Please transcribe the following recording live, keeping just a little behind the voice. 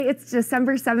It's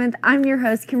December 7th. I'm your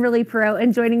host, Kimberly Perot,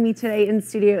 and joining me today in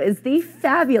studio is the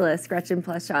fabulous Gretchen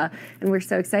Pleshaw. And we're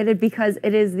so excited because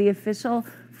it is the official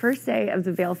first day of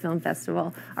the Vail Film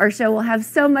Festival. Our show will have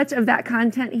so much of that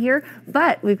content here,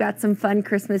 but we've got some fun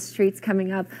Christmas treats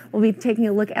coming up. We'll be taking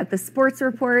a look at the sports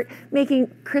report,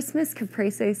 making Christmas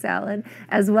caprese salad,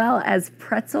 as well as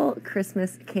pretzel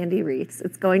Christmas candy wreaths.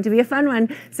 It's going to be a fun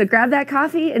one. So grab that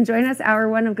coffee and join us. Hour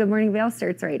one of Good Morning Vail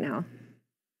starts right now.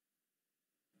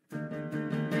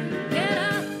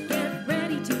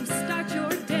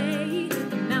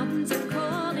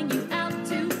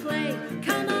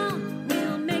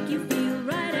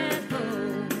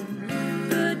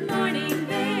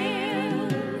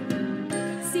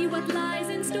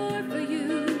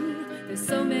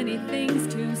 Things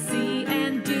to see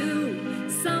and do.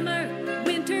 Summer,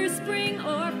 winter, spring,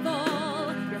 or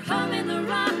fall. Your home in the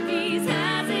Rockies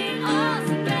has it all.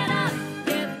 So get up,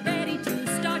 get ready to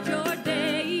start your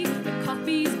day. The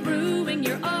coffee's brewing,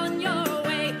 you're on your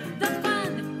way. The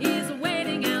fun is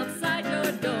waiting outside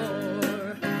your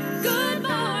door. Good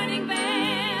morning, Vail.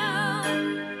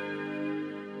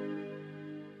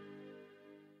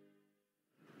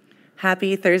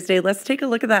 Happy Thursday. Let's take a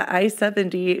look at that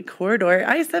I-70 corridor.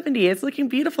 I-70 is looking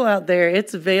beautiful out there.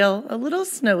 It's Vail, a little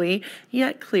snowy,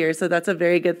 yet clear, so that's a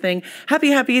very good thing.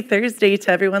 Happy Thursday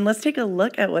to everyone. Let's take a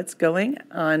look at what's going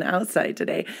on outside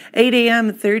today. 8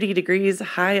 a.m., 30 degrees,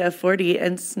 high of 40,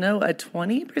 and snow, a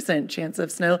 20% chance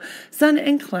of snow. Sun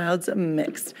and clouds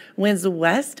mixed. Winds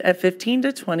west at 15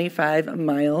 to 25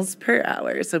 miles per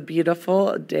hour. So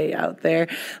beautiful day out there.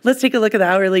 Let's take a look at the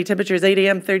hourly temperatures. 8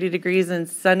 a.m., 30 degrees and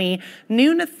sunny.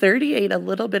 Noon 38, a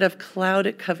little bit of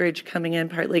cloud coverage coming in,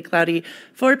 partly cloudy.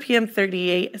 4 p.m.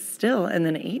 38 still, and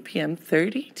then 8 p.m.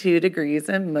 32 degrees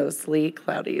and mostly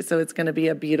cloudy. So it's going to be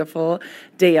a beautiful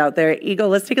day out there. Eagle,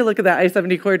 let's take a look at that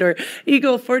I-70 corridor.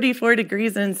 Eagle 44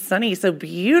 degrees and sunny, so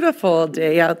beautiful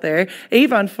day out there.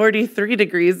 Avon 43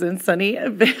 degrees and sunny.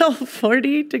 Vail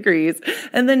 40 degrees,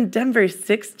 and then Denver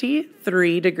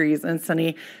 63 degrees and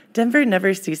sunny. Denver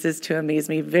never ceases to amaze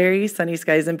me. Very sunny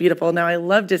skies and beautiful. Now, I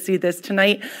love to see this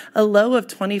tonight. A low of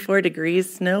 24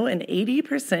 degrees, snow, an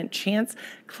 80% chance,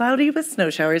 cloudy with snow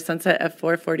showers, sunset at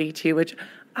 4:42, which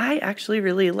I actually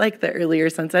really like the earlier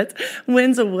sunsets.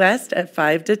 Winds west at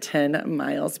 5 to 10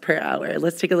 miles per hour.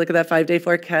 Let's take a look at that 5-day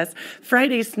forecast.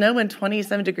 Friday, snow and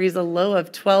 27 degrees, a low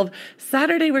of 12.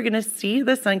 Saturday, we're going to see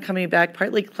the sun coming back,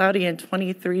 partly cloudy and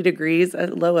 23 degrees, a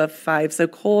low of 5. So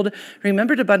cold.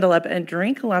 Remember to bundle up and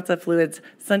drink lots of fluids,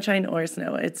 sunshine or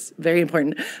snow. It's very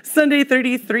important. Sunday,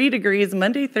 33 degrees,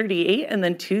 Monday, 38, and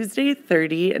then Tuesday,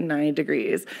 39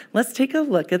 degrees. Let's take a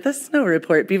look at the snow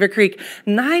report. Beaver Creek,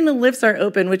 9 lifts are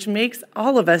open, which makes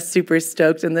all of us super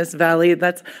stoked in this valley.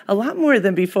 That's a lot more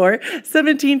than before.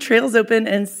 17 trails open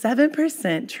and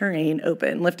 7% terrain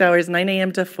open. Lift hours 9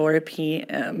 a.m. to 4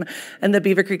 p.m. And the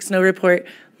Beaver Creek Snow Report,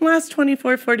 last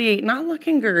 24-48, not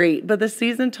looking great, but the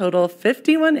season total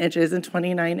 51 inches and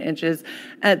 29 inches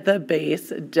at the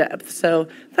base depth. So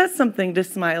that's something to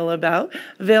smile about.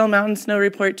 Vail Mountain Snow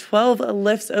Report, 12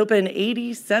 lifts open,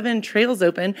 87 trails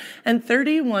open, and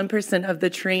 31% of the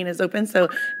terrain is open. So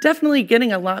definitely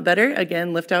getting a lot better.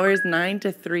 Again, lift hours 9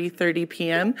 to 3:30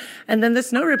 p.m. And then the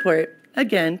snow report,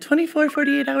 again,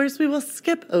 24-48 hours, we will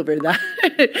skip over that.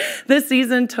 This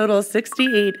season total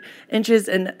 68 inches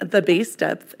and the base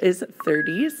depth is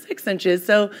 36 inches.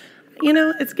 So, you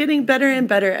know, it's getting better and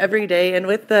better every day. And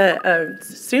with the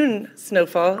soon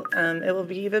snowfall, it will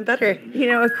be even better. You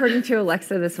know, according to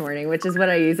Alexa this morning, which is what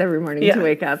I use every morning to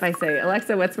wake up, I say,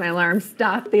 Alexa, what's my alarm?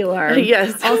 Stop the alarm.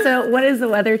 Yes. Also, what is the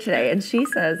weather today? And she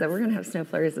says that we're going to have snow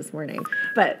flurries this morning.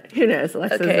 But who knows?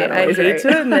 Alexa's okay, not always I hate right.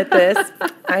 to admit this.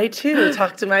 I, too,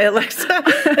 talk to my Alexa.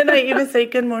 And I even say,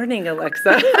 good morning,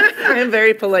 Alexa. I'm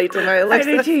very polite to my Alexa.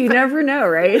 I do, too. You never know,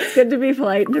 right? It's good to be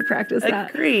polite and to practice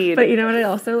that. Agreed. But you know what I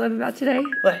also love about today?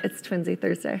 What? It's Twinsy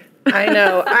Thursday. I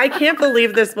know. I can't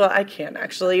believe this. Well, I can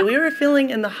actually. We were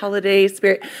feeling in the holiday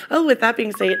spirit. Oh, with that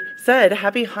being said,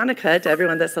 happy Hanukkah to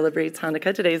everyone that celebrates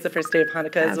Hanukkah. Today is the first day of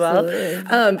Hanukkah as well.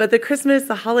 But the Christmas,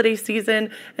 the holiday season,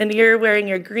 and you're wearing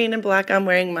your green and black. I'm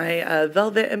wearing my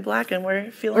velvet and black, and we're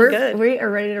feeling good. We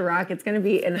are ready to rock. It's going to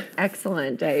be an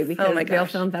excellent day because Vail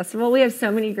Film Festival. We have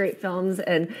so many great films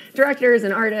and directors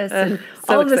and artists and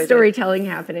all of the storytelling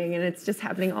happening, and it's just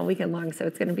happening all weekend long. So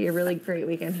it's going to be a really great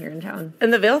weekend here in town.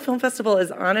 And the Vail Film Festival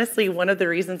is honestly one of the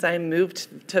reasons I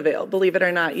moved to Vail, believe it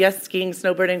or not. Yes, skiing,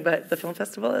 snowboarding, but the film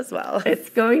festival as well. It's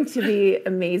going to be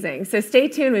amazing. So stay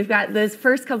tuned. We've got those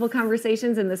first couple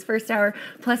conversations in this first hour,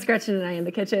 plus Gretchen and I in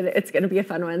the kitchen. It's going to be a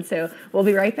fun one. So we'll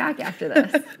be right back after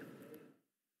this.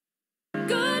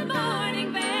 Good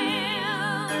morning, Vail.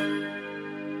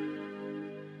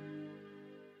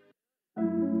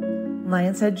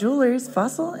 Lions Head Jewelers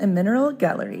Fossil and Mineral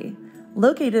Gallery.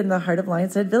 Located in the heart of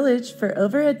Lions Head Village for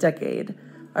over a decade,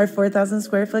 our 4,000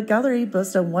 square foot gallery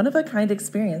boasts a one-of-a-kind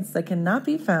experience that cannot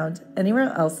be found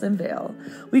anywhere else in Vail.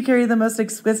 We carry the most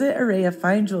exquisite array of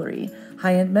fine jewelry,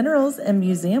 high-end minerals, and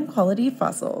museum-quality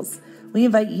fossils. We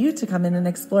invite you to come in and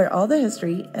explore all the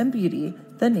history and beauty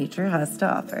that nature has to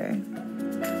offer.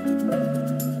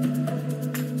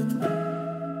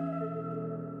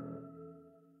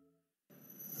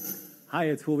 Hi,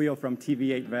 it's Julio from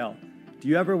TV8 Vail. Do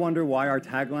you ever wonder why our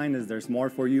tagline is "There's more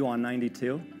for you" on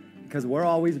 92? Because we're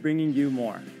always bringing you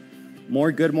more.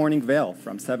 More Good Morning Vail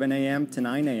from 7 a.m. to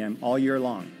 9 a.m. all year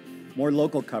long. More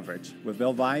local coverage with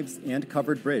Vail Vibes and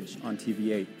Covered Bridge on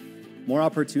TV8. More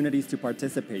opportunities to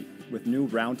participate with new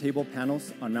roundtable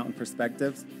panels on Mountain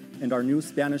Perspectives and our new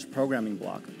Spanish programming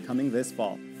block coming this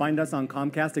fall. Find us on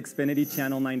Comcast Xfinity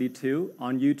Channel 92,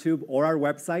 on YouTube, or our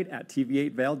website at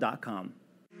tv8vail.com.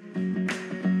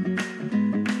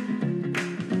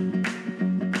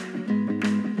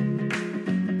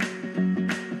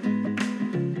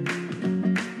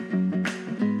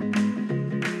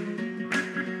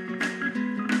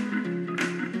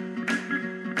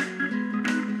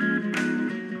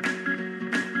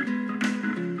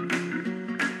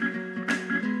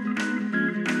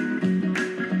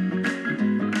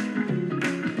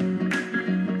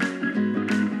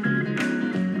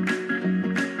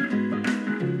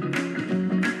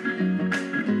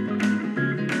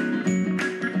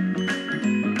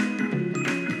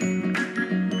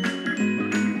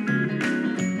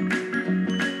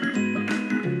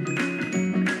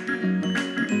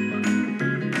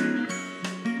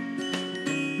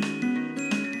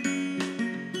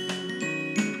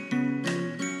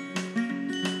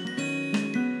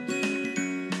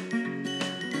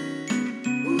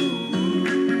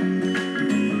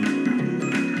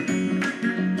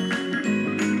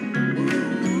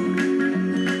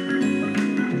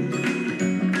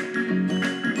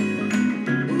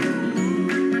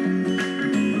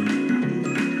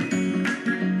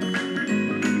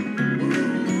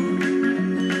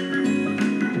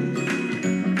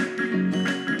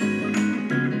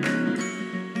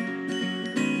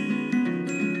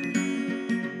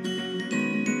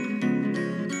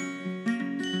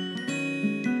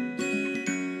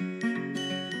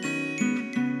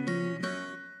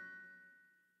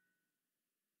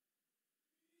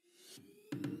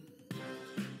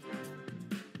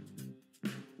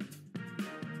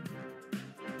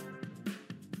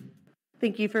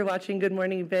 Thank you for watching Good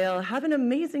Morning Vail. Have an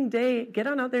amazing day. Get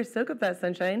on out there, soak up that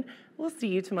sunshine. We'll see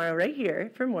you tomorrow right here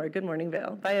for more Good Morning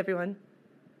Vail. Bye, everyone.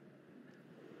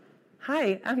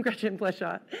 Hi, I'm Gretchen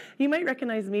Pleshaw. You might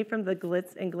recognize me from the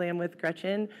Glitz and Glam with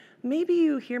Gretchen. Maybe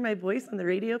you hear my voice on the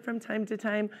radio from time to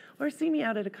time or see me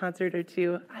out at a concert or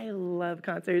two. I love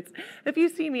concerts. If you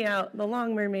see me out, the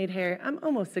long mermaid hair, I'm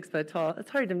almost 6 foot tall. It's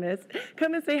hard to miss.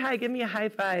 Come and say hi, give me a high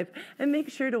five, and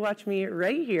make sure to watch me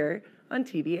right here on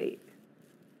TV8.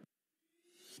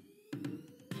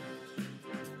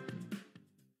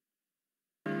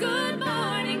 Good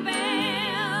morning, Vail.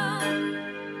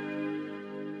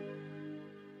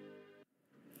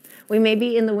 We may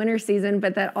be in the winter season,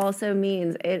 but that also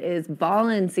means it is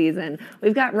ballin' season.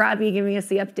 We've got Robbie giving us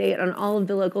the update on all of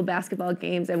the local basketball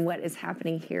games and what is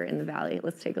happening here in the Valley.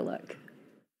 Let's take a look.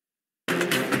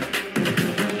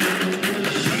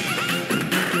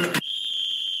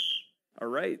 All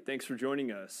right, thanks for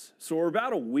joining us. So we're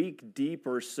about a week deep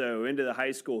or so into the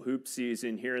high school hoop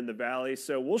season here in the Valley,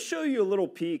 so we'll show you a little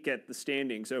peek at the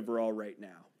standings overall right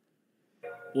now.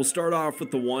 We'll start off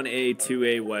with the 1A,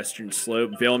 2A Western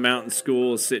Slope. Vail Mountain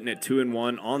School is sitting at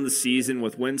 2-1 on the season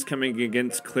with wins coming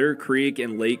against Clear Creek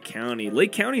and Lake County.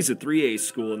 Lake County is a 3A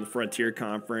school in the Frontier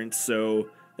Conference, so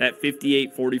that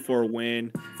 58-44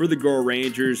 win for the Gore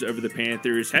Rangers over the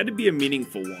Panthers had to be a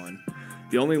meaningful one.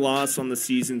 The only loss on the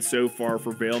season so far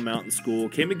for Vail Mountain School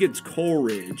came against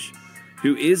Coleridge,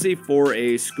 who is a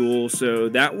 4A school, so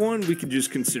that one we could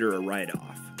just consider a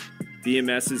write-off.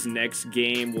 VMS's next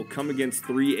game will come against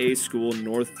 3A school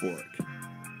North Fork.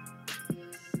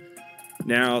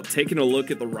 Now, taking a look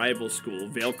at the rival school,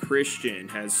 Vail Christian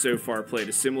has so far played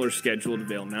a similar schedule to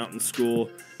Vail Mountain School.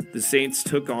 The Saints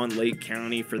took on Lake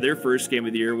County for their first game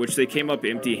of the year, which they came up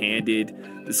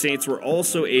empty-handed. The Saints were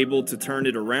also able to turn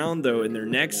it around, though, in their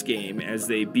next game as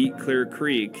they beat Clear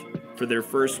Creek for their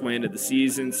first win of the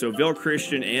season. So Vail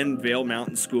Christian and Vail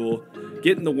Mountain School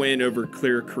getting the win over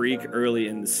Clear Creek early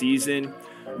in the season.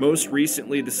 Most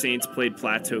recently, the Saints played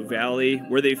Plateau Valley,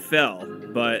 where they fell,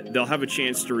 but they'll have a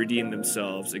chance to redeem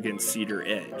themselves against Cedar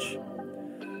Edge.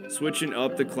 Switching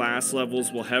up the class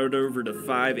levels, we'll head over to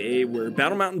 5A, where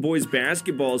Battle Mountain Boys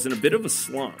basketball is in a bit of a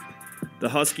slump. The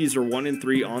Huskies are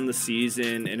 1-3 on the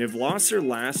season and have lost their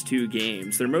last 2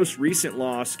 games. Their most recent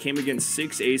loss came against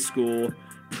 6A school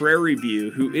Prairie View,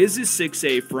 who is a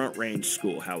 6A Front Range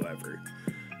school, however.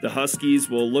 The Huskies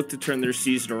will look to turn their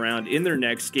season around in their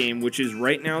next game, which is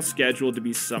right now scheduled to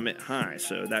be Summit High,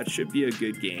 so that should be a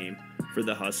good game for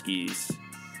the Huskies.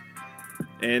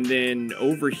 And then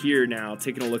over here now,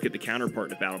 taking a look at the counterpart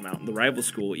to Battle Mountain, the rival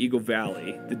school, Eagle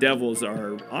Valley. The Devils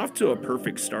are off to a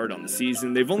perfect start on the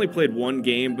season. They've only played 1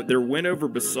 game, but their win over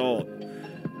Basalt,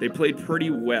 they played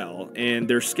pretty well, and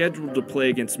they're scheduled to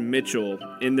play against Mitchell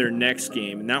in their next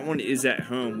game, and that one is at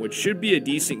home, which should be a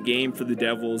decent game for the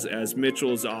Devils as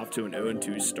Mitchell is off to an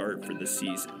 0-2 start for the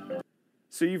season.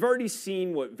 So you've already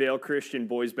seen what Vail Christian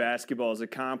boys basketball has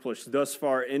accomplished thus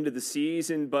far into the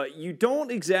season, but you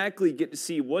don't exactly get to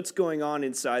see what's going on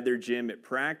inside their gym at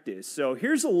practice. So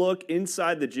here's a look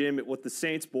inside the gym at what the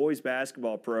Saints boys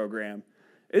basketball program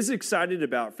is excited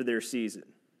about for their season.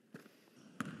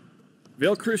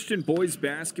 Vail Christian boys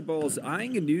basketball is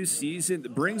eyeing a new season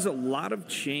that brings a lot of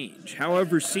change.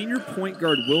 However, senior point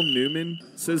guard Will Newman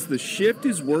says the shift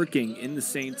is working in the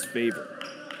Saints' favor.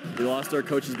 We lost our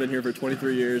coach who's been here for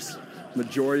 23 years.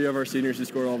 Majority of our seniors who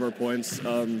scored all of our points.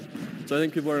 So I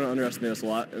think people are going to underestimate us a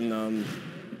lot and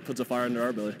puts a fire under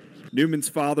our belly. Newman's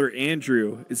father,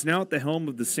 Andrew, is now at the helm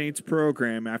of the Saints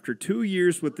program after 2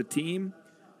 years with the team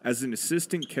as an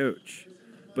assistant coach.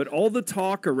 But all the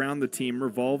talk around the team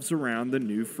revolves around the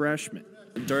new freshman.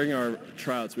 During our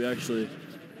tryouts, we actually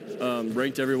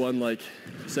ranked everyone, like,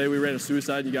 say we ran a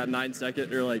suicide, you got 9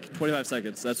 seconds, or like 25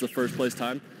 seconds. That's the first place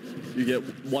time. You get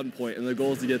 1 point, and the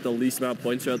goal is to get the least amount of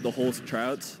points throughout the whole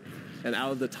tryouts. And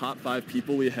out of the top 5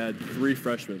 people, we had 3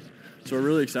 freshmen. So we're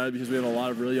really excited because we have a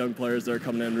lot of really young players that are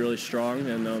coming in really strong,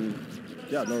 and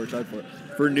we're excited for it.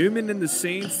 For Newman and the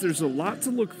Saints, there's a lot to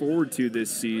look forward to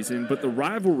this season, but the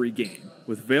rivalry game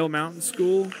with Vail Mountain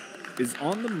School is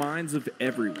on the minds of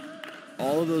everyone.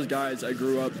 All of those guys, I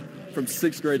grew up from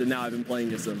 6th grade to now, I've been playing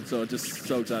against them. So just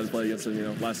so excited to play against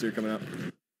them, last year coming up.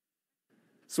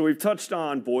 So we've touched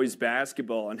on boys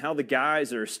basketball and how the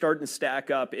guys are starting to stack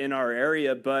up in our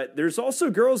area, but there's also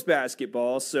girls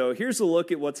basketball, so here's a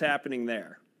look at what's happening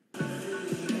there.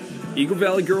 Eagle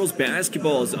Valley girls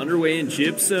basketball is underway in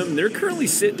Gypsum. They're currently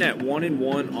sitting at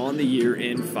 1-1 on the year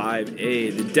in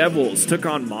 5A. The Devils took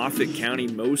on Moffat County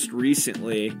most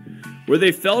recently, where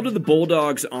they fell to the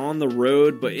Bulldogs on the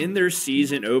road, but in their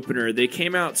season opener, they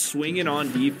came out swinging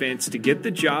on defense to get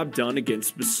the job done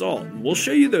against Basalt. We'll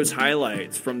show you those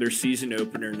highlights from their season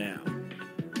opener now.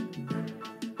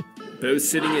 Both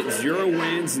sitting at 0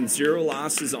 wins and 0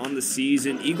 losses on the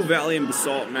season, Eagle Valley and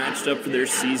Basalt matched up for their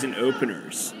season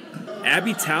openers.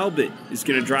 Abby Talbot is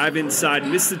going to drive inside,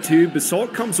 miss the 2.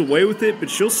 Basalt comes away with it,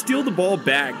 but she'll steal the ball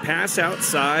back, pass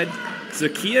outside.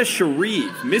 Zakia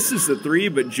Sharif misses the 3,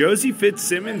 but Josie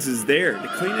Fitzsimmons is there to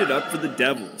clean it up for the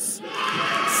Devils.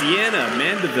 Sienna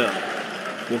Mandeville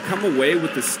will come away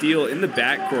with the steal in the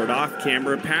backcourt off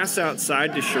camera, pass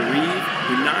outside to Sharif,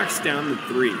 who knocks down the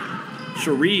 3.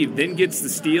 Sharif then gets the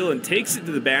steal and takes it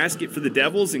to the basket for the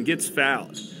Devils and gets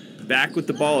fouled. Back with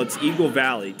the ball, it's Eagle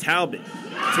Valley. Talbot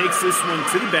takes this one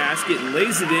to the basket and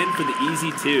lays it in for the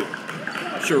easy 2.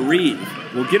 Sharif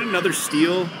will get another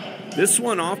steal. This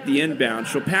one off the inbound.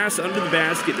 She'll pass under the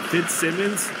basket to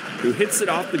Fitzsimmons, who hits it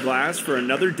off the glass for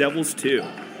another Devils 2.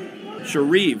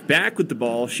 Sharif back with the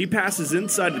ball. She passes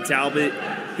inside to Talbot,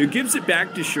 who gives it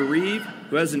back to Sharif,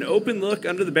 who has an open look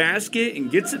under the basket and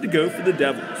gets it to go for the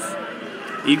Devils.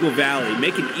 Eagle Valley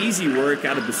making easy work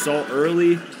out of Basalt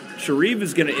early. Sharif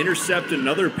is going to intercept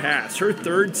another pass, her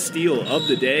 3rd steal of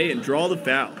the day, and draw the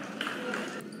foul.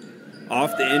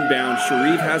 Off the inbound,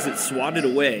 Sharif has it swatted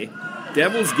away.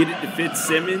 Devils get it to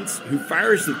Fitzsimmons, who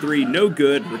fires the 3, no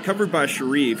good, recovered by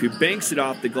Sharif, who banks it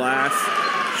off the glass.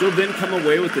 She'll then come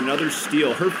away with another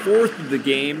steal, her 4th of the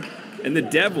game, and the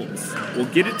Devils will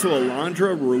get it to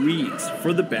Alondra Ruiz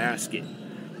for the basket.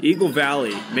 Eagle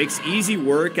Valley makes easy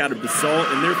work out of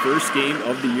Basalt in their first game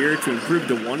of the year to improve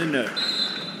to 1-0.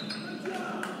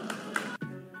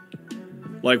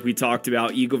 Like we talked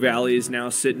about, Eagle Valley is now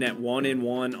sitting at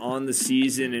 1-1 on the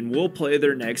season and will play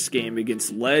their next game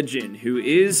against Legend, who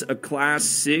is a Class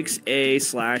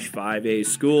 6A/5A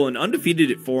school and undefeated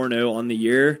at 4-0 on the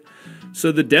year.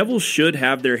 So the Devils should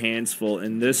have their hands full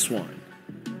in this one.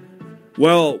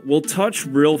 Well, we'll touch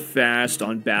real fast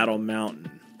on Battle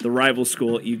Mountain, the rival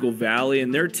school Eagle Valley,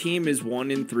 and their team is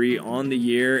 1-3 on the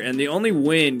year, and the only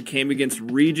win came against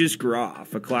Regis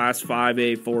Groff, a Class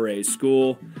 5A/4A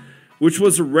school, which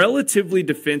was a relatively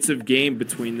defensive game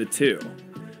between the two.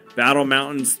 Battle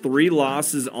Mountain's 3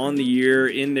 losses on the year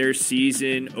in their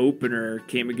season opener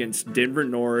came against Denver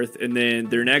North, and then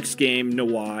their next game,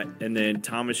 Nawat, and then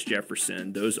Thomas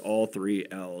Jefferson. Those all 3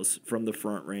 L's from the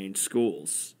Front Range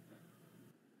schools.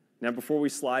 Now, before we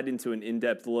slide into an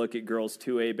in-depth look at girls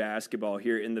 2A basketball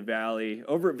here in the Valley,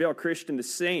 over at Vale Christian, the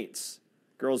Saints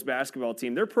girls basketball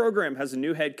team, their program has a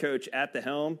new head coach at the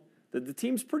helm that the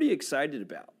team's pretty excited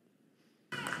about.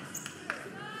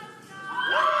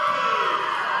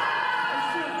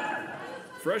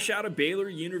 Fresh out of Baylor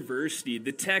University,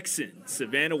 the Texan,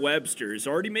 Savannah Webster, is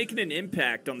already making an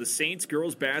impact on the Saints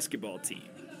girls basketball team.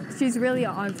 She's really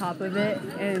on top of it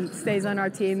and stays on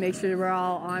our team, makes sure we're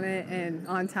all on it and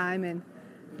on time and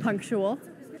punctual.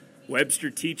 Webster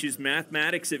teaches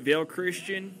mathematics at Vale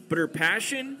Christian, but her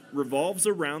passion revolves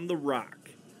around the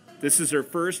Rock. This is her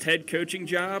first head coaching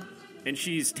job, and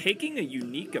she's taking a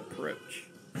unique approach.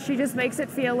 She just makes it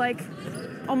feel like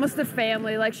almost a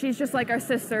family, like she's just like our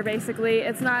sister, basically.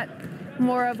 It's not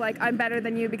more of like, I'm better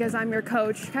than you because I'm your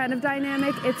coach kind of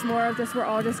dynamic. It's more of just, we're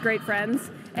all just great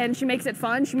friends. And she makes it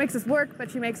fun. She makes us work,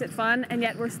 but she makes it fun, and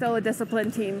yet we're still a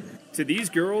disciplined team. To these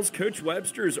girls, Coach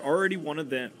Webster is already one of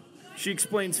them. She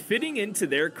explains fitting into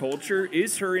their culture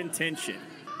is her intention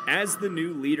as the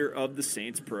new leader of the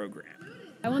Saints program.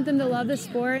 I want them to love the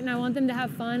sport, and I want them to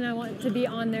have fun, and I want to be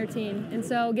on their team. And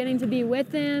so getting to be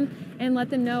with them and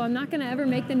let them know I'm not going to ever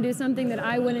make them do something that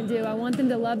I wouldn't do. I want them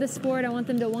to love the sport. I want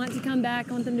them to want to come back.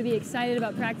 I want them to be excited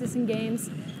about practicing games.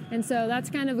 And so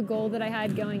that's kind of a goal that I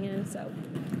had going in. So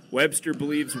Webster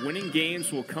believes winning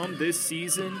games will come this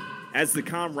season as the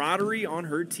camaraderie on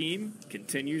her team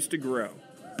continues to grow.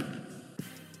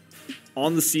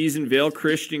 On the season, Vale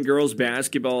Christian girls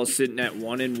basketball is sitting at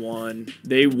 1-1.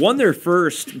 They won their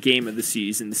first game of the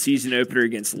season opener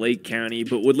against Lake County,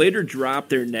 but would later drop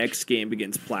their next game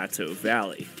against Plateau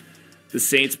Valley. The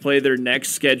Saints play their next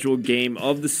scheduled game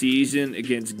of the season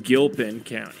against Gilpin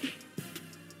County.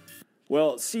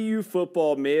 Well, CU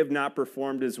football may have not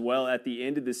performed as well at the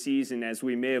end of the season as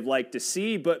we may have liked to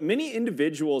see, but many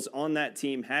individuals on that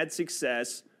team had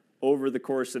success over the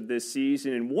course of this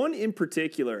season, and one in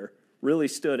particular really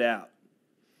stood out.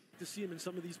 To see him in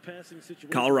some of these passing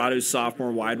situations. Colorado's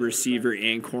sophomore wide receiver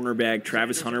and cornerback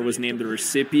Travis Hunter was named the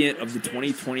recipient of the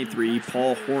 2023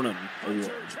 Paul Hornum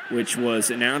Award, which was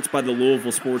announced by the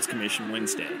Louisville Sports Commission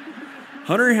Wednesday.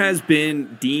 Hunter has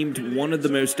been deemed one of the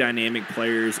most dynamic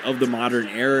players of the modern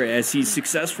era as he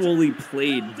successfully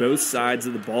played both sides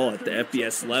of the ball at the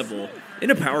FBS level in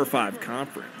a Power 5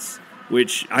 conference,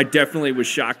 which I definitely was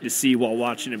shocked to see while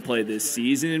watching him play this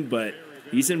season, but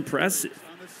he's impressive.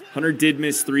 Hunter did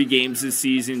miss 3 games this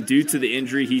season due to the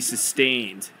injury he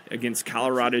sustained against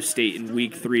Colorado State in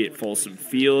Week 3 at Folsom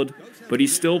Field, but he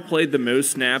still played the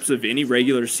most snaps of any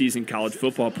regular season college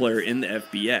football player in the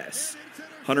FBS.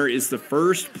 Hunter is the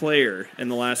first player in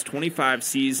the last 25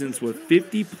 seasons with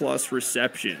 50-plus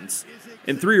receptions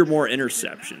and 3 or more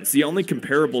interceptions. The only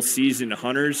comparable season to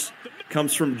Hunter's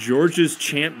comes from Georgia's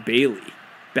Champ Bailey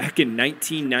back in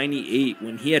 1998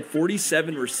 when he had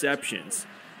 47 receptions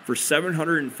for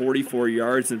 744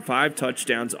 yards and 5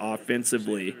 touchdowns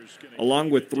offensively, along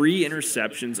with 3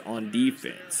 interceptions on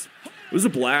defense. It was a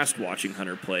blast watching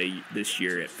Hunter play this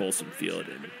year at Folsom Field,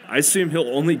 and I assume he'll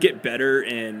only get better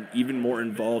and even more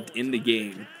involved in the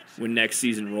game when next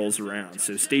season rolls around,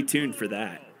 so stay tuned for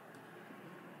that.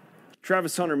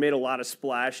 Travis Hunter made a lot of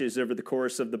splashes over the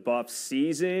course of the Buffs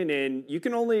season, and you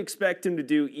can only expect him to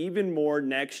do even more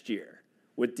next year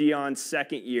with Dion's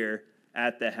second year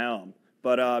at the helm.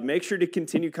 But make sure to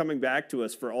continue coming back to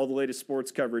us for all the latest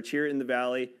sports coverage here in the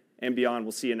Valley and beyond.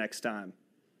 We'll see you next time.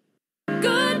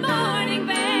 Good morning,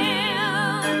 Vale.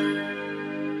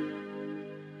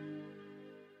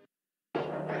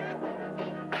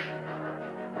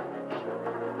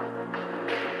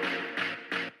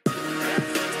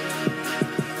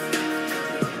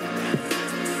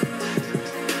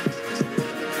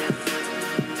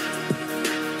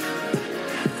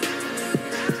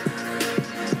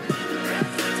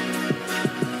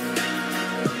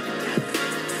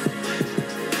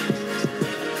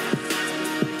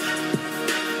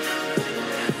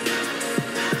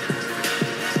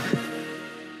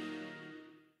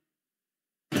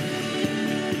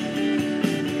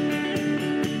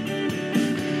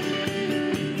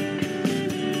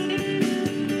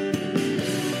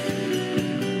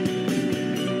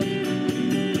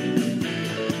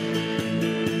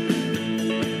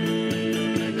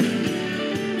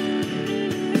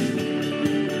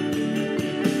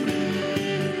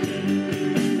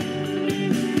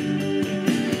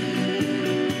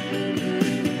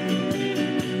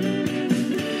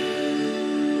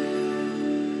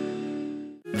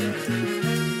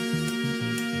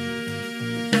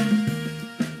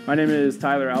 My name is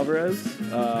Tyler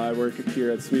Alvarez. I work here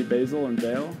at Sweet Basil in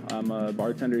Vail. I'm a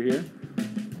bartender here.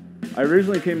 I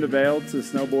originally came to Vail to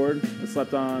snowboard. I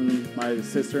slept on my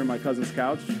sister and my cousin's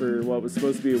couch for what was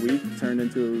supposed to be a week, turned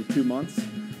into 2 months,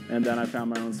 and then I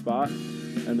found my own spot,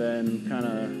 and then kind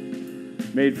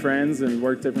of made friends and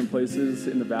worked different places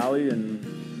in the valley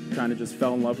and kind of just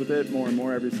fell in love with it more and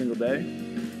more every single day,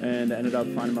 and ended up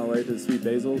finding my way to Sweet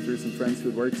Basil through some friends who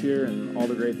had worked here and all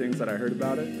the great things that I heard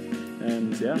about it.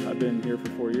 And yeah, I've been here for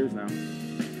 4 years now.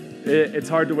 It's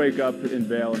hard to wake up in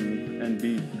Vail and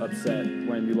be upset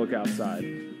when you look outside.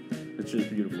 It's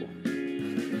just beautiful.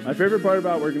 My favorite part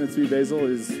about working at Sweet Basil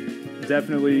is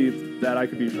definitely that I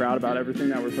could be proud about everything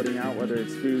that we're putting out, whether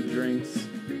it's food, drinks.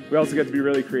 We also get to be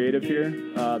really creative here.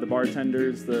 The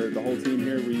bartenders, the whole team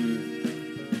here,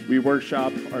 we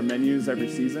workshop our menus every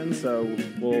season, so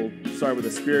we'll start with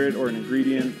a spirit or an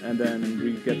ingredient, and then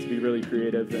we get to be really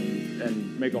creative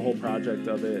and make a whole project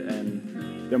of it.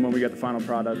 And then when we get the final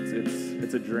product,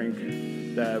 it's a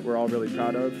drink that we're all really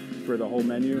proud of for the whole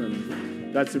menu,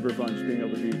 and that's super fun, just being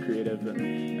able to be creative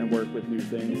and work with new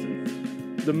things.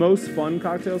 And the most fun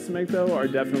cocktails to make, though, are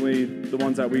definitely the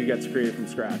ones that we get to create from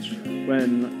scratch.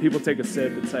 When people take a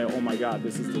sip and say, oh my God,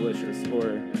 this is delicious,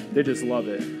 or they just love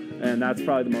it. And that's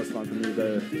probably the most fun for me,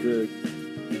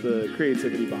 the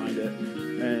creativity behind it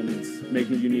and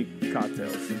making unique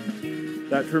cocktails.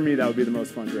 That, for me, that would be the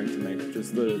most fun drink to make,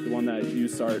 just the one that you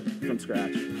start from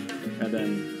scratch and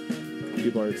then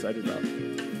people are excited about.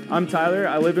 I'm Tyler.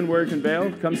 I live and work in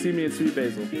Vail. Come see me at Sweet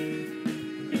Basil.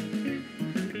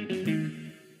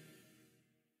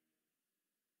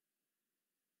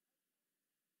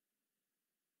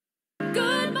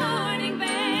 Good morning,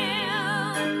 Vail.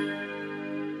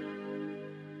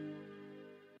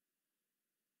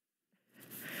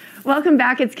 Welcome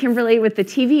back. It's Kimberly with the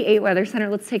TV8 Weather Center.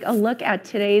 Let's take a look at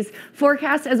today's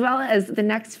forecast as well as the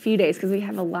next few days because we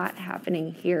have a lot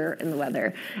happening here in the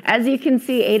weather. As you can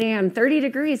see, 8 a.m., 30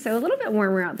 degrees, so a little bit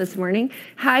warmer out this morning,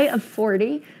 high of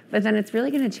 40, but then it's really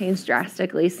going to change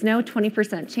drastically. Snow,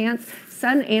 20% chance.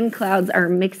 Sun and clouds are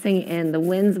mixing in. The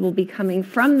winds will be coming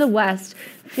from the west,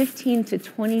 15 to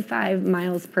 25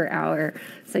 miles per hour.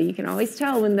 So you can always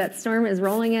tell when that storm is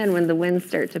rolling in when the winds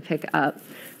start to pick up.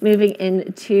 Moving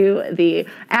into the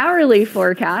hourly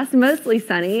forecast, mostly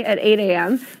sunny at 8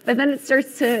 a.m., but then it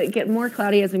starts to get more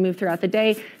cloudy as we move throughout the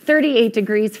day. 38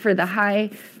 degrees for the high,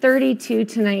 32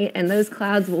 tonight, and those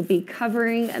clouds will be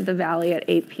covering the valley at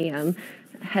 8 p.m.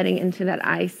 Heading into that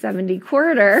I-70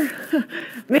 corridor.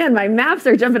 Man, my maps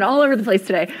are jumping all over the place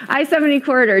today. I-70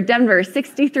 corridor, Denver,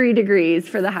 63 degrees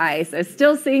for the high. So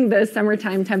still seeing those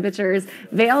summertime temperatures.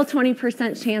 Vail,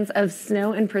 20% chance of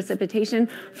snow and precipitation.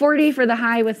 40 for the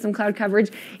high with some cloud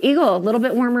coverage. Eagle, a little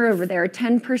bit warmer over there.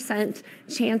 10%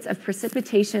 chance of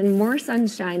precipitation, more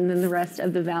sunshine than the rest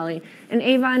of the valley. In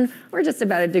Avon, we're just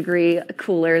about a degree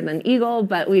cooler than Eagle,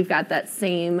 but we've got that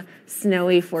same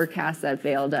snowy forecast that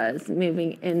Vail does.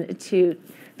 Moving into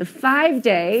the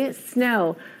 5-day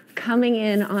snow coming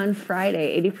in on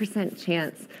Friday, 80%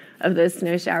 chance of those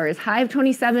snow showers. High of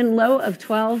 27, low of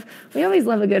 12. We always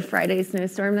love a good Friday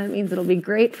snowstorm. That means it'll be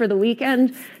great for the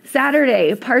weekend.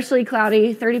 Saturday, partially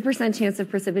cloudy, 30% chance of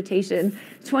precipitation,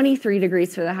 23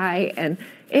 degrees for the high, and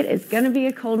it is going to be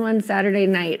a cold one Saturday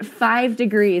night, 5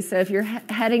 degrees. So if you're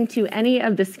heading to any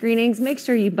of the screenings, make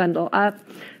sure you bundle up.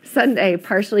 Sunday,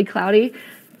 partially cloudy,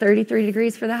 33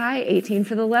 degrees for the high, 18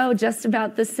 for the low, just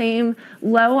about the same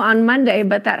low on Monday,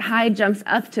 but that high jumps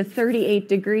up to 38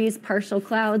 degrees, partial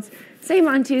clouds. Same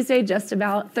on Tuesday, just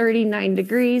about 39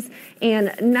 degrees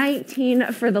and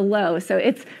 19 for the low. So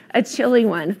it's a chilly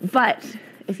one, but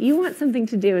if you want something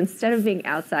to do instead of being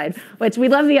outside, which we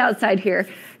love the outside here,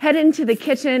 head into the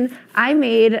kitchen. I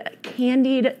made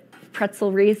candied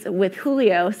pretzel wreaths with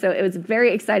Julio, so it was a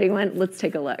very exciting one. Let's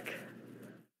take a look.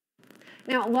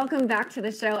 Now, welcome back to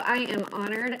the show. I am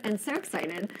honored and so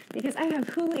excited because I have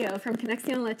Julio from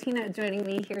Conexión Latina joining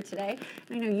me here today.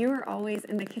 I know you are always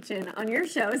in the kitchen on your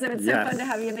show, so it's so fun to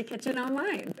have you in the kitchen on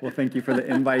mine. Well, thank you for the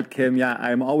invite, Kim. Yeah,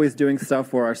 I'm always doing stuff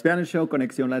for our Spanish show,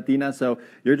 Conexión Latina, so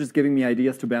you're just giving me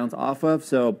ideas to bounce off of.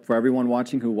 So for everyone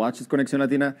watching who watches Conexión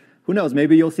Latina, who knows,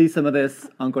 maybe you'll see some of this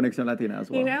on Conexión Latina as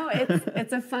well. You know,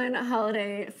 it's a fun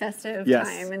holiday, festive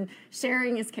time, and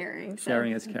sharing is caring.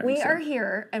 Sharing is caring. We are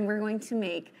here, and we're going to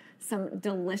make some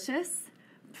delicious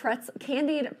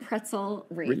candied pretzel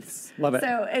wreaths. Love it.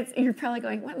 So you're probably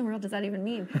going, what in the world does that even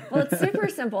mean? Well, it's super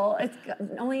simple. It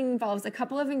only involves a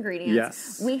couple of ingredients.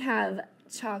 Yes. We have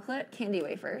chocolate candy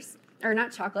wafers. Or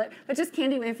not chocolate, but just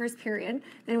candy wafers, period.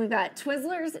 Then we've got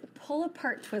Twizzlers,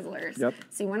 pull-apart Twizzlers. Yep.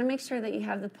 So you want to make sure that you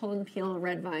have the pull and peel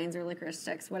red vines or licorice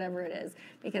sticks, whatever it is,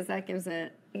 because that gives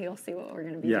it you'll see what we're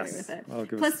going to be Yes. doing with it. I'll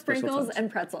give a Plus special sprinkles touch.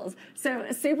 and pretzels. So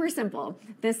super simple.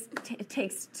 This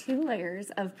takes 2 layers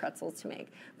of pretzels to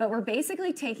make. But we're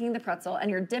basically taking the pretzel and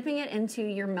you're dipping it into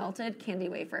your melted candy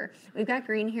wafer. We've got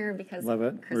green here because Love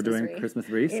it. We're Christmas doing wreath, Christmas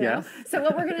wreaths, you know? yes. So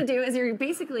what we're going to do is you're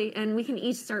basically, and we can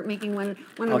each start making one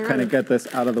I'll on our kind own. of get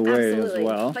this out of the way Absolutely. as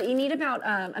well. But you need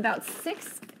about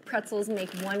 6 pretzels make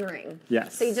 1 ring.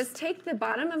 Yes. So you just take the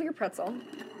bottom of your pretzel,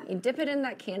 you dip it in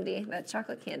that candy, that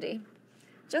chocolate candy,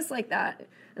 just like that.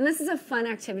 And this is a fun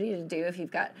activity to do if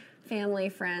you've got family,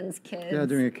 friends, kids. Yeah,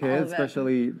 doing a all kid, of it.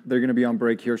 especially they're going to be on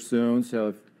break here soon. So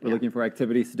if we're Yeah. looking for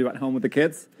activities to do at home with the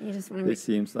kids, You just want to it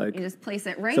seems like. you just place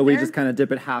it right So there. we just kind of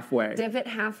dip it halfway. Dip it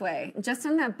halfway, just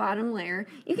on that bottom layer.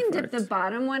 You can dip the Perfect.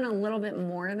 bottom one a little bit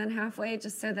more than halfway,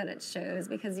 just so that it shows,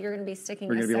 because you're going to be sticking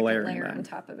We're a gonna be second layering layer that. on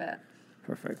top of it.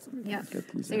 Perfect. Yeah. Get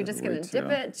these So out you're of just the way going to dip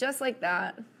too. it just like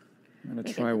that. I'm going to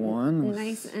Make try it one.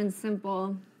 Nice and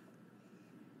simple.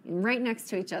 Right next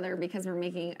to each other because we're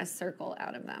making a circle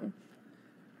out of them.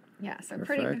 Yeah, so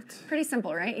Perfect. pretty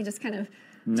simple, right? You just kind of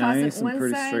toss Nice it and one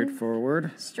pretty side,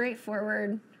 straightforward.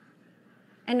 straightforward.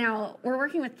 And now we're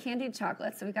working with candied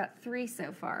chocolate, so we've got 3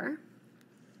 so far.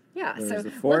 Yeah, There's so the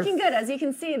 4th. looking good. As you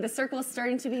can see, the circle is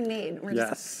starting to be made. We're Yes.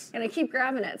 just going to keep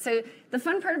grabbing it. So the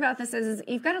fun part about this is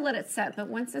you've got to let it set, but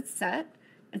once it's set,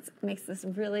 it makes this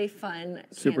really fun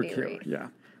Super candy cute. wreath. Yeah.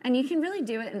 And you can really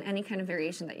do it in any kind of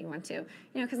variation that you want to. You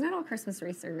know, because not all Christmas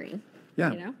wreaths are green.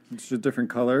 Yeah. You know? It's just different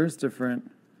colors, different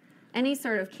Any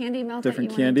sort of candy melt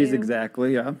different that you candies. want to do.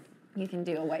 Exactly. Yeah. You can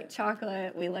do a white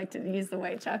chocolate. We like to use the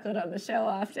white chocolate on the show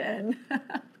often.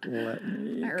 Let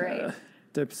me All right. kinda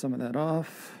dip some of that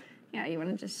off. Yeah, you want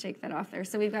to just shake that off there.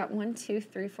 So we've got 1, 2,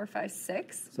 3, 4, 5,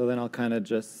 6. So then I'll kind of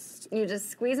just You just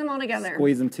squeeze them all together.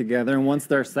 squeeze them together, and once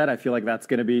they're set, I feel like that's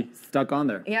going to be stuck on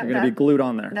there. Yep, They're going to be glued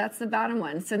on there. That's the bottom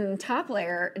one. So then the top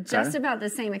layer, just about the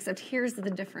same, except here's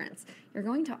the difference. You're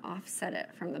going to offset it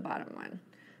from the bottom one.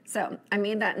 So I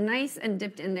made that nice and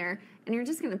dipped in there, and you're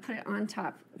just going to put it on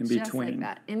top, In just like between.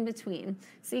 that, in between.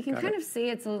 So you can Got kind it. of see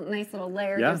it's a nice little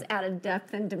layer. Yeah. Gives added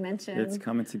depth and dimension. It's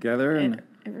coming together, and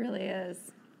It really is.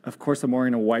 of course, I'm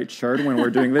wearing a white shirt when we're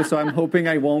doing this, so I'm hoping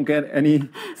I won't get any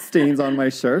stains on my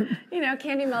shirt. You know,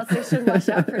 candy melts, they should wash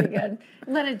out pretty good.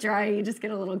 Let it dry, you just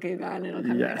get a little goo gone, it'll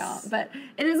come right Yes. out. But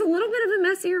it is a little bit of a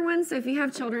messier one, so if you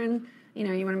have children, you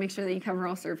know, you want to make sure that you cover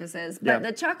all surfaces. But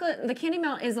Yeah. the candy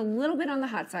melt is a little bit on the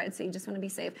hot side, so you just want to be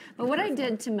safe. But what I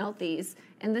did to melt these,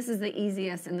 and this is the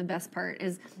easiest and the best part,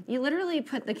 is you literally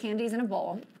put the candies in a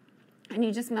bowl, and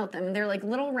you just melt them. They're like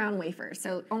little round wafers,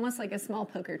 so almost like a small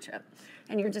poker chip.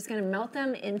 And you're just going to melt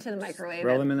them into the microwave.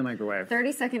 Roll at them in the microwave.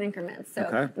 30-second increments. So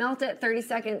Okay. melt it 30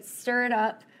 seconds, stir it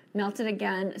up, melt it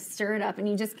again, stir it up, and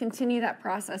you just continue that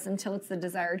process until it's the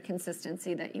desired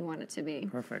consistency that you want it to be.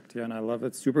 Perfect. Yeah, and I love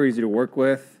it. Super easy to work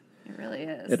with. It really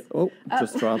is.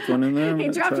 Just dropped one in there. I'm He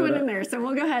gonna dropped try one that. in there, so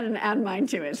we'll go ahead and add mine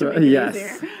to it to So- make it yes.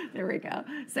 easier. There we go.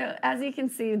 So as you can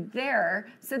see there,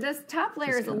 so this top layer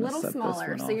Just is a kinda little set this smaller,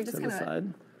 one so off you're to just the going to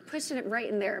side. push it right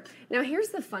in there. Now here's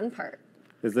the fun part.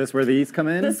 Is this where these come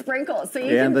in? The sprinkles. So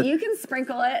you can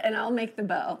sprinkle it, and I'll make the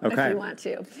bow if Okay. you want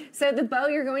to. So the bow,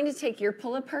 you're going to take your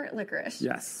pull-apart licorice.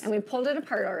 Yes. And we pulled it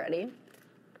apart already.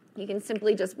 You can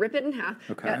simply just rip it in half.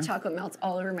 Okay. Got chocolate melts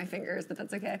all over my fingers, but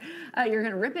that's okay. You're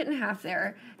going to rip it in half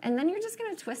there, and then you're just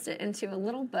going to twist it into a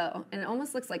little bow, and it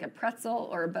almost looks like a pretzel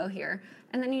or a bow here.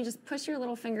 And then you just push your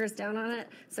little fingers down on it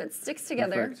so it sticks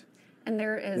together. Perfect. And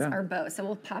there is Yeah. our bow. So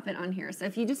we'll pop it on here. So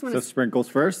if you just want So to sprinkles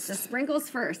first. the sprinkles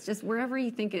first, just wherever you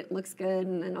think it looks good,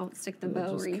 and then I'll stick the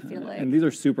bow Just where you kinda- feel like. And these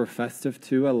are super festive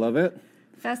too. I love it.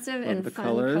 Festive love and the fun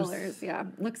colors. colors. Yeah,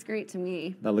 looks great to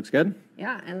me. That looks good.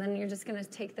 Yeah, and then you're just gonna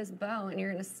take this bow and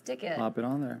you're gonna stick it Pop it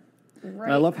on there. right.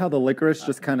 And I love how the licorice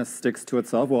just kind of sticks to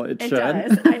itself. Well, it it should.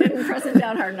 does. I didn't press it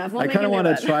down hard enough. We'll I make kind of a new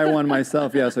want to one. try one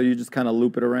myself. Yeah, so you just kind of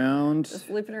loop it around. Just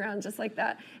loop it around just like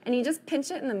that. And you just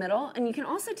pinch it in the middle, and you can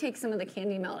also take some of the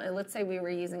candy melt. Let's say we were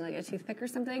using like a toothpick or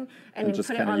something, and you just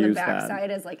put it kinda on the use back that.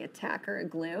 side as like a tack or a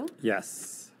glue.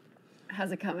 Yes.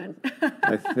 How's it coming?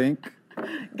 I think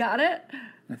Got it?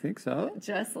 so.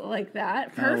 Just like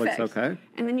that. Kinda Perfect. looks okay.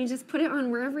 And then you just put it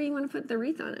on wherever you want to put the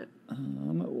wreath on it.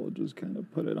 We'll just kind of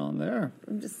put it on there.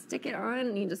 And just stick it on,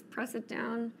 and you just press it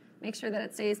down. Make sure that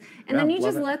it stays, and Yeah, then you love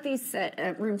just it. let these sit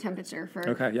at room temperature for.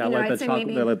 Okay, yeah, you know, let the I'd say chocolate,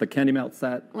 maybe let the candy melt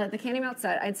set. let the candy melt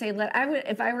set. I'd say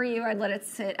if I were you, I'd let it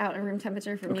sit out at room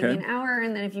temperature for maybe Okay. an hour,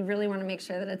 and then if you really want to make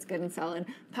sure that it's good and solid,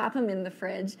 pop them in the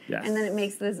fridge, Yes. and then it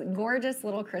makes this gorgeous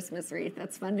little Christmas wreath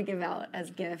that's fun to give out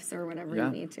as gifts or whatever Yeah.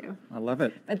 you need to. I love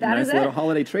it. But that nice is little it.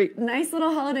 holiday treat. Nice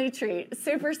little holiday treat.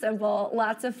 Super simple,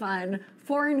 lots of fun.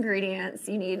 4 ingredients.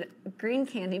 You need green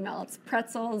candy melts,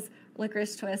 pretzels,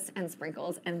 licorice twist, and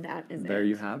sprinkles, and that is There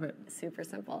you have it. Super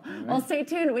simple. All right. Well, stay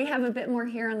tuned. We have a bit more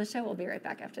here on the show. We'll be right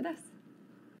back after this.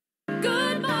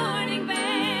 Good morning, Vale.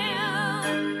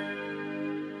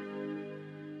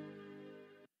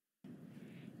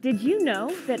 Did you know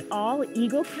that all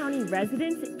Eagle County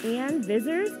residents and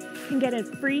visitors can get a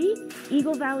free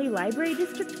Eagle Valley Library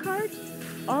District card?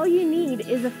 All you need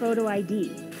is a photo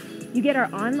ID. You get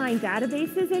our online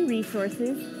databases and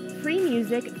resources, free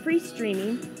music, free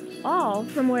streaming, all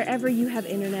from wherever you have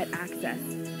internet access.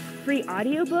 Free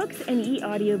audiobooks and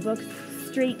e-audiobooks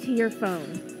straight to your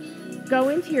phone. Go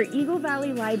into your Eagle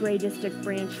Valley Library District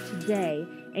branch today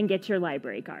and get your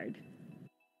library card.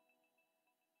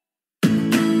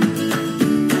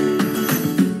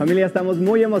 Familia, estamos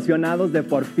muy emocionados de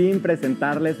por fin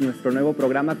presentarles nuestro nuevo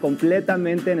programa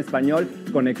completamente en español,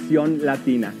 Conexión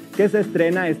Latina, que se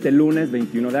estrena este lunes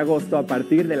 21 de agosto a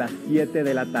partir de las 7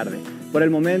 de la tarde. Por el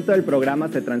momento, el programa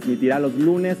se transmitirá los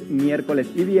lunes, miércoles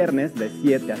y viernes de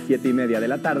 7 a 7 y media de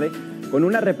la tarde, con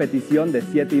una repetición de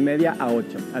 7 y media a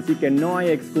 8, así que no hay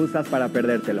excusas para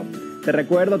perdértelo. Te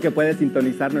recuerdo que puedes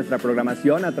sintonizar nuestra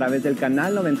programación a través del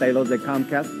canal 92 de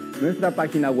Comcast, nuestra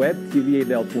página web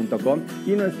tva8.com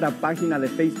y nuestra página de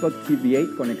Facebook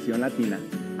TV8 Conexión Latina.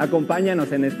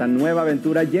 Acompáñanos en esta nueva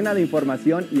aventura llena de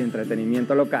información y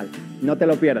entretenimiento local. No te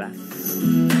lo pierdas.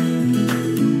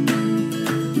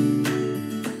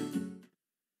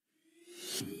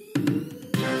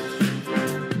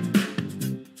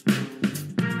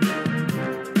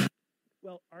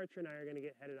 Well, Archer and I are going to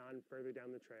get headed on further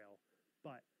down the trail,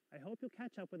 but I hope you'll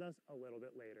catch up with us a little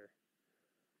bit later.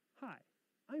 Hi,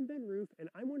 I'm Ben Roof, and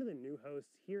I'm one of the new hosts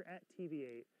here at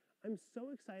TV8. I'm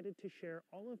so excited to share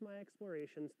all of my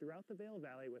explorations throughout the Vail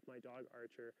Valley with my dog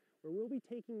Archer, where we'll be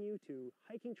taking you to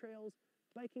hiking trails,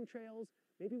 biking trails,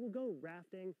 maybe we'll go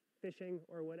rafting, fishing,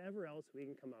 or whatever else we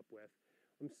can come up with.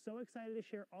 I'm so excited to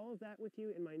share all of that with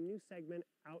you in my new segment,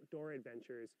 Outdoor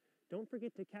Adventures. Don't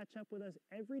forget to catch up with us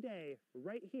every day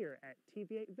right here at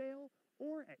TV8 Vail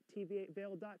or at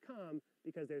tv8vail.com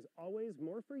because there's always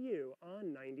more for you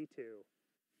on 92.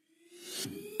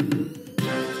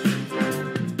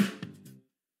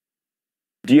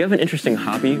 Do you have an interesting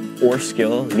hobby or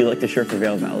skill you'd like to share for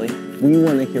Vail Valley? We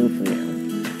want to hear from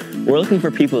you. We're looking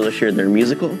for people to share their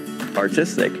musical,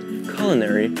 artistic,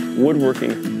 culinary,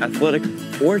 woodworking, athletic,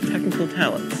 or technical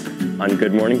talents on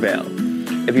Good Morning Vail.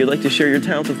 If you'd like to share your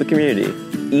talents with the community,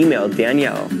 email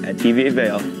Danielle at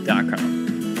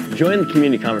tva8vail.com. Join the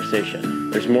community conversation.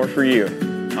 There's more for you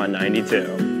on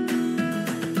 92.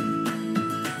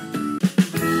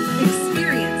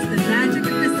 Experience the magic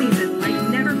of the season like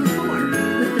never before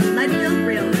with the Leadville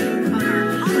Railroad on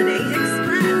our Holiday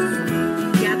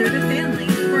Express. Gather the family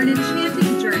for an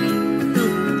enchanting journey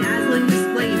filled with dazzling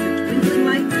displays of twinkling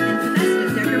lights and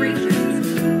festive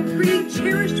decorations. Create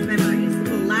cherished memories that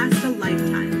will last a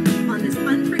lifetime on this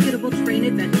unforgettable train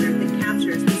adventure that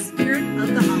captures the spirit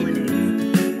of the holidays.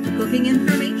 Booking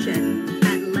information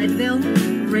at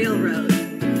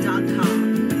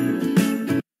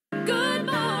leadvillerailroad.com. Good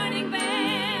morning,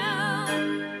 Vail.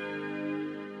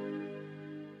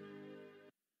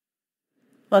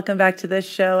 Welcome back to this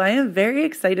show. I am very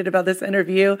excited about this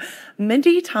interview.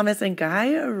 Mindy Thomas and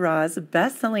Guy Raz,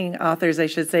 best-selling authors, I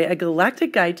should say, A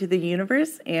Galactic Guide to the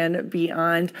Universe and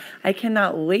Beyond. I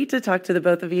cannot wait to talk to the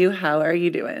both of you. How are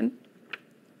you doing?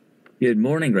 Good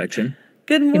morning, Gretchen.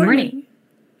 Good morning.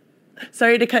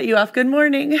 Sorry to cut you off. Good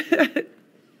morning.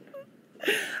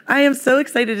 I am so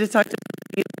excited to talk to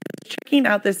you. Checking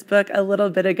out this book a little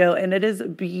bit ago, and it is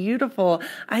beautiful.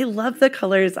 I love the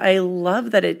colors. I love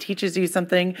that it teaches you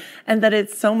something and that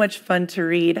it's so much fun to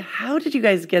read. How did you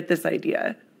guys get this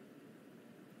idea?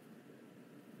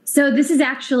 So this is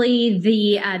actually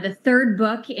the third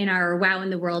book in our Wow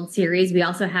in the World series. We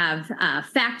also have a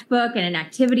fact book and an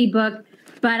activity book,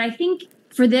 but I think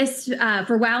for this,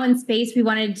 for Wow in Space, we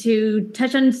wanted to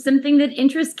touch on something that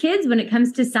interests kids when it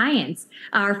comes to science.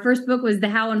 Our first book was The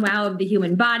How and Wow of the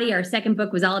Human Body. Our second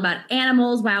book was all about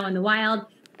animals, Wow in the Wild.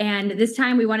 And this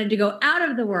time we wanted to go out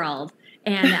of the world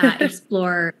and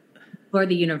explore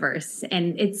the universe.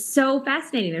 And it's so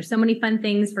fascinating. There's so many fun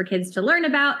things for kids to learn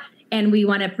about, and we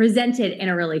want to present it in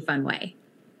a really fun way.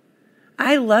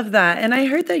 I love that. And I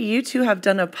heard that you two have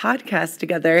done a podcast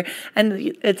together,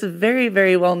 and it's very,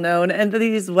 very well known. And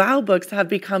these Wow books have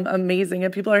become amazing,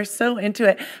 and people are so into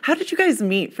it. How did you guys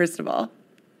meet, first of all?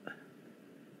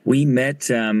 We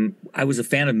met, I was a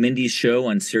fan of Mindy's show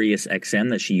on Sirius XM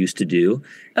that she used to do.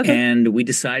 Okay. And we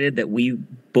decided that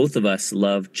both of us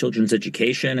love children's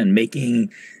education and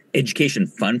making education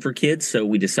fun for kids. So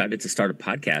we decided to start a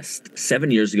podcast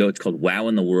 7 years ago. It's called Wow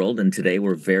in the World. And today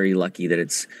we're very lucky that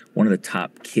it's one of the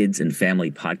top kids and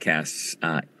family podcasts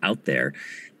out there.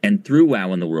 And through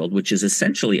Wow in the World, which is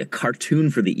essentially a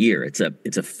cartoon for the ear, it's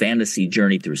a fantasy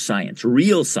journey through science,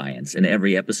 real science in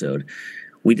every episode.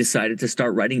 We decided to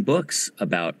start writing books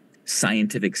about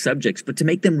scientific subjects, but to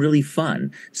make them really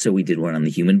fun. So we did one on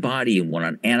the human body and one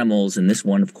on animals. And this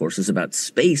one, of course, is about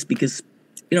space because,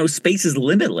 space is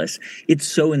limitless. It's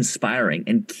so inspiring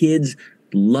and kids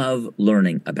love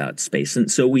learning about space. And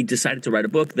so we decided to write a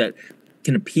book that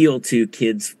can appeal to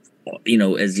kids,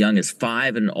 as young as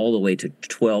 5 and all the way to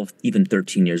 12, even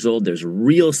 13 years old. There's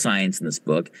real science in this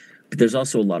book, but there's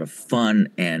also a lot of fun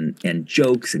and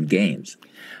jokes and games.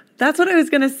 That's what I was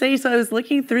going to say. So I was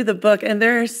looking through the book, and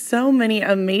there are so many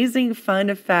amazing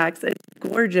fun facts. It's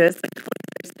gorgeous. The colors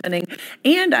are stunning.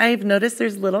 And I've noticed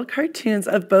there's little cartoons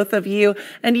of both of you,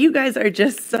 and you guys are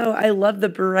just I love the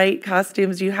bright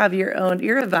costumes. You have your own.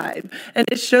 You're a vibe, and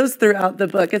it shows throughout the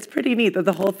book. It's pretty neat that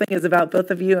the whole thing is about both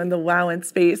of you and the Wow in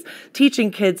Space, teaching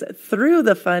kids through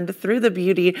the fun, through the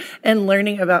beauty, and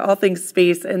learning about all things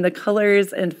space and the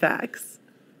colors and facts.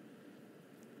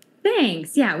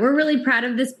 Thanks. Yeah, we're really proud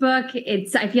of this book.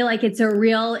 I feel like it's a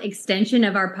real extension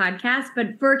of our podcast,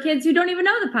 but for kids who don't even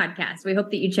know the podcast, we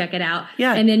hope that you check it out.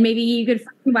 Yeah. And then maybe you could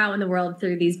find Wow in the World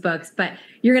through these books, but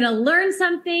you're going to learn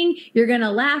something. You're going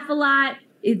to laugh a lot.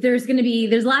 There's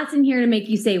lots in here to make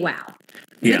you say wow.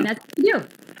 Yeah. And that's what you do.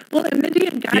 Well, and Mindy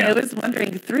and Guy, I was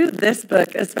wondering, through this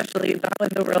book, especially Wow in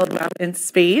the World, Wow in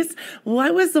Space,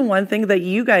 what was the one thing that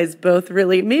you guys both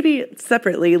really, maybe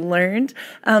separately, learned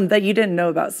that you didn't know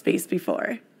about space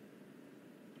before?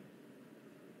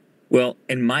 Well,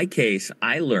 in my case,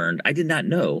 I did not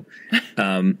know.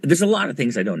 There's a lot of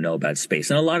things I don't know about space,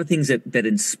 and a lot of things that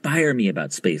inspire me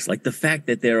about space, like the fact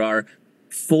that there are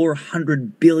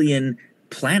 400 billion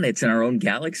planets in our own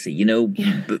galaxy.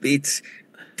 It's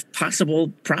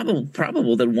probable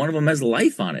that one of them has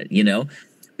life on it,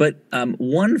 But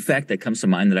one fact that comes to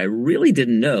mind that I really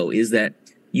didn't know is that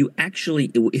you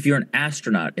actually, if you're an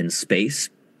astronaut in space,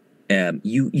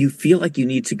 you feel like you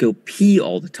need to go pee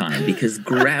all the time because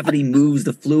gravity moves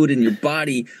the fluid in your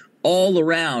body all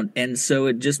around. And so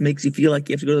it just makes you feel like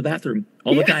you have to go to the bathroom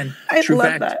all the time. True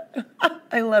love fact. that.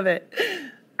 I love it.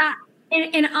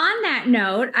 And on that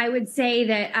note, I would say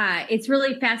that it's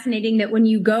really fascinating that when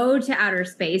you go to outer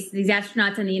space, these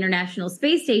astronauts on the International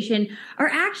Space Station are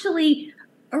actually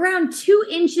around 2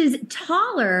 inches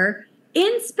taller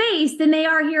in space than they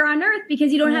are here on Earth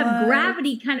because you don't have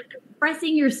gravity kind of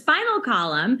compressing your spinal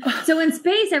column. So in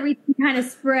space, everything kind of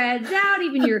spreads out.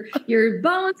 Even your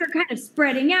bones are kind of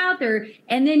spreading out there,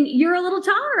 and then you're a little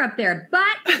taller up there.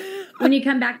 But when you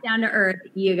come back down to Earth,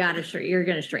 you're going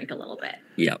to shrink a little bit.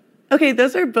 Yep. Okay,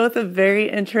 those are both a very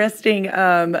interesting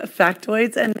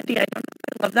factoids, and Mindy, I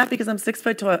love that because I'm 6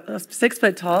 foot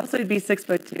tall, so I'd be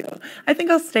 6'2". I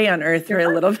think I'll stay on Earth for a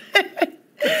little bit.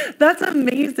 That's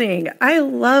amazing. I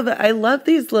love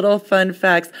these little fun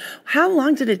facts. How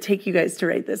long did it take you guys to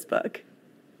write this book?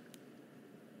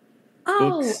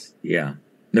 Books. Yeah.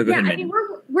 No, go ahead. I mean,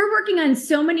 we're working on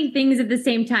so many things at the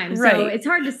same time, so Right. it's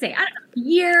hard to say. I don't know,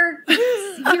 year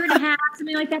and a half,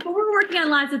 something like that. But we're working on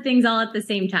lots of things all at the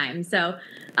same time. So,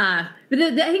 but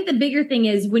I think the bigger thing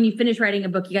is when you finish writing a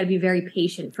book, you got to be very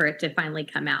patient for it to finally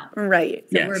come out. Right.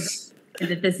 So we're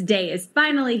that this day is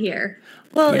finally here.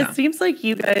 Well, it seems like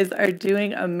you guys are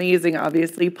doing amazing,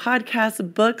 obviously.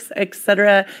 Podcasts, books,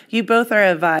 etc. You both are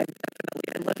a vibe.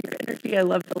 Definitely. I love your energy. I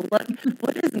love the look.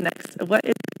 What is next? What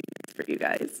is next for you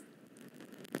guys?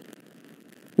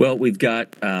 Well, we've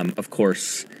got, of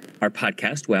course, our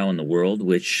podcast, Wow in the World,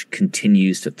 which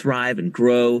continues to thrive and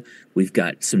grow. We've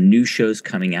got some new shows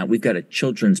coming out. We've got a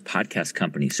children's podcast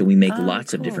company, so we make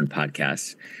lots of different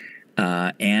podcasts.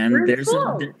 And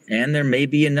and there may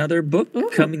be another book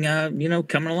coming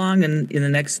along in the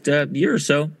next year or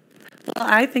so. Well,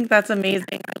 I think that's amazing.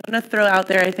 I want to throw out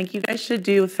there, I think you guys should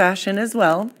do fashion as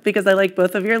well, because I like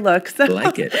both of your looks. I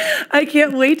like it. I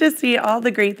can't wait to see all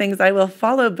the great things. I will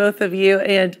follow both of you,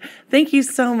 and thank you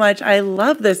so much. I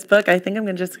love this book. I think I'm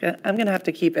going to have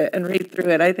to keep it and read through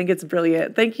it. I think it's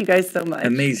brilliant. Thank you guys so much.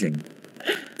 Amazing.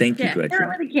 Thank you, Gretchen.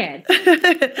 Start with a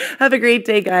kid. Have a great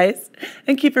day, guys,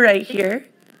 and keep it right here.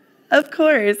 Of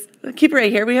course. Keep it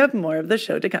right here. We have more of the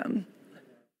show to come.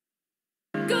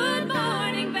 Good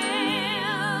morning, Vale.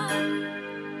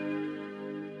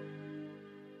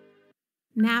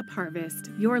 Knapp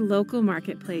Harvest, your local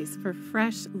marketplace for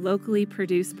fresh, locally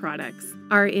produced products.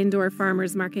 Our indoor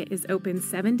farmers market is open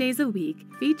 7 days a week,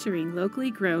 featuring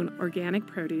locally grown organic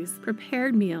produce,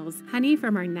 prepared meals, honey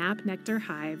from our Knapp Nectar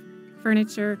Hive,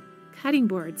 furniture, cutting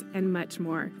boards, and much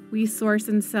more. We source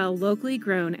and sell locally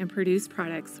grown and produced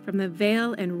products from the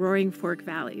Vail and Roaring Fork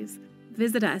Valleys.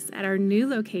 Visit us at our new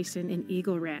location in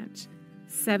Eagle Ranch,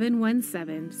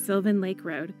 717 Sylvan Lake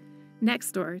Road,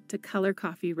 next door to Color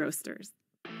Coffee Roasters.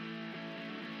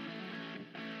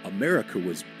 America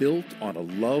was built on a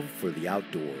love for the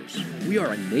outdoors. We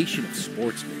are a nation of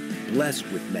sportsmen,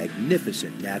 blessed with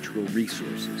magnificent natural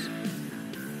resources.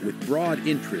 With broad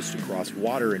interests across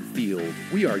water and field,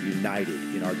 we are united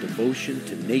in our devotion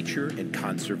to nature and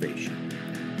conservation.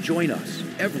 Join us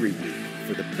every week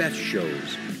for the best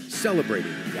shows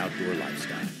celebrating the outdoor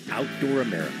lifestyle. Outdoor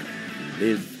America.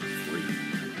 Live free.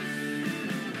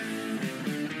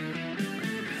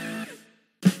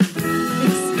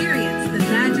 Experience the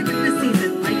magic of the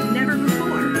season like never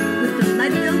before with the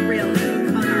Leadville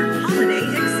Railroad on our Holiday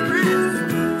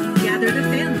Express. Gather the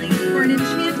family for an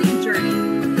enchanting journey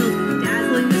filled with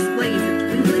dazzling displays of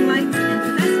twinkling lights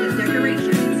and festive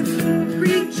decorations.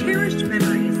 Create cherished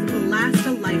memories that will last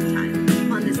a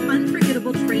lifetime on this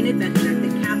unforgettable train adventure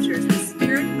that captures the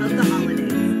spirit of the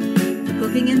holidays.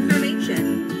 Booking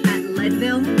information at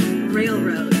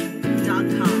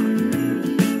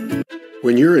leadvillerailroad.com.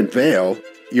 When you're in Vail,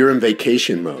 you're in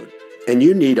vacation mode, and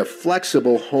you need a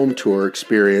flexible home tour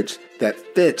experience that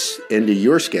fits into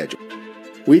your schedule.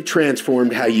 We've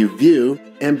transformed how you view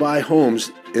and buy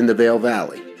homes in the Vail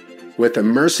Valley. With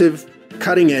immersive,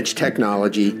 cutting-edge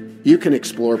technology, you can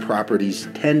explore properties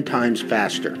 10 times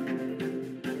faster.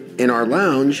 In our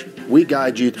lounge, we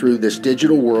guide you through this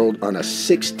digital world on a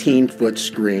 16-foot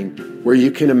screen where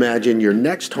you can imagine your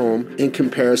next home in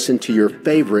comparison to your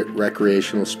favorite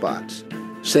recreational spots.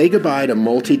 Say goodbye to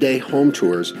multi-day home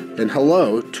tours and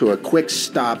hello to a quick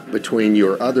stop between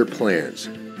your other plans.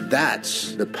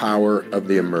 That's the power of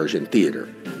the Immersion Theater.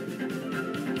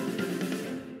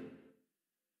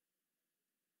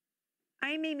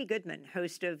 I'm Amy Goodman,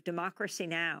 host of Democracy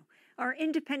Now! Our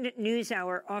independent news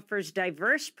hour offers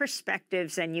diverse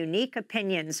perspectives and unique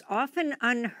opinions, often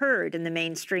unheard in the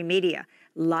mainstream media,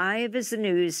 live as the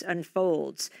news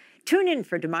unfolds. Tune in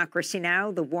for Democracy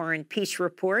Now!, the War and Peace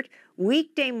Report,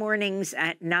 weekday mornings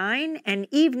at 9 and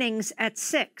evenings at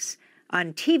 6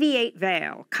 on TV8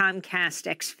 Vail,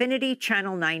 Comcast Xfinity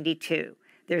Channel 92.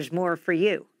 There's more for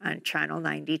you on Channel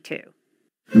 92.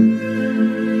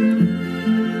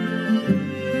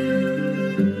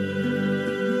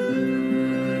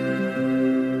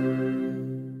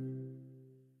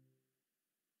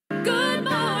 Good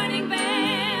morning, Vail.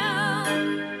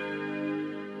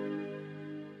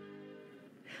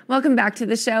 Welcome back to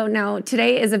the show. Now,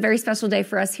 today is a very special day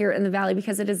for us here in the Valley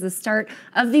because it is the start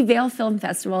of the Vail Film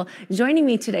Festival. Joining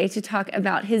me today to talk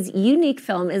about his unique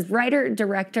film is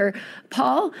writer-director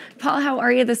Paul. Paul, how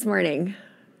are you this morning?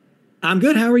 I'm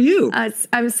good. How are you?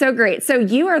 I'm so great. So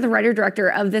you are the writer-director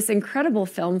of this incredible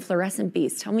film, Fluorescent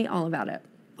Beast. Tell me all about it.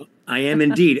 I am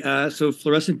indeed. So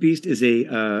Fluorescent Beast is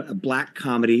a black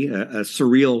comedy, a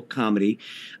surreal comedy,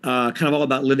 kind of all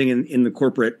about living in the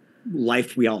corporate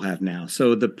life we all have now.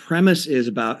 So the premise is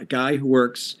about a guy who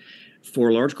works for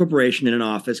a large corporation in an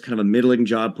office, kind of a middling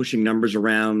job, pushing numbers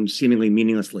around seemingly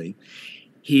meaninglessly.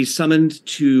 He's summoned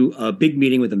to a big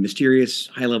meeting with a mysterious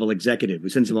high-level executive who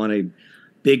sends him on a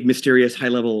big, mysterious,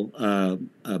 high-level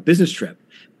business trip.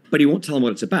 But he won't tell him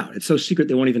what it's about. It's so secret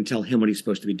they won't even tell him what he's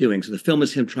supposed to be doing. So the film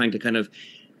is him trying to kind of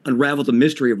unravel the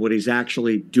mystery of what he's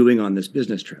actually doing on this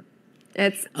business trip.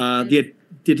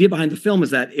 The idea behind the film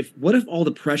is that what if all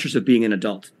the pressures of being an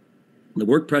adult, the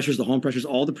work pressures, the home pressures,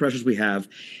 all the pressures we have,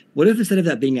 what if instead of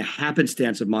that being a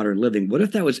happenstance of modern living, what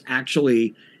if that was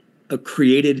actually a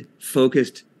created,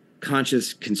 focused,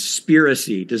 conscious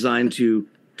conspiracy designed to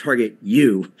target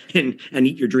you and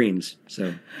eat your dreams?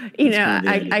 So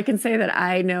I can say that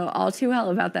I know all too well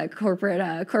about that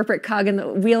corporate cog in the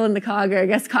wheel in the cog, or I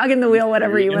guess cog in the wheel,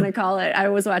 whatever you want to call it. I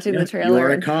was watching the trailer. You are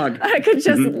a cog. I could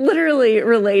just literally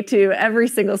relate to every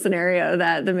single scenario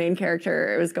that the main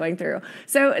character was going through.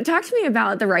 So talk to me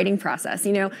about the writing process.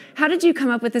 How did you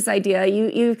come up with this idea?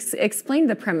 You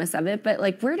explained the premise of it, but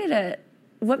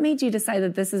what made you decide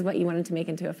that this is what you wanted to make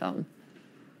into a film?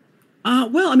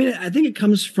 I think it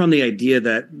comes from the idea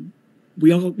that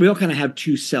we all kind of have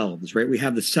two selves, right? We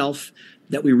have the self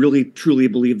that we really truly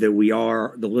believe that we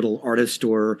are, the little artist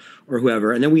or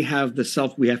whoever, and then we have the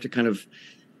self we have to kind of,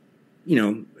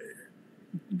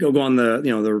 go on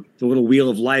the little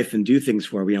wheel of life and do things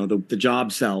for. The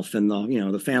job self and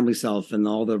the family self and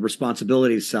all the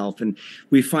responsibilities self, and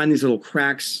we find these little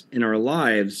cracks in our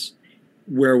lives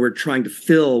where we're trying to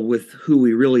fill with who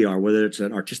we really are, whether it's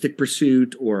an artistic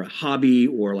pursuit or a hobby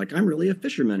or like I'm really a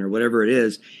fisherman or whatever it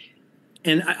is.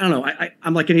 And I don't know,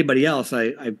 I'm like anybody else.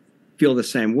 I feel the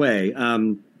same way.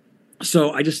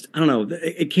 So I don't know.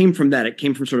 It came from that. It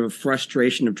came from sort of a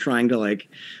frustration of trying to like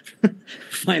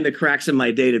find the cracks in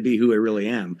my day to be who I really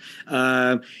am.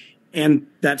 And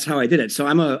that's how I did it. So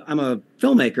I'm a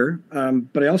filmmaker,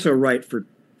 but I also write for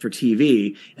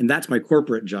TV, and that's my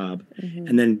corporate job. Mm-hmm.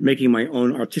 And then making my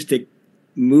own artistic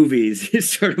movies is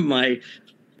sort of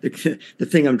the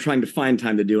thing I'm trying to find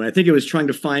time to do. And I think it was trying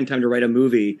to find time to write a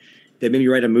movie that made me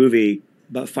write a movie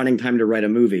about finding time to write a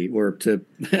movie, or to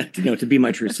to be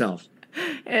my true self.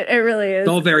 It really is. It's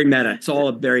all very meta. It's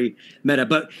all very meta.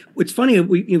 But what's funny,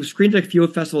 we screened at a few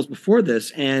festivals before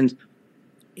this, and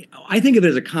I think of it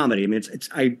as a comedy. I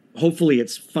mean, hopefully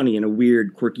it's funny in a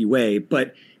weird, quirky way,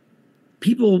 but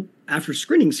people after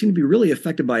screening seem to be really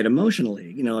affected by it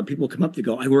emotionally. People come up to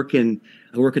go, I work in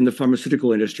the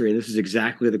pharmaceutical industry, and this is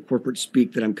exactly the corporate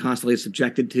speak that I'm constantly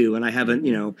subjected to, and I haven't,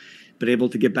 been able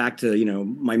to get back to,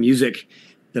 my music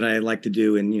that I like to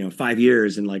do in, 5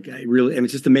 years. And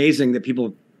it's just amazing that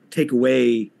people take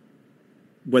away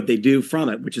what they do from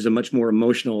it, which is a much more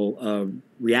emotional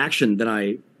reaction than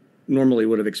I normally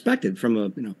would have expected from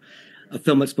a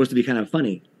film that's supposed to be kind of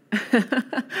funny.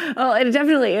 Well, it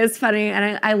definitely is funny,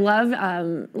 and I love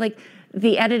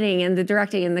the editing and the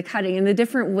directing and the cutting and the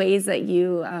different ways that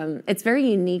you. It's very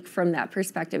unique from that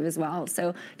perspective as well.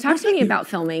 So, talk to me about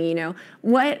filming.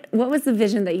 What was the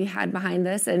vision that you had behind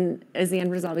this, and is the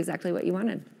end result exactly what you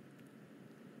wanted?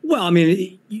 Well, I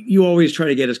mean, you always try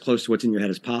to get as close to what's in your head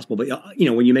as possible, but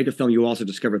when you make a film, you also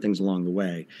discover things along the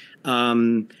way.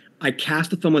 I cast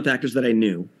the film with actors that I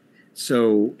knew,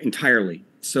 entirely.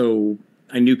 So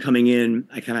I knew coming in,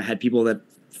 I kind of had people that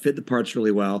fit the parts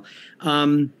really well.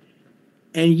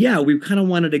 And yeah, we kind of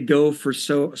wanted to go for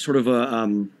sort of a, I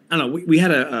don't know, we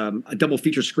had a double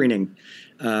feature screening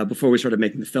before we started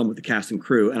making the film with the cast and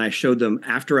crew. And I showed them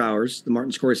After Hours, the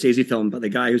Martin Scorsese film about the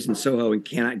guy who's in Soho and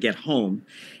cannot get home.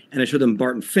 And I showed them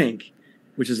Barton Fink,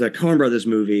 which is a Coen Brothers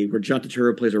movie where John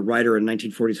Turturro plays a writer in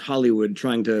 1940s Hollywood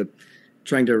trying to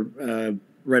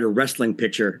write a wrestling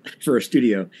picture for a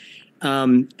studio.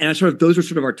 And those were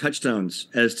sort of our touchstones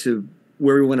as to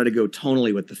where we wanted to go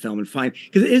tonally with the film, and find,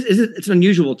 because it's an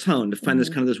unusual tone to find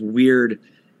this weird,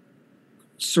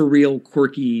 surreal,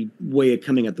 quirky way of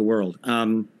coming at the world.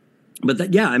 I'm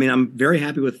very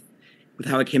happy with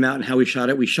how it came out and how we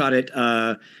shot it. We shot it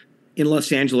in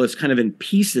Los Angeles, kind of in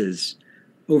pieces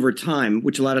over time,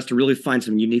 which allowed us to really find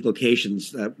some unique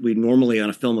locations that we normally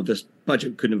on a film of this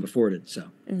budget couldn't have afforded. So,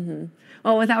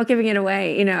 well, without giving it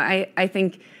away, I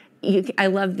think. I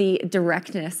love the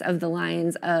directness of the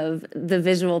lines of the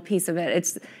visual piece of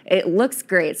it. It looks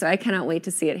great, so I cannot wait to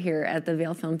see it here at the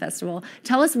Vail Film Festival.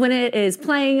 Tell us when it is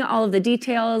playing, all of the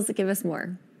details. Give us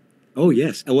more. Oh,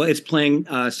 yes. Well, it's playing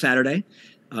Saturday,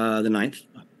 the 9th,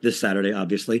 this Saturday,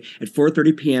 obviously, at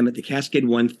 4:30 p.m. at the Cascade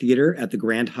One Theater at the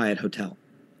Grand Hyatt Hotel.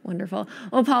 Wonderful.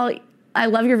 Well, Paul, I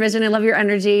love your vision. I love your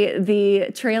energy.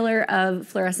 The trailer of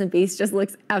Fluorescent Beast just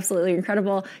looks absolutely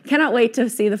incredible. Cannot wait to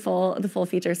see the full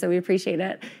feature, so we appreciate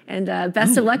it. And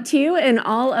best of luck to you in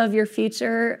all of your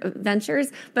future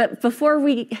ventures. But before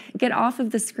we get off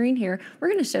of the screen here, we're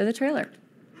going to show the trailer.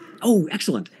 Oh,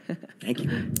 excellent. Thank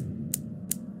you.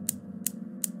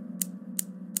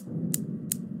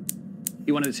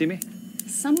 You wanted to see me?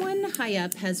 Someone high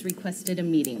up has requested a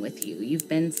meeting with you. You've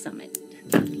been summoned.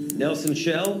 Nelson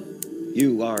Shell?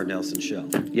 You are Nelson Shell.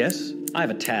 Yes? I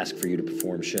have a task for you to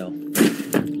perform, Shell.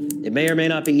 It may or may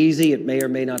not be easy, it may or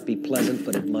may not be pleasant,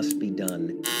 but it must be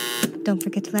done. Don't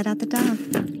forget to let out the dog.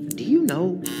 Do you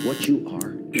know what you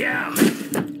are? Yeah.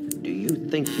 Do you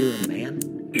think you're a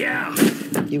man? Yeah.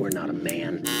 You are not a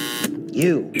man.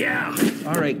 You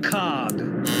are a cog.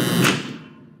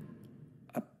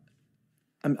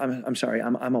 I'm sorry,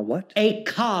 I'm a what? A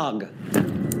cog.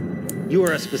 You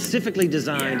are a specifically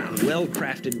designed and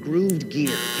well-crafted grooved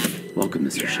gear. Welcome,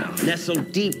 Mr. Shell.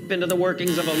 Nestled deep into the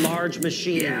workings of a large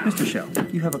machine. Mr. Shell,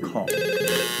 you have a call.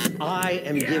 I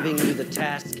am giving you the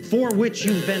task for which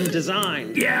you've been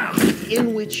designed.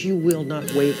 In which you will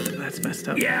not waver. That's messed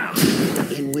up.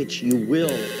 In which you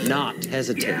will not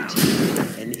hesitate.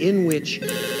 And in which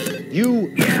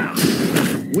you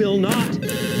will not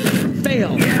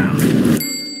fail.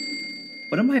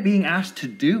 What am I being asked to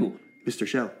do? Mr.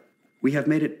 Shell, we have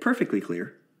made it perfectly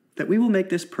clear that we will make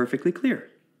this perfectly clear.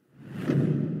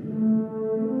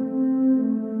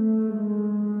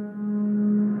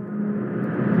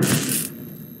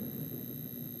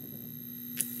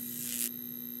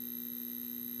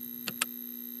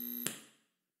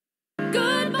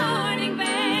 Good morning,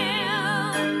 Vail.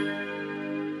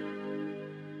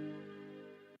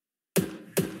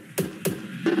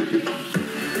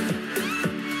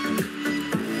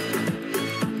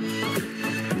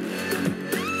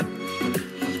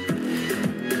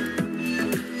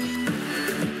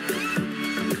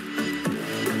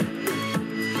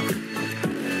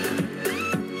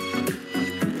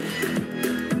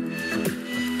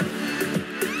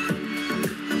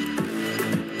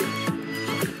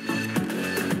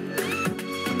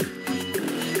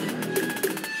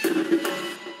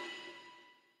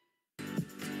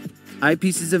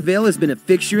 Eyepieces of Vail has been a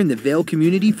fixture in the Vail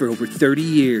community for over 30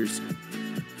 years.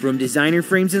 From designer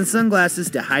frames and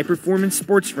sunglasses to high-performance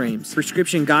sports frames,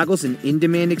 prescription goggles, and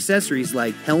in-demand accessories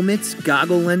like helmets,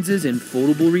 goggle lenses, and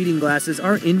foldable reading glasses,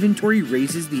 our inventory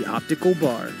raises the optical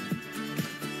bar.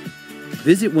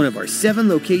 Visit one of our 7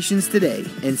 locations today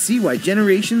and see why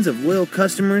generations of loyal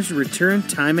customers return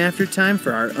time after time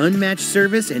for our unmatched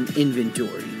service and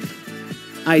inventory.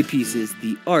 Eyepieces,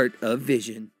 the art of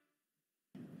vision.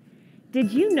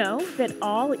 Did you know that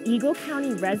all Eagle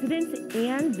County residents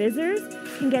and visitors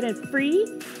can get a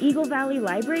free Eagle Valley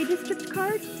Library District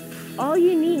card? All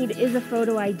you need is a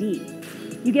photo ID.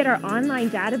 You get our online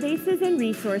databases and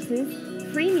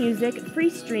resources, free music, free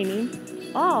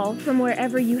streaming, all from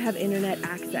wherever you have internet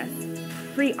access.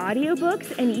 Free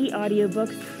audiobooks and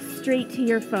e-audiobooks straight to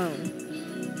your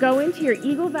phone. Go into your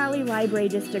Eagle Valley Library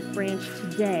District branch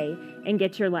today and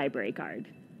get your library card.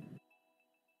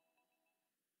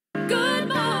 Good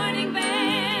morning, Vail.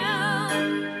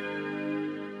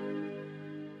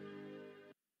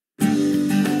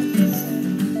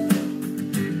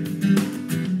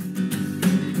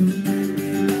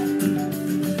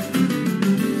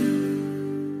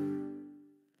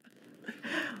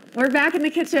 We're back in the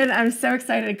kitchen. I'm so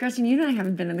excited. Gretchen, you and I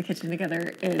haven't been in the kitchen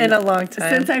together in a long time.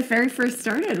 Since I very first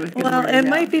started with Good Well, Morning it Vail.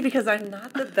 might be because I'm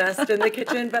not the best in the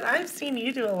kitchen, but I've seen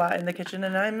you do a lot in the kitchen,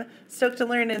 and I'm stoked to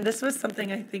learn. And this was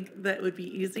something I think that would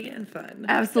be easy and fun.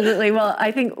 Absolutely. Well,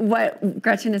 I think what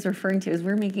Gretchen is referring to is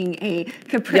we're making a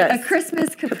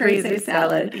Christmas caprese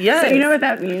salad. Yes. So you know what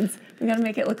that means. We got to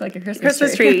make it look like a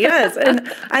Christmas tree, yes.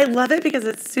 And I love it because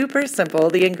it's super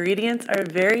simple. The ingredients are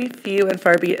very few and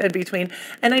far in between.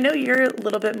 And I know you're a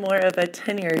little bit more of a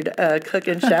tenured cook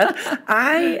and chef.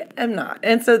 I am not.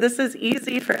 And so this is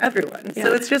easy for everyone. Yeah.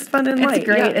 So it's just fun and light. It's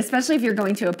great, Yeah. especially if you're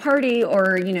going to a party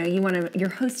or you're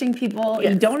hosting people.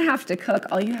 Yes. You don't have to cook.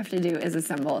 All you have to do is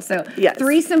assemble. So Yes.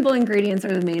 3 simple ingredients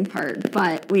are the main part,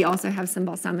 but we also have some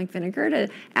balsamic vinegar to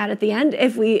add at the end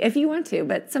if you want to.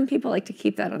 But some people like to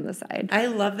keep that on the side. I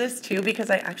love this too because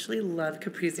I actually love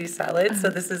caprese salad. So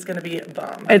this is going to be a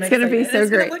bomb. It's going to be so It's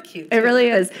great. gonna look cute It too. really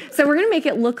is. So we're going to make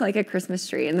it look like a Christmas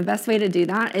tree, and the best way to do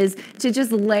that is to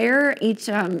just layer each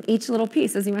little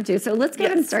piece as you want to. So let's go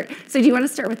ahead and start. So do you want to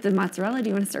start with the mozzarella? Do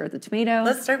you want to start with the tomato?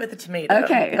 Let's start with the tomato.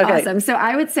 Okay, awesome. So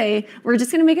I would say we're just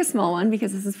going to make a small one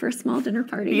because this is for a small dinner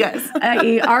party. Yes.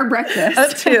 Our breakfast.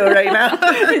 Us too right now.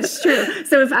 It's true.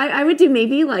 So if I would do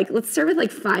maybe let's start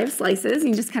with 5 slices.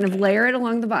 You just kind of layer it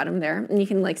along the bottom there, and you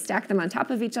can stack them on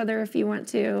top of each other if you want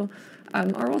to.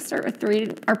 Or we'll start with 3.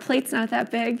 Our plate's not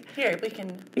that big. Here, we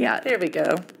can. Yeah. There we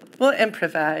go. We'll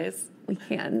improvise. We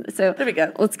can. So there we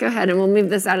go. Let's go ahead and we'll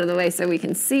move this out of the way so we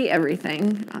can see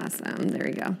everything. Awesome. There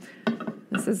we go.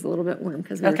 This is a little bit warm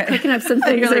because we were cooking up some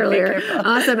things You're like, be earlier. careful.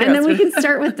 Awesome. And then we can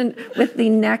start with the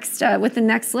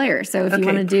next layer. So if you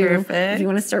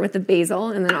want to start with the basil,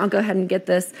 and then I'll go ahead and get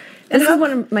this. This is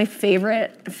one of my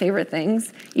favorite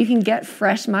things. You can get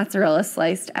fresh mozzarella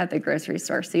sliced at the grocery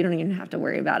store, so you don't even have to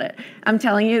worry about it. I'm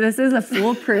telling you, this is a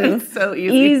foolproof, so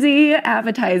easy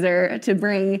appetizer to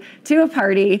bring to a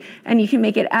party, and you can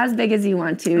make it as big as you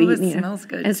want to. Ooh, it smells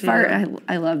good too.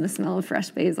 I love the smell of fresh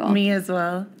basil. Me as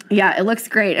well. Yeah, it looks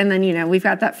great. And then, we've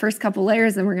got that first couple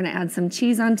layers, and we're going to add some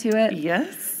cheese onto it.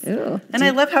 Yes. Ooh. And I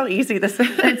love how easy this is.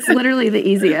 It's literally the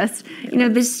easiest.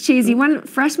 This cheese,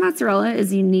 fresh mozzarella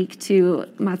is unique to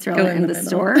mozzarella in the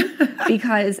store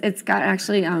because it's got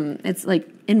actually, it's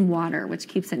in water, which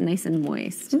keeps it nice and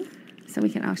moist. So we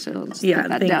can actually just put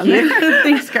that down there.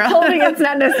 Thanks, girl. Holding it's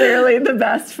not necessarily the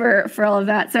best for all of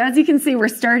that. So as you can see, we're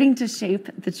starting to shape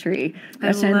the tree.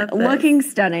 Looking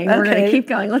stunning. Okay. We're going to keep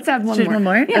going. Let's add one more. One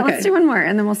more? Yeah, Okay. let's do one more.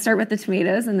 And then we'll start with the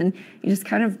tomatoes, and then you just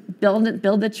kind of build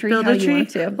the tree how you want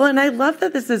to. Well, and I love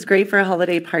that this is great for a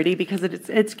holiday party because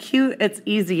it's cute, it's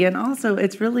easy, and also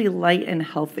it's really light and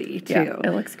healthy too. Yeah, it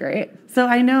looks great. So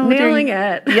I know Nailing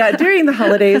it. Yeah, during the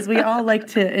holidays, we all like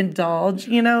to indulge,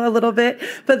 a little bit.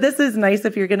 But this is nice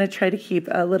if you're going to try to keep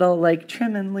a little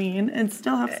trim and lean and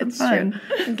still have some fun.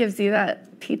 True. It gives you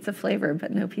that pizza flavor,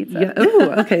 but no pizza. Yeah.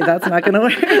 Ooh, okay, that's not going to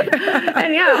work.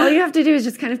 And all you have to do is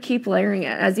just kind of keep layering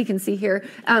it, as you can see here.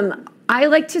 I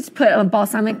like to put a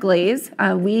balsamic glaze.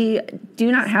 We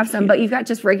do not have some, but you've got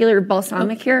just regular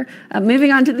balsamic here.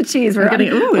 Moving on to the cheese. We're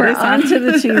on to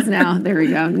the cheese now. There we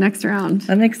go. Next round.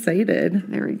 I'm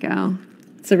excited. There we go.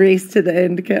 It's a race to the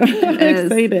end, Kim. I'm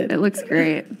excited. It looks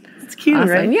great. It's cute, Awesome.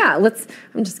 right? Yeah,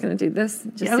 I'm just going to do this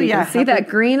just so you can see Help that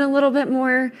green a little bit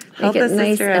more. Help Make it the nice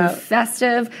sister and out.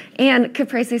 festive. And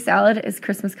caprese salad is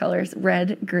Christmas colors,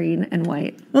 red, green, and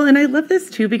white. Well, and I love this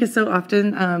too because so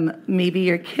often maybe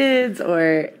your kids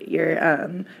or your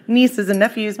nieces and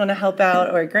nephews want to help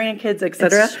out, or grandkids,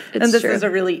 etc. It's And this true. is a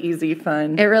really easy,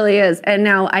 fun. It really is. And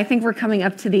now I think we're coming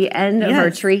up to the end of our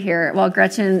Yes. tree here. While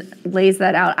Gretchen lays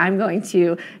that out, I'm going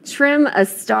to trim a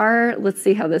star. Let's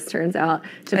see how this turns out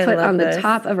to I put love on the this.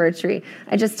 top of our tree.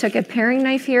 I just took a paring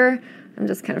knife here. I'm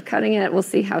just kind of cutting it. We'll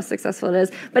see how successful it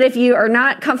is. But if you are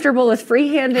not comfortable with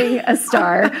freehanding a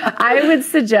star, I would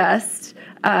suggest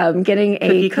getting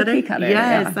a cookie cutter.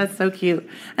 Yes, Yeah. that's so cute.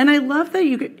 And I love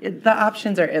that the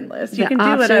options are endless. You The can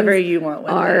do whatever options you want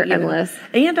with are it. you know. endless.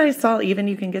 And I saw even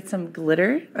you can get some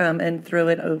glitter and throw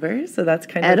it over. So that's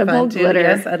kind of Edible fun too. glitter.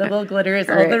 Yes, edible glitter is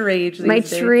all Right. the rage these My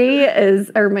days. tree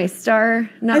is, or my star,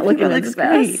 I not think looking it its looks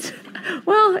best.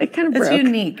 Well, it kind of It's broke.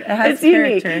 unique. It has It's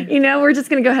unique. character. You know, we're just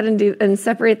going to go ahead and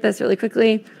separate this really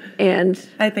quickly. And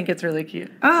I think it's really cute.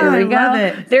 there we I go. love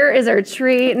it. There is our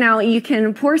tree. Now you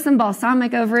can pour some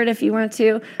balsamic over it if you want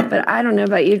to, but I don't know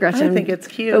about you, Gretchen. I think it's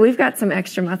cute. But we've got some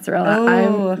extra mozzarella.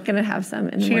 Oh. I'm going to have some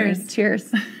in the morning. Cheers.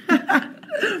 Cheers.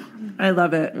 I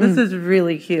love it. This is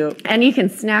really cute. And you can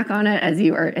snack on it as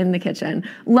you are in the kitchen.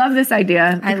 Love this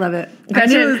idea. I love it. I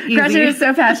knew it was easy. Gretchen is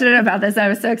so passionate about this. I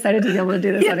was so excited to be able to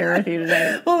do this on air with you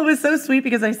today. Well, it was so sweet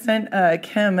because I sent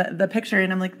Kim the picture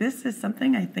and I'm like, this is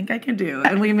something I think I can do.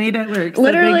 And we made it work. So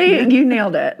Literally, thank you. you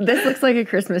nailed it. This looks like a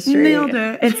Christmas tree. Nailed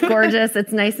it. It's gorgeous.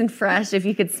 It's nice and fresh. If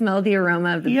you could smell the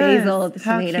aroma of the Yes, basil, the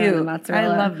how tomato, and the cute.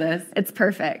 mozzarella. I love this. It's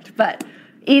perfect. But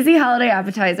easy holiday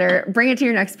appetizer. Bring it to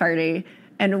your next party.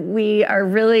 And we are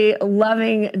really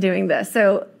loving doing this.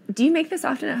 So do you make this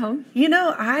often at home? You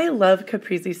know, I love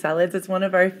caprese salads. It's one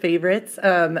of our favorites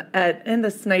in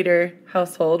the Snyder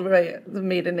household, where I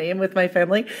made a name with my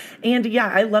family. And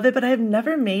yeah, I love it, but I've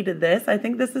never made this. I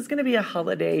think this is going to be a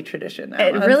holiday tradition now.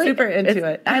 I'm super into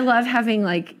it. I love having,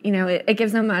 like, you know, it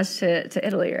gives homage to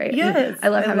Italy, right? Yes, I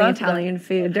love I having love Italian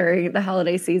food during the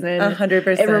holiday season.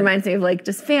 100%. It reminds me of, like,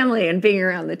 just family and being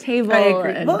around the table. I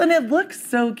agree. And Well, and it looks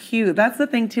so cute. That's the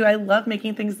thing, too. I love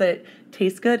making things that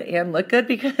taste good and look good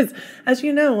because, as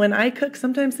you know, when I cook,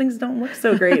 sometimes things don't look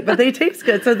so great, but they taste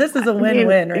good. So this is a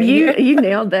win-win, right? You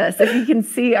nailed this. If you can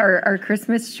see our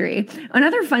Christmas tree.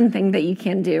 Another fun thing that you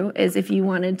can do is if you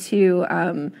wanted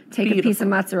to take a piece of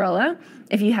mozzarella,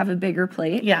 if you have a bigger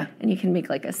plate, and you can make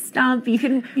like a stump, you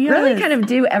can really kind of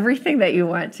do everything that you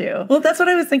want to. Well, that's what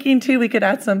I was thinking too. We could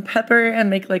add some pepper and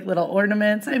make like little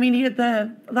ornaments. I mean,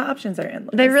 the options are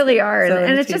endless. They really are. So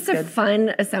and it it's just a tastes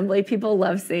fun assembly. People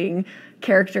love seeing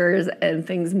characters and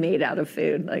things made out of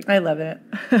food. Like, I love it.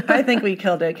 I think we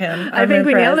killed it, Kim. I think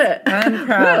we nailed it. I'm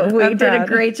proud. We I'm did a proud.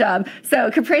 great job. So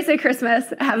Caprese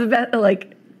Christmas, have a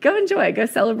go enjoy, go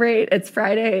celebrate. It's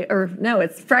Friday,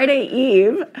 it's Friday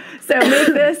Eve. So make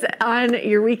this on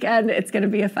your weekend. It's going to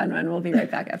be a fun one. We'll be right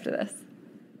back after this.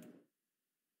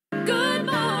 Good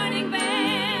morning,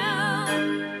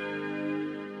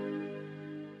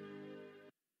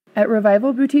 At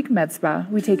Revival Boutique Med Spa,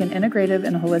 we take an integrative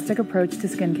and holistic approach to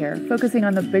skincare, focusing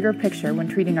on the bigger picture when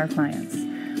treating our clients.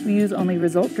 We use only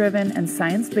result-driven and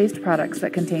science-based products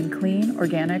that contain clean,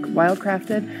 organic,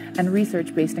 wild-crafted, and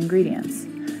research-based ingredients.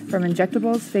 From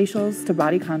injectables, facials, to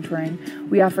body contouring,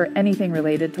 we offer anything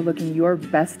related to looking your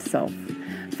best self.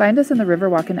 Find us in the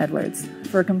Riverwalk in Edwards.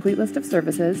 For a complete list of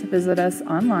services, visit us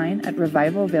online at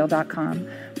revivalvale.com.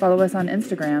 Follow us on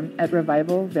Instagram at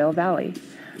Revival Vale Valley.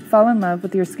 Fall in love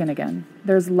with your skin again.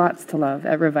 There's lots to love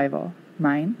at Revival.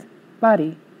 Mind,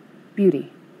 body,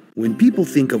 beauty. When people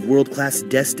think of world-class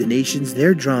destinations,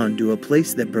 they're drawn to a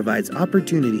place that provides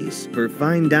opportunities for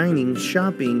fine dining,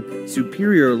 shopping,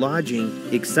 superior lodging,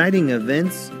 exciting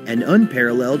events, and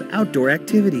unparalleled outdoor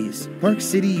activities. Park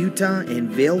City, Utah, and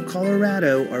Vail,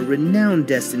 Colorado are renowned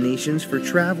destinations for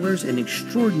travelers and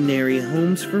extraordinary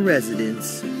homes for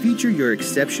residents. Feature your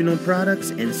exceptional products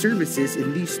and services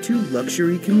in these two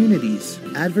luxury communities.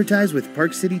 Advertise with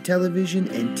Park City Television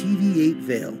and TV8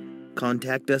 Vail.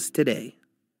 Contact us today.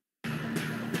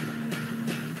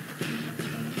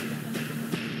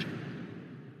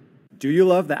 Do you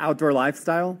love the outdoor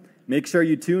lifestyle? Make sure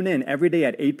you tune in every day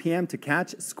at 8 p.m. to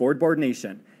catch Scoreboard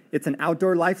Nation. It's an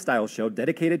outdoor lifestyle show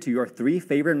dedicated to your three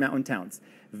favorite mountain towns,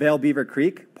 Vail Beaver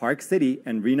Creek, Park City,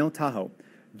 and Reno Tahoe.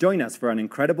 Join us for an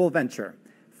incredible venture.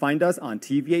 Find us on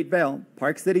TV8 Vail,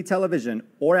 Park City Television,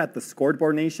 or at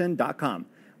thescoreboardnation.com.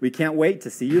 We can't wait to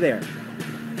see you there.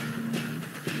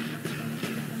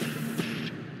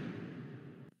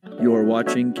 You're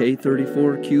watching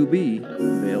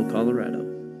K34QB, Vail, Colorado.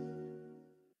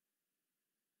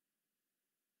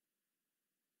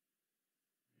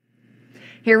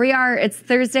 Here we are. It's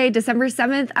Thursday, December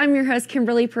 7th. I'm your host,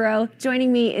 Kimberly Perot.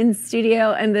 Joining me in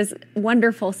studio in this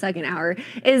wonderful second hour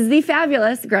is the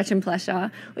fabulous Gretchen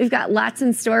Pleshaw. We've got lots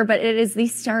in store, but it is the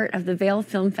start of the Vail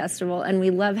Film Festival, and we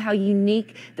love how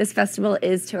unique this festival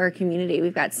is to our community.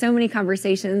 We've got so many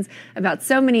conversations about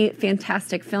so many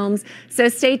fantastic films. So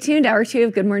stay tuned. Hour 2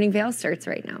 of Good Morning Vail starts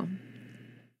right now.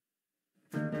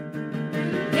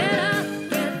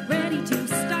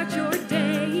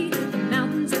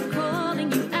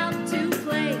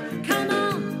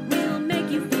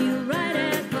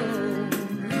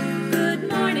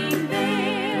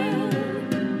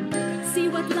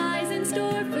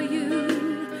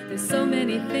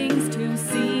 Things to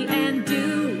see and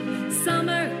do.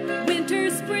 Summer, winter,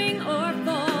 spring, or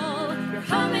fall. Your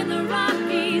home in the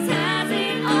Rockies has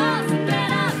it all. So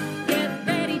get up, get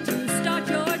ready to start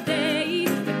your day.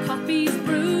 The coffee's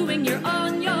brewing, you're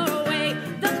on your way.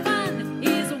 The fun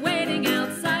is waiting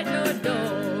outside your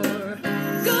door.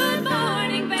 Good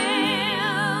morning, Vail.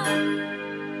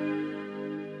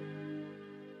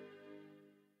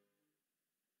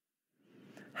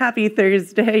 Happy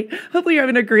Thursday. Hopefully you're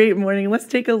having a great morning. Let's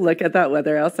take a look at that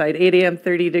weather outside. 8 a.m.,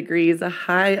 30 degrees, a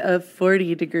high of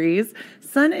 40 degrees.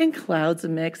 Sun and clouds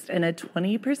mixed and a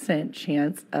 20%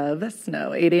 chance of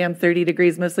snow. 8 a.m., 30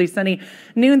 degrees, mostly sunny.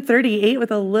 Noon, 38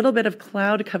 with a little bit of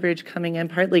cloud coverage coming in,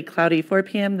 partly cloudy. 4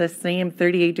 p.m., the same,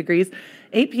 38 degrees.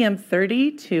 8 p.m.,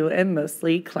 32 and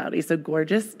mostly cloudy. So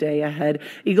gorgeous day ahead.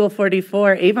 Eagle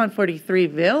 44, Avon 43,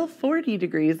 Vail 40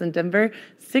 degrees, and Denver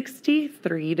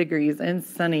 63 degrees and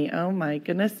sunny. Oh my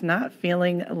goodness, not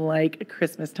feeling like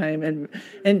Christmas time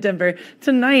in Denver.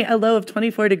 Tonight, a low of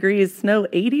 24 degrees, snow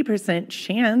 80%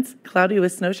 chance, cloudy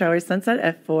with snow showers, sunset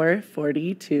at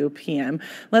 4:42 p.m.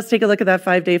 Let's take a look at that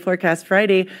 5-day forecast.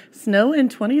 Friday, snow and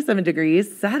 27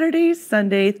 degrees. Saturday,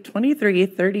 Sunday, 23,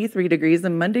 33 degrees,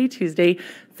 and Monday, Tuesday,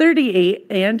 38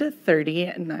 and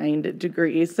 39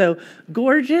 degrees. So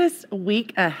gorgeous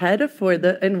week ahead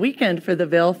and weekend for the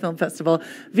Vail Film Festival.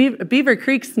 Beaver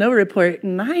Creek Snow Report,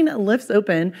 9 lifts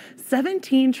open,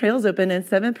 17 trails open, and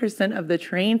 7% of the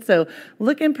terrain. So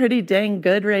looking pretty dang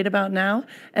good right about now.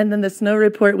 And then the snow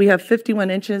report, we have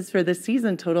 51 inches for the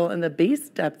season total, and the base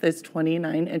depth is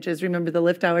 29 inches. Remember the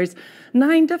lift hours,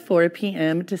 9 to 4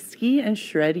 p.m. to ski and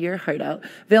shred your heart out.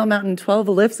 Vail Mountain, 12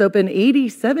 lifts open,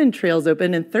 87 trails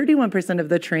open, and 31% of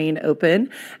the terrain open.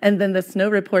 And then the snow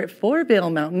report for Vail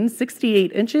Mountain,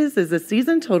 68 inches is the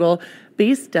season total,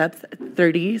 base depth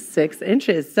 36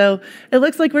 inches. So it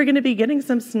looks like we're going to be getting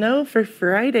some snow for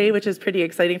Friday, which is pretty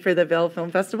exciting for the Vail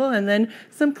Film Festival, and then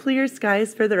some clear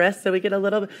skies for the rest. So we get a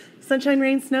little sunshine,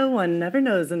 rain, snow. One never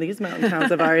knows in these mountain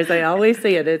towns of ours. I always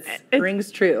say it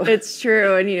rings true. It's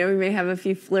true. And, we may have a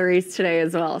few flurries today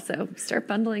as well. So start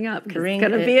bundling up because it's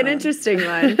going to be an interesting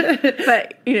one.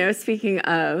 But, speaking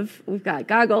of, we've got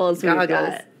goggles. We've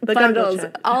got bundles,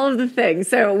 all of the things.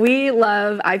 So we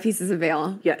love Eyepieces of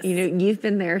Vail. Yes. You've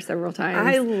been there several times.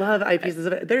 I love Eyepieces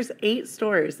of Vail. There's 8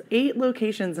 stores, 8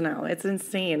 locations now. It's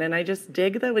insane. And I just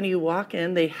dig that when you walk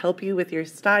in, they help you with your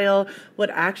style, what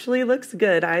actually looks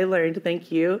good. I learned,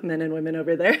 thank you, men and women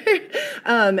over there.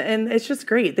 And it's just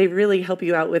great. They really help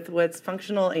you out with what's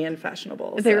functional and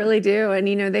fashionable. They really do. And,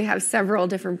 they have several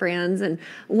different brands and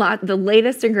the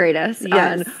latest and greatest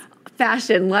on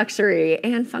fashion, luxury,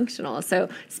 and functional. So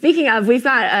speaking of, we've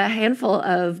got a handful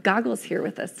of goggles here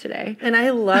with us today. And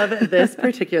I love this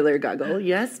particular goggle.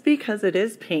 Yes, because it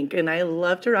is pink, and I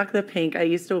love to rock the pink. I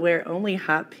used to wear only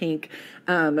hot pink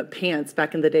pants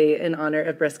back in the day in honor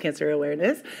of breast cancer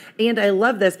awareness. And I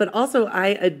love this, but also I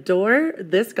adore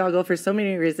this goggle for so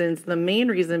many reasons. The main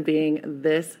reason being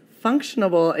this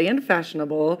functional and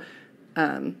fashionable.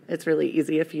 It's really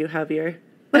easy if you have your...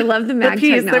 I love the mag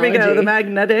technology. There we go, the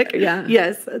magnetic. Yeah.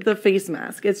 Yes, the face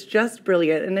mask. It's just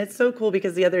brilliant. And it's so cool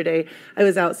because the other day I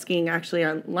was out skiing actually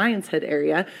on Lion's Head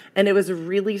area, and it was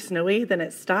really snowy. Then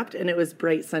it stopped and it was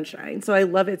bright sunshine. So I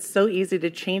love it. It's so easy to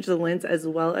change the lens as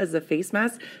well as the face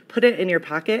mask, put it in your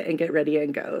pocket and get ready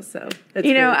and go. So it's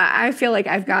I feel like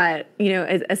I've got,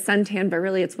 a suntan, but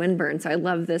really it's windburn. So I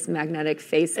love this magnetic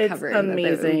face covering that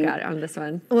we've got on this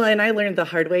one. Well, and I learned the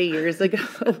hard way years ago.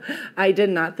 I did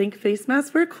not think face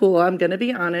masks were cool, I'm going to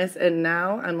be honest, and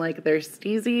now I'm like, they're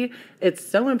steezy. It's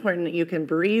so important that you can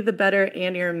breathe better,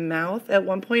 and your mouth. At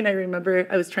one point, I remember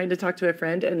I was trying to talk to a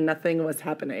friend, and nothing was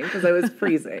happening because I was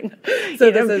freezing.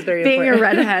 So this is very being important. a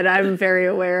redhead, I'm very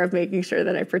aware of making sure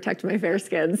that I protect my fair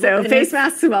skin. So face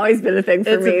masks have always been a thing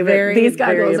for me, but these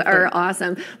goggles are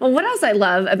awesome. Well, what else I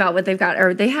love about what they've got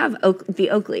are they have the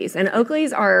Oakleys, and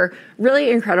Oakleys are really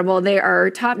incredible. They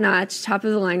are top-notch, top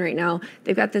of the line right now.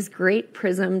 They've got this great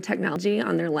prism technology on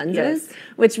on their lenses,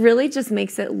 which really just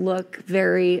makes it look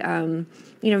very,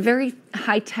 very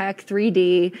high-tech,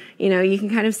 3D. You can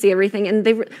kind of see everything. And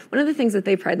one of the things that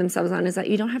they pride themselves on is that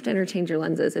you don't have to interchange your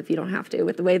lenses if you don't have to,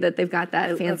 with the way that they've got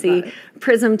that fancy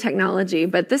prism technology.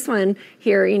 But this one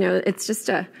here, it's just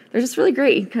they're just really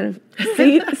great. You kind of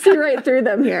see right through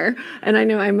them here. And I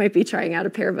know I might be trying out a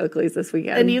pair of Oakleys this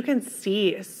weekend. And you can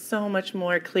see so much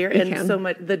more clear, so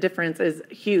much. The difference is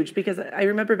huge, because I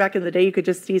remember back in the day you could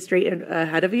just see straight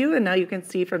ahead of you, and now you can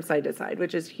see from side to side,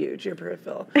 which is huge. Your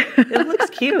peripheral, it looks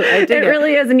cute. I dig it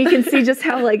really is, and you can see just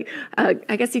how I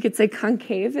guess you could say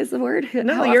concave is the word.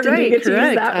 No, how you're often do you right. get to use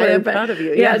Correct. that I word? am But proud of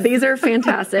you. Yeah, Yes. these are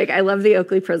fantastic. I love the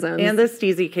Oakley prisms and the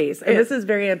Steezy case. And this is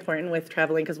very important with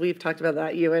traveling, because we've talked about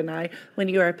that, you and I. When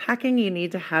you are packing, you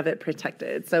need to have it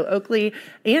protected. So Oakley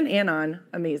and Anon,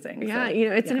 amazing. Yeah, So,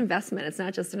 it's an investment. It's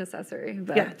not just an accessory.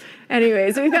 But Yeah.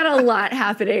 anyways, we've got a lot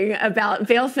happening about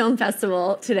Vail Film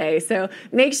Festival today. So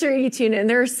make sure you tune in.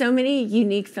 There are so many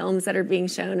unique films that are being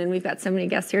shown, and we've got so many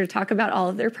guests here to talk about all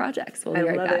of their projects. We'll be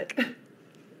right back.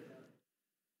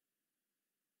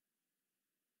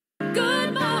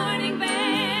 Good morning, Vail.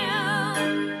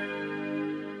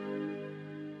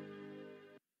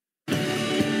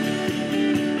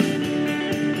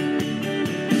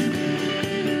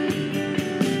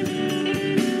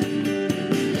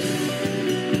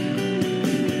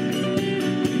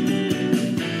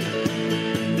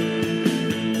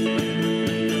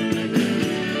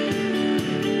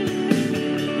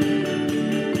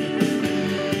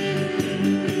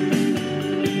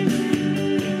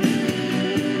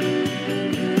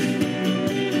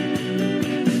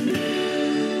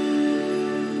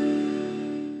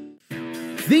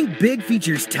 Think Big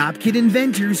features top kid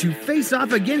inventors who face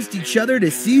off against each other to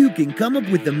see who can come up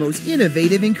with the most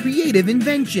innovative and creative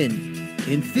invention.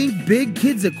 In Think Big,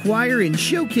 kids acquire and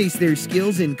showcase their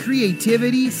skills in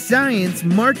creativity, science,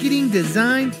 marketing,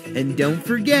 design, and don't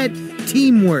forget,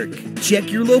 teamwork.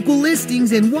 Check your local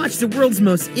listings and watch the world's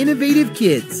most innovative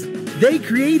kids. They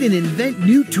create and invent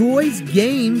new toys,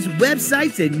 games,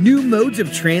 websites, and new modes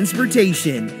of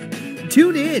transportation.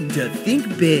 Tune in to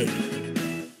Think Big.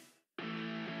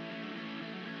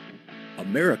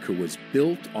 America was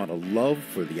built on a love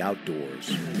for the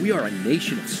outdoors. We are a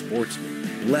nation of sportsmen,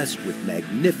 blessed with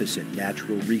magnificent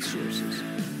natural resources.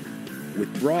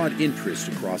 With broad interests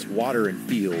across water and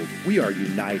field, we are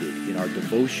united in our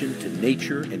devotion to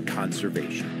nature and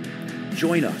conservation.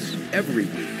 Join us every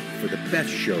week for the best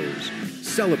shows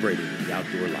celebrating the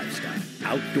outdoor lifestyle.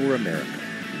 Outdoor America.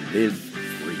 Live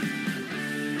free.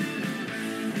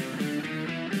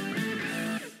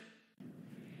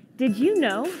 Did you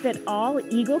know that all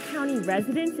Eagle County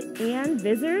residents and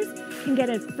visitors can get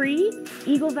a free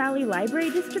Eagle Valley Library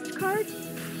District card?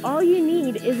 All you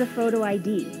need is a photo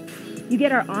ID. You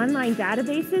get our online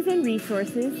databases and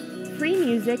resources, free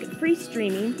music, free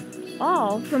streaming,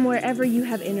 all from wherever you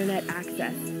have internet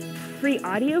access. Free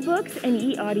audiobooks and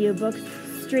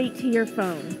e-audiobooks straight to your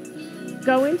phone.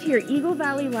 Go into your Eagle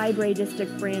Valley Library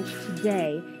District branch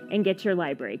today and get your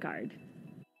library card.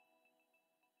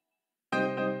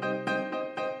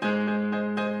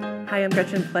 Hi, I'm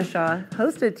Gretchen Pleshaw,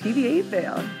 host of TV8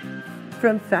 Vail.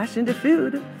 From fashion to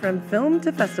food, from film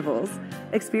to festivals,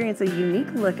 experience a unique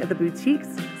look at the boutiques,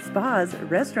 spas,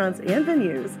 restaurants, and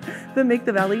venues that make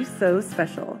the Valley so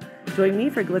special. Join me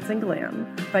for Glitz and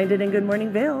Glam. Find it in Good Morning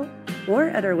Vail or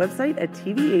at our website at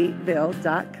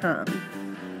tv8vail.com.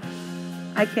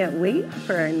 I can't wait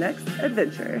for our next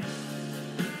adventure.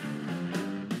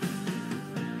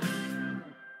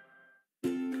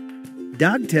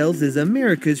 Dog Tales is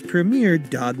America's premier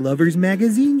dog lovers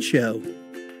magazine show.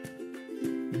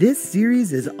 This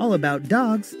series is all about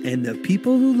dogs and the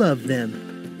people who love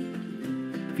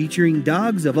them. Featuring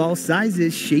dogs of all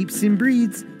sizes, shapes, and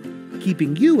breeds,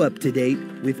 keeping you up to date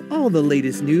with all the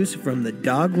latest news from the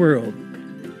dog world.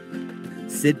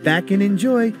 Sit back and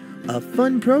enjoy a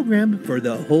fun program for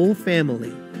the whole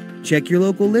family. Check your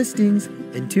local listings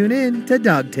and tune in to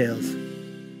Dog Tales.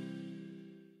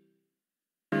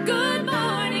 Good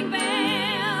morning, Vail.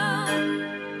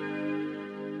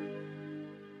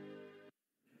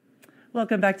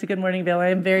 Welcome back to Good Morning Vail. I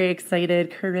am very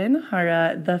excited. Corinne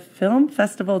Hara, the film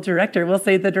festival director, we'll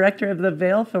say the director of the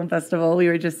Vail Film Festival, we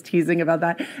were just teasing about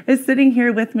that, is sitting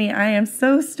here with me. I am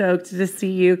so stoked to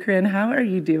see you. Corinne, how are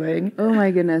you doing? Oh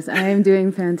my goodness, I am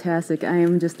doing fantastic. I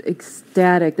am just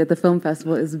ecstatic that the film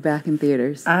festival is back in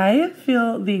theaters. I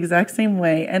feel the exact same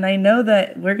way, and I know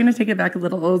that we're going to take it back a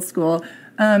little old school.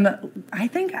 I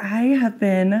think I have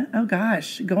been,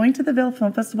 going to the Vail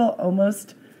Film Festival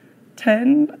almost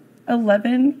 10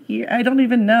 11 years. I don't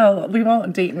even know. We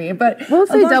won't date me, but we'll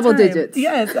say double time. digits.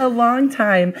 Yes, a long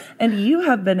time. And you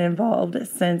have been involved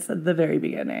since the very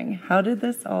beginning. How did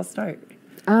this all start?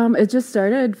 It just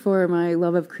started for my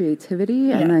love of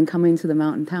creativity and then coming to the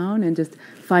mountain town and just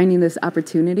finding this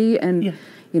opportunity. And,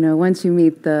 once you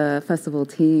meet the festival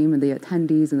team and the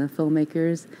attendees and the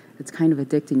filmmakers, it's kind of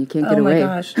addicting. You can't get away. Oh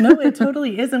my gosh. No, it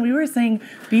totally is. And we were saying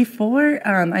before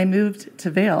I moved to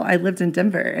Vail, I lived in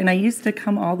Denver, and I used to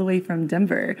come all the way from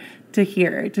Denver to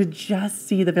here to just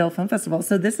see the Vail Film Festival.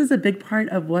 So this is a big part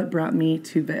of what brought me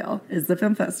to Vail, is the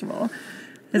film festival.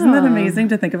 Isn't that amazing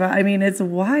to think about? I mean, it's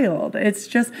wild. It's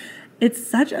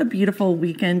such a beautiful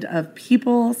weekend of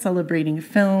people celebrating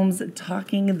films,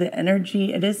 talking, the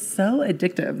energy. It is so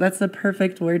addictive. That's the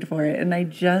perfect word for it. And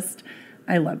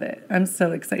I love it. I'm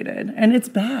so excited. And it's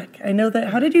back. I know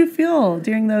that. How did you feel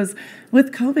during those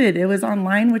with COVID? It was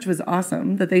online, which was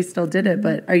awesome that they still did it.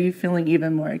 But are you feeling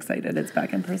even more excited it's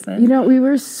back in person? We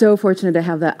were so fortunate to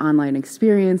have that online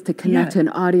experience, to connect to an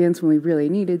audience when we really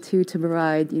needed to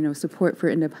provide, support for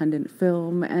independent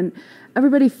film. And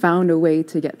everybody found a way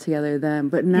to get together then.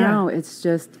 But now it's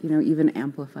just, even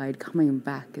amplified. Coming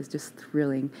back is just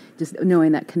thrilling. Just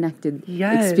knowing that connected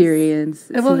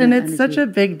experience. Well, and it's such a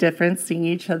big difference seeing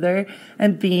each other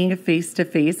and being face to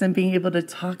face and being able to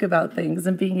talk about things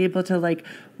and being able to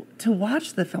to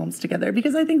watch the films together,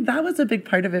 because I think that was a big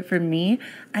part of it for me.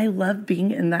 I love being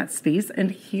in that space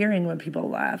and hearing when people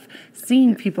laugh,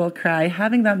 seeing people cry,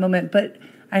 having that moment. But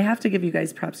I have to give you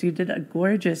guys props. You did a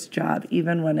gorgeous job,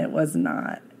 even when it was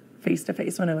not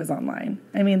face-to-face, when it was online.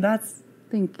 I mean, that's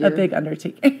Thank you. A big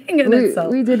undertaking in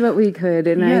itself. We did what we could,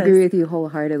 and I agree with you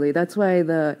wholeheartedly. That's why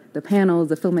the panels,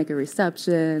 the filmmaker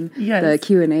reception, the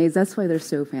Q&As, that's why they're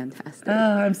so fantastic. Oh,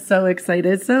 I'm so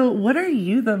excited. So what are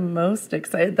you the most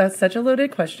excited? That's such a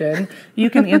loaded question. You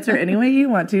can answer any way you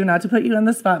want to, not to put you on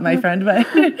the spot, my friend, but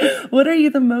what are you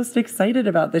the most excited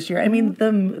about this year? I mean,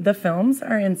 the films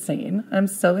are insane. I'm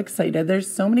so excited.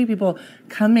 There's so many people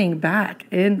coming back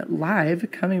in live,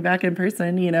 coming back in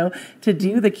person, to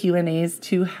do the Q&As,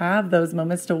 to have those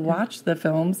moments, to watch the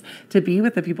films, to be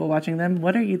with the people watching them.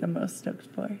 What are you the most stoked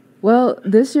for? Well,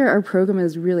 this year our program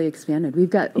has really expanded. We've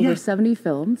got over 70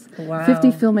 films. Wow. 50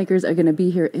 filmmakers are going to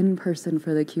be here in person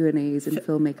for the Q&As and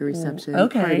filmmaker reception,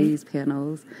 parties,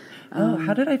 panels.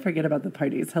 How did I forget about the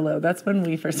parties? Hello, that's when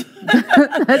we first...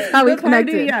 That's how we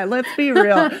connected. Yeah, let's be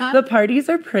real. The parties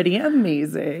are pretty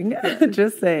amazing.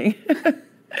 Just saying.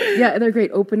 Yeah, their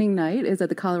great opening night is at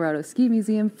the Colorado Ski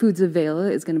Museum. Foods of Vail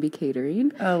is going to be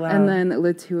catering. Oh, wow. And then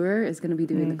Latour is going to be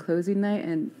doing the closing night,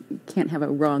 and you can't have a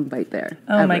wrong bite there.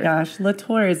 Oh, my gosh.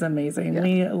 Latour is amazing. Yeah.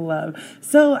 We love.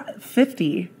 So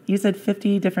 50, you said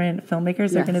 50 different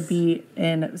filmmakers are going to be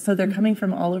in. So they're coming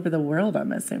from all over the world,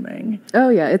 I'm assuming. Oh,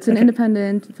 yeah. It's an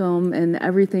independent film, and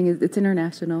everything it's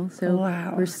international. So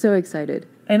we're so excited.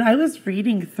 And I was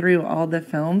reading through all the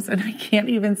films, and I can't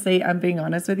even say, I'm being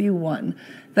honest with you, one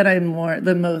that I'm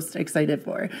the most excited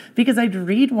for. Because I'd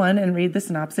read one and read the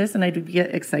synopsis, and I'd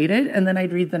get excited, and then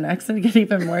I'd read the next and get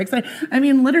even more excited. I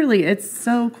mean, literally, it's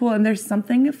so cool, and there's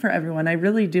something for everyone. I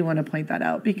really do want to point that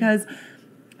out, because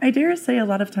I dare say a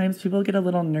lot of times people get a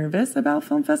little nervous about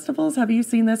film festivals. Have you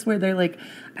seen this where they're like,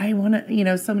 I want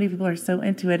to, so many people are so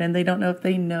into it and they don't know if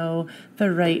they know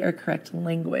the right or correct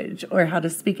language or how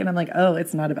to speak. And I'm like, oh,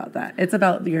 it's not about that. It's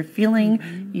about your feeling.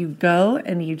 Mm-hmm. You go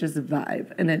and you just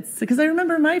vibe. And it's because I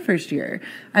remember my first year,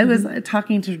 I was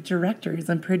talking to directors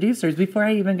and producers before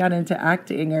I even got into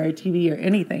acting or TV or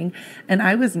anything. And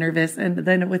I was nervous. And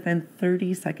then within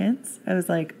 30 seconds, I was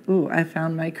like, ooh, I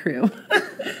found my crew.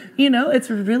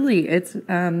 It's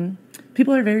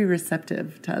people are very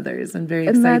receptive to others and very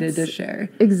excited to share.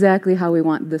 Exactly how we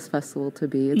want this festival to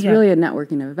be. It's really a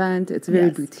networking event. It's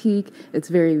very boutique. It's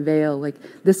very Vail. Like,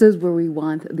 this is where we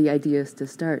want the ideas to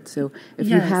start. So if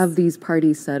you have these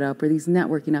parties set up or these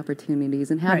networking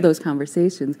opportunities and have those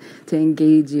conversations to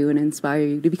engage you and inspire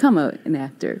you to become an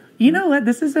actor. You know what?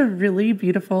 This is a really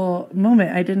beautiful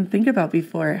moment I didn't think about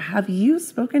before. Have you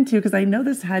spoken to, because I know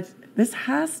this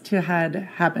has to had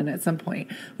happened at some point,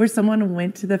 where someone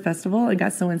went to the festival and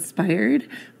got so inspired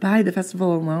by the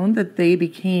festival alone that they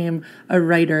became a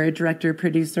writer, a director,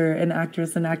 producer, an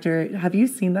actress, an actor. Have you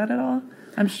seen that at all?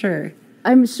 I'm sure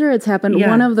it's happened.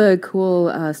 Yeah. One of the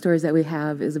cool stories that we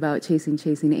have is about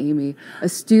Chasing Amy, a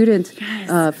student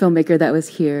filmmaker that was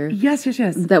here. Yes.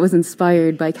 That was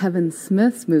inspired by Kevin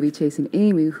Smith's movie Chasing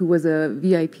Amy, who was a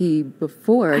VIP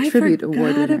before, a tribute award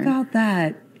winner. I forgot about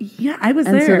that. Yeah, I was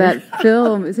there. And so that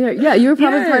film is here. Yeah, you were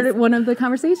probably part of one of the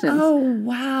conversations. Oh,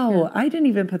 wow. Yeah. I didn't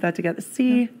even put that together.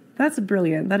 See, That's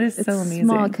brilliant. That is so amazing.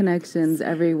 Small connections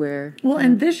everywhere. Well,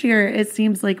 and this year it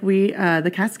seems like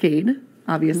the Cascade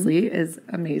obviously is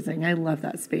amazing. I love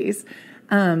that space.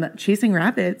 Chasing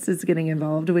Rabbits is getting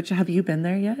involved, which have you been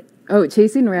there yet? Oh,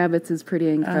 Chasing Rabbits is pretty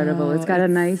incredible. It's got a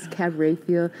nice cabaret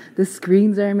feel. The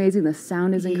screens are amazing. The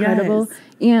sound is incredible. Yes.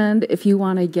 And if you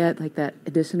want to get like that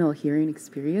additional hearing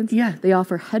experience, they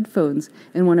offer headphones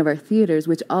in one of our theaters,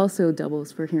 which also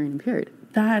doubles for hearing impaired.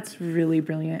 That's really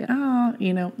brilliant. Oh,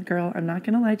 girl, I'm not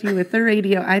going to lie to you with the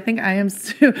radio. I think I'm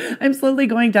slowly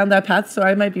going down that path, so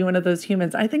I might be one of those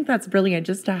humans. I think that's brilliant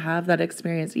just to have that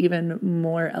experience even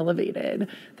more elevated.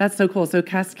 That's so cool. So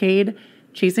Cascade,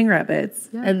 Chasing Rabbits,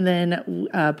 and then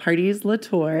Parties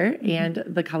Latour and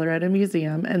the Colorado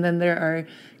Museum. And then there are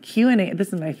Q&A.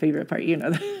 This is my favorite part,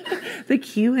 the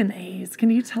Q&As. Can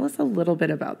you tell us a little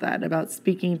bit about that, about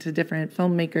speaking to different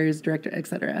filmmakers, director, et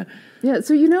cetera? Yeah,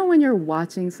 so when you're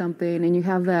watching something and you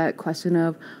have that question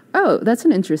of, oh, that's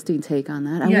an interesting take on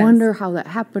that. I wonder how that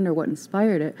happened or what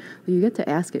inspired it. Well, you get to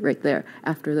ask it right there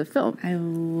after the film. I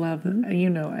love it.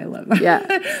 I love that.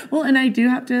 Yeah. Well, and I do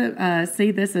have to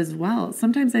say this as well.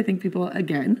 Sometimes I think people,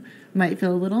 again, might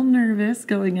feel a little nervous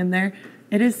going in there.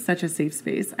 It is such a safe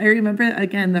space. I remember,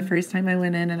 again, the first time I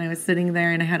went in and I was sitting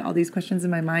there and I had all these questions in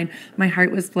my mind. My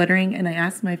heart was fluttering and I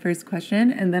asked my first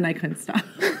question and then I couldn't stop.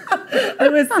 I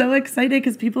was so excited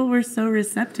because people were so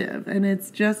receptive and it's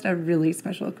just a really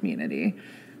special community.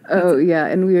 Oh, yeah.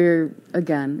 And we're,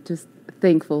 again, just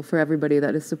thankful for everybody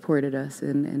that has supported us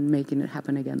in making it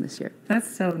happen again this year.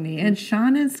 That's so neat. And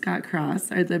Sean and Scott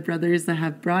Cross are the brothers that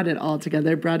have brought it all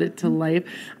together, brought it to life.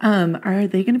 Are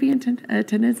they going to be in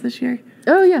attendance this year?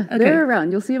 Oh, yeah. Okay. They're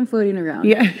around. You'll see them floating around.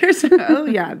 Yeah.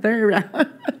 They're around.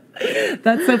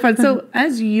 That's so fun. So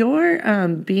as you're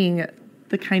being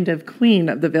the kind of queen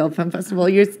of the Vail Film Festival,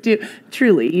 you do.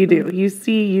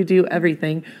 You do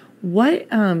everything. What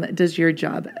does your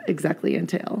job exactly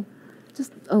entail?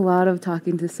 Just a lot of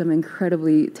talking to some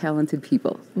incredibly talented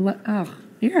people. Oh,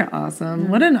 you're awesome.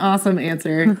 What an awesome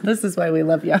answer. This is why we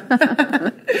love you.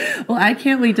 Well, I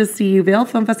can't wait to see you. Vail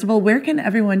Film Festival, where can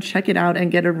everyone check it out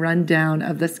and get a rundown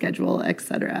of the schedule,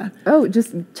 etc.? Oh,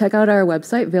 just check out our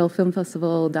website,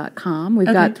 vailfilmfestival.com. We've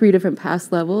got 3 different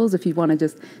pass levels. If you want to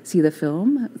just see the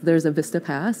film, there's a Vista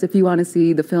Pass. If you want to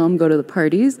see the film, go to the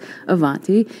Parties,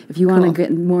 Avanti. If you want to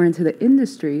get more into the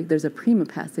industry, there's a Prima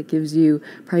Pass that gives you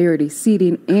priority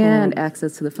seating and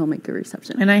access to the filmmaker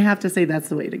reception. And I have to say that's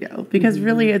the way to go because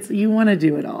really you want to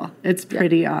do it all. It's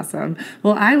pretty awesome.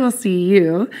 Well, I will see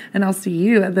you and I'll see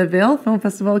you at the Vail Film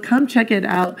Festival. Come check it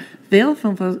out,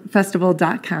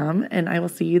 vailfilmfestival.com, and I will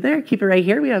see you there. Keep it right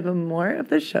here. We have more of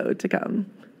the show to come.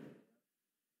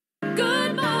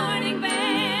 Good morning, Vail.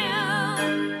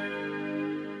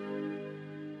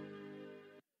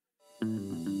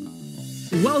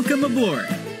 Welcome aboard.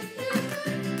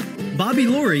 Bobby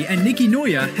Laurie and Nikki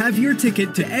Noya have your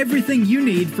ticket to everything you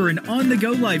need for an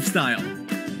on-the-go lifestyle.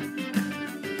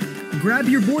 Grab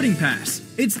your boarding pass.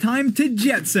 It's time to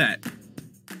jet set.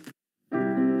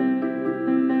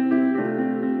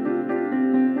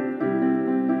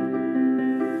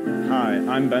 Hi,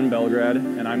 I'm Ben Belgrad,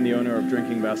 and I'm the owner of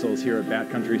Drinking Vessels here at Bat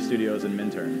Country Studios in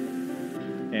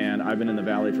Minturn. And I've been in the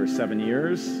Valley for 7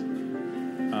 years.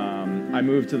 I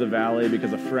moved to the Valley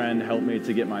because a friend helped me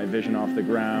to get my vision off the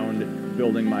ground,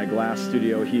 building my glass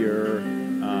studio here,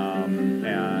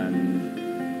 and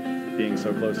being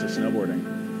so close to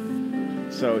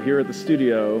snowboarding. So here at the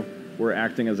studio, we're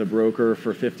acting as a broker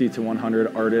for 50 to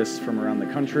 100 artists from around the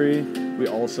country. We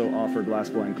also offer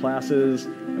glassblowing classes,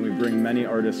 and we bring many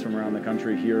artists from around the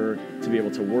country here to be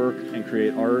able to work and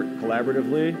create art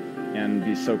collaboratively and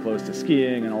be so close to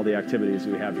skiing and all the activities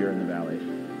we have here in the Valley.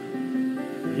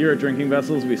 Here at Drinking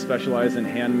Vessels, we specialize in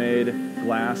handmade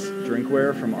glass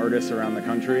drinkware from artists around the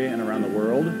country and around the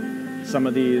world. Some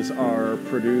of these are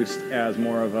produced as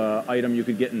more of an item you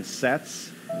could get in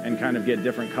sets and kind of get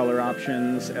different color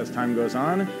options as time goes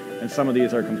on. And some of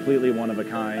these are completely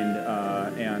one-of-a-kind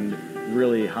and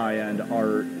really high-end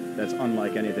art that's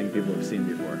unlike anything people have seen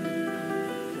before.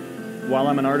 While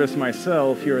I'm an artist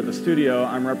myself here at the studio,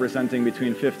 I'm representing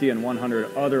between 50 and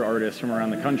 100 other artists from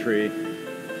around the country.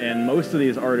 And most of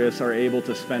these artists are able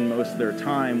to spend most of their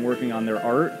time working on their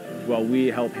art while we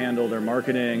help handle their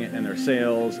marketing and their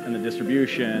sales and the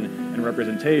distribution and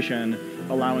representation,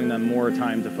 allowing them more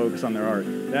time to focus on their art.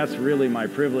 That's really my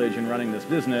privilege in running this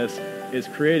business, is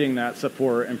creating that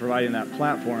support and providing that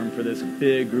platform for this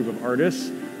big group of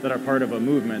artists that are part of a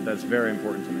movement that's very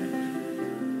important to me.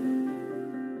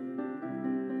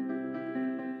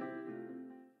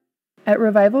 At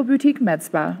Revival Boutique Med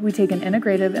Spa, we take an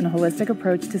integrative and holistic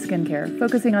approach to skincare,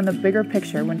 focusing on the bigger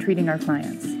picture when treating our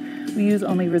clients. We use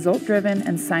only result-driven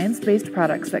and science-based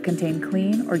products that contain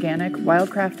clean, organic,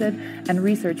 wildcrafted, and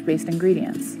research-based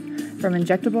ingredients. From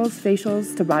injectables,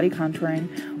 facials, to body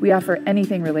contouring, we offer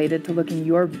anything related to looking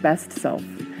your best self.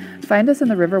 Find us in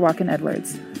the Riverwalk in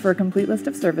Edwards. For a complete list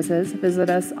of services, visit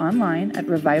us online at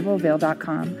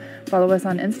revivalvale.com. Follow us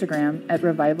on Instagram at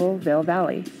Revival Vale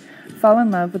Valley. Fall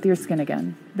in love with your skin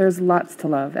again. There's lots to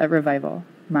love at Revival.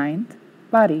 Mind,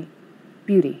 body,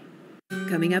 beauty.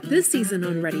 Coming up this season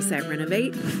on Ready, Set,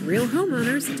 Renovate, real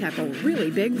homeowners tackle really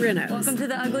big renos. Welcome to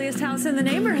the ugliest house in the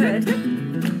neighborhood.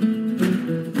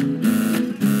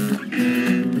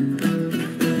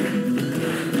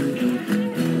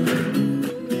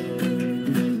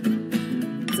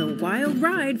 It's a wild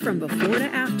ride from before to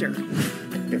after.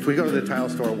 If we go to the tile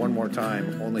store one more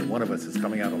time, only one of us is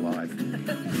coming out alive.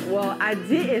 Well, I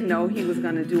didn't know he was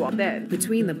going to do all that.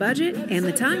 Between the budget and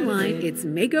the timeline, it's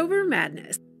makeover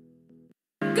madness.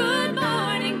 Good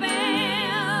morning, Vale.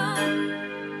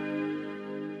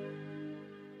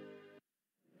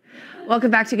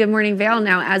 Welcome back to Good Morning Vale.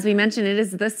 Now, as we mentioned, it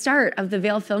is the start of the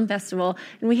Vale Film Festival,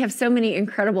 and we have so many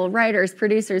incredible writers,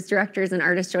 producers, directors, and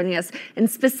artists joining us. And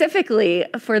specifically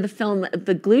for the film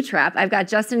The Glue Trap, I've got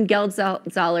Justin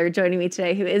Geldzaler joining me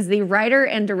today, who is the writer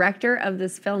and director of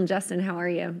this film. Justin, how are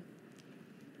you?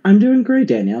 I'm doing great,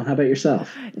 Danielle. How about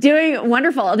yourself? Doing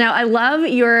wonderful. Now, I love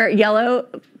your yellow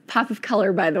pop of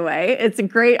color, by the way. It's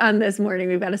great on this morning.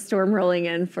 We've got a storm rolling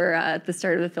in for the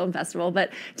start of the film festival.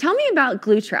 But tell me about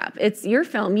Glue Trap. It's your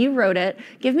film. You wrote it.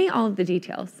 Give me all of the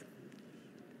details.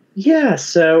 Yeah,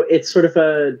 so it's sort of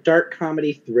a dark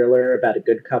comedy thriller about a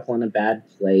good couple in a bad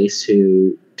place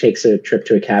who takes a trip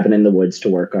to a cabin in the woods to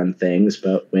work on things,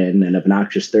 but when an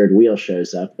obnoxious third wheel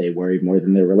shows up, they worry more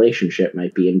than their relationship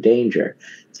might be in danger.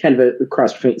 It's kind of a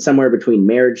cross between somewhere between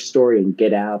Marriage Story and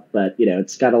Get Out, but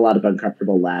it's got a lot of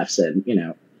uncomfortable laughs, and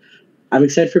I'm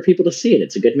excited for people to see it.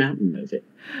 It's a good mountain movie.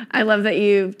 I love that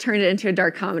you've turned it into a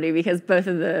dark comedy, because both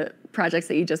of the projects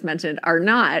that you just mentioned are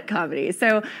not comedy.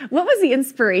 So what was the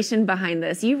inspiration behind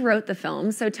this? You wrote the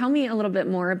film, so tell me a little bit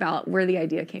more about where the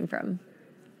idea came from.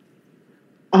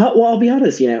 Well, I'll be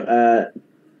honest,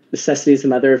 necessity is the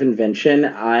mother of invention.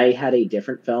 I had a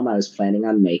different film I was planning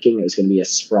on making. It was going to be a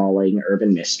sprawling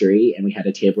urban mystery, and we had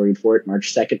a table read for it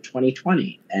March 2nd,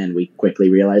 2020. And we quickly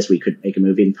realized we could make a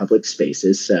movie in public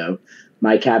spaces. So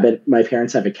my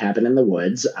parents have a cabin in the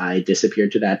woods. I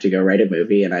disappeared to that to go write a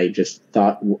movie, and I just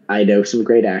thought, I know some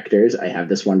great actors. I have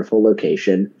this wonderful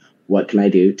location. What can I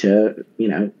do to,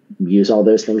 use all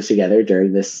those things together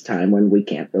during this time when we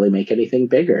can't really make anything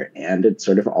bigger? And it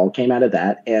sort of all came out of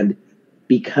that. And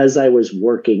because I was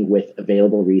working with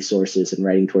available resources and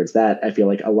writing towards that, I feel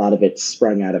like a lot of it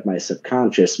sprung out of my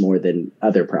subconscious more than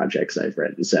other projects I've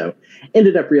written. So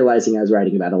ended up realizing I was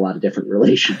writing about a lot of different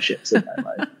relationships in my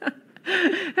life.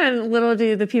 And little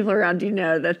do the people around you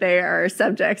know that they are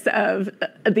subjects of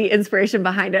the inspiration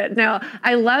behind it. Now,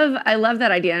 I love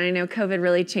that idea, and I know COVID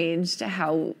really changed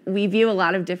how we view a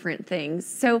lot of different things.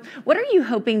 So what are you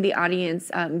hoping the audience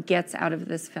gets out of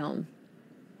this film?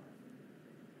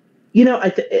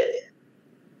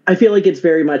 I feel like it's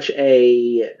very much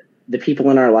the people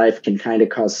in our life can kind of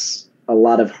cause a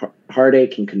lot of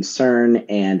heartache and concern,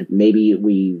 and maybe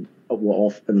we will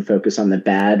often focus on the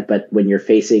bad, but when you're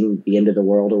facing the end of the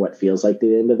world or what feels like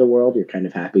the end of the world, you're kind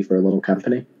of happy for a little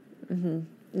company. Mm-hmm.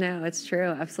 No, it's true.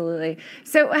 Absolutely.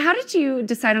 So how did you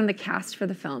decide on the cast for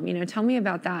the film? Tell me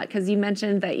about that, because you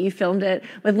mentioned that you filmed it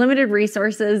with limited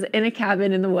resources in a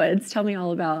cabin in the woods. Tell me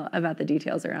all about the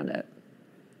details around it.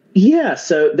 Yeah,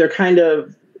 so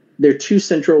they're two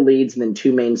central leads and then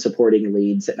two main supporting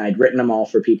leads, and I'd written them all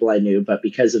for people I knew, but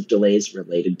because of delays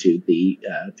related to the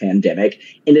pandemic,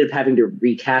 ended up having to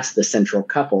recast the central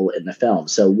couple in the film.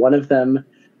 So one of them,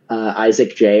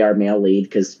 Isaac J., our male lead,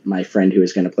 because my friend who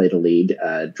was going to play the lead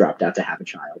dropped out to have a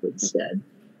child instead.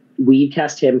 We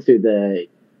cast him through the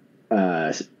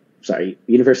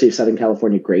University of Southern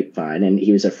California Grapevine, and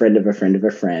he was a friend of a friend of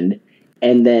a friend.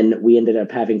 And then we ended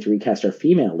up having to recast our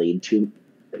female lead 2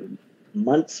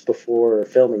 months before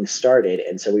filming started.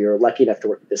 And so we were lucky enough to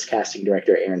work with this casting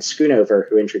director, Aaron Schoonover,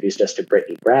 who introduced us to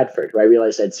Brittany Bradford, who I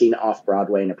realized I'd seen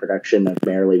off-Broadway in a production of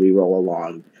Merrily We Roll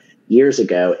Along years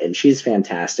ago. And she's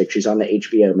fantastic. She's on the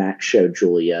HBO Max show,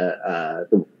 Julia,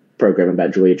 the program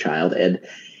about Julia Child. And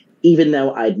even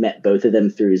though I'd met both of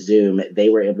them through Zoom, they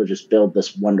were able to just build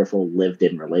this wonderful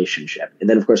lived-in relationship. And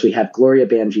then, of course, we have Gloria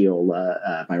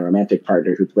Bangiola, my romantic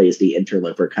partner, who plays the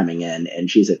interloper coming in. And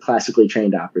she's a classically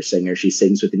trained opera singer. She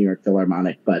sings with the New York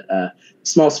Philharmonic. But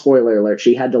small spoiler alert,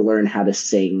 she had to learn how to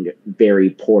sing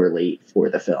very poorly for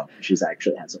the film. She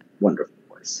actually has a wonderful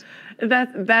voice.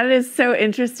 That is so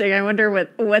interesting. I wonder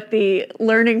what the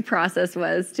learning process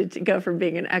was to go from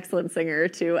being an excellent singer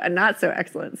to a not so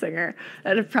excellent singer.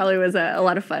 That probably was a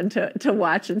lot of fun to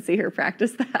watch and see her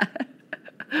practice that.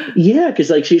 Yeah, because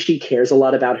like she cares a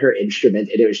lot about her instrument,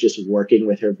 and it was just working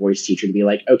with her voice teacher to be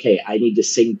like, okay, I need to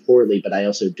sing poorly, but I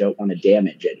also don't want to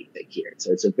damage anything here.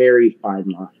 So it's a very fine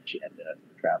line she had to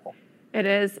travel. It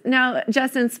is. Now,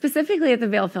 Justin, specifically at the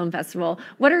Vail Film Festival,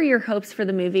 what are your hopes for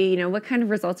the movie? You know, what kind of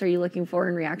results are you looking for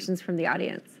and reactions from the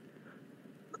audience?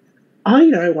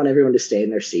 I want everyone to stay in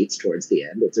their seats towards the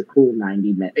end. It's a cool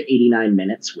 89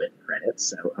 minutes with credits,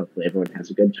 so hopefully everyone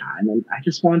has a good time. And I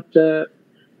just want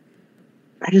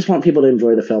people to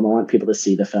enjoy the film. I want people to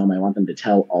see the film. I want them to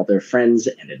tell all their friends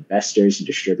and investors and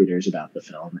distributors about the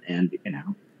film. And,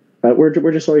 but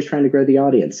we're just always trying to grow the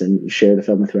audience and share the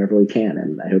film with whoever we can.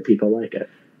 And I hope people like it.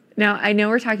 Now, I know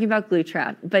we're talking about Glue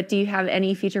Trap, but do you have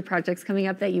any future projects coming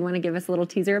up that you want to give us a little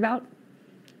teaser about?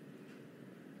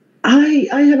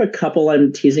 I have a couple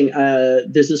I'm teasing.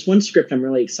 There's this one script I'm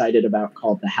really excited about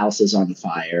called The House is on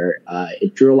Fire.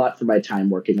 It drew a lot from my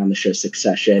time working on the show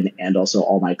Succession and also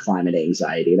all my climate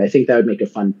anxiety. And I think that would make a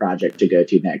fun project to go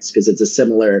to next because it's a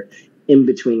similar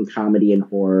in-between comedy and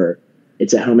horror.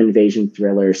 It's a home invasion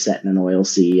thriller set in an oil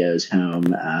CEO's home,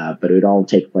 but it would all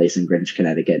take place in Greenwich,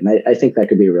 Connecticut. And I think that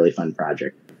could be a really fun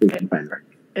project. We can find it.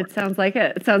 It sounds like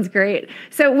it. It sounds great.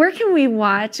 So where can we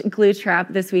watch Glue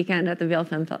Trap this weekend at the Vail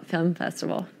Film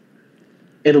Festival?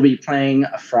 It'll be playing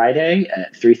a Friday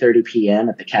at 3:30 p.m.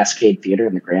 at the Cascade Theater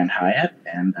in the Grand Hyatt,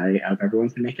 and I hope everyone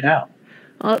can make it out.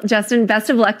 Well, Justin, best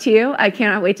of luck to you. I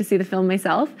cannot wait to see the film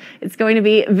myself. It's going to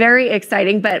be very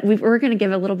exciting, but we're going to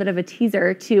give a little bit of a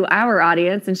teaser to our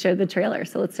audience and show the trailer.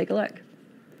 So let's take a look.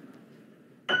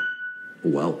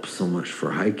 Welp, so much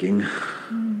for hiking.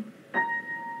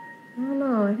 I don't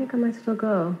know. I think I might still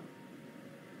go.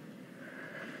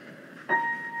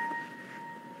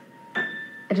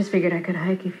 I just figured I could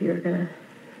hike if you were gonna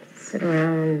sit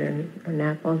around or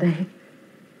nap all day.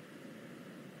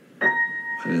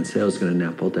 I didn't say I was gonna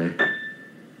nap all day.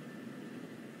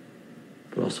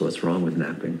 But also, what's wrong with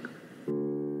napping?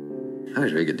 I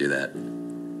wish we could do that.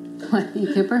 What,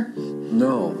 you Cooper?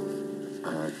 No.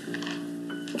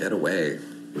 Get away.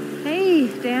 Hey,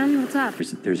 Dan, what's up?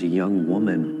 There's a young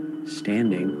woman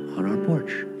standing on our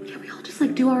porch. Can't we all just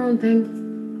do our own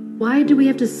thing? Why do we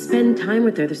have to spend time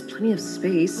with her? There's plenty of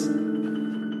space.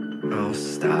 Oh,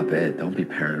 stop it. Don't be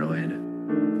paranoid.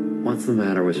 What's the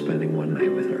matter with spending one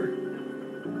night with her?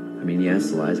 I mean,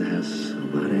 yes, Eliza has a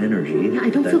lot of energy. Yeah, I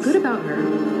don't feel good about her.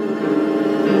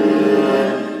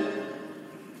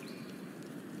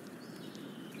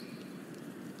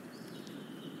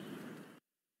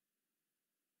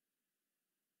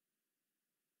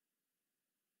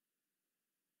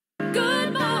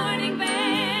 Good morning, Vail.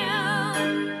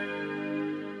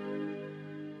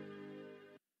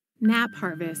 Nap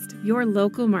Harvest, your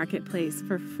local marketplace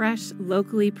for fresh,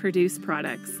 locally produced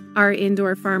products. Our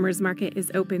indoor farmers market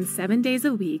is open 7 days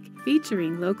a week,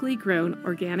 featuring locally grown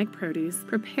organic produce,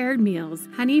 prepared meals,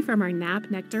 honey from our Nap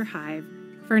Nectar hive,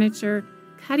 furniture,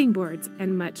 cutting boards,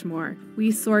 and much more.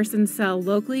 We source and sell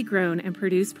locally grown and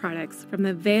produced products from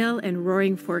the Vail and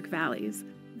Roaring Fork Valleys.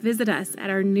 Visit us at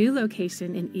our new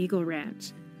location in Eagle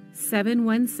Ranch,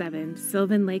 717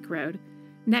 Sylvan Lake Road,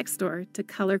 next door to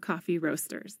Color Coffee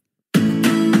Roasters.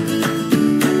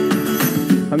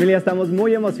 Familia, estamos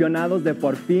muy emocionados de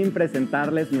por fin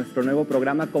presentarles nuestro nuevo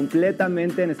programa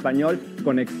completamente en español,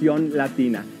 Conexión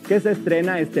Latina, que se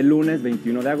estrena este lunes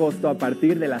 21 de agosto a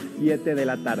partir de las 7 de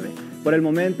la tarde. Por el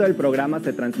momento, el programa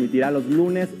se transmitirá los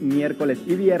lunes, miércoles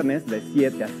y viernes de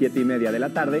 7 a 7 y media de la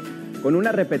tarde, con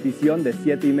una repetición de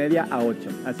 7 y media a 8,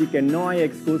 así que no hay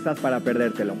excusas para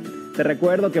perdértelo. Te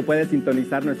recuerdo que puedes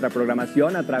sintonizar nuestra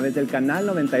programación a través del canal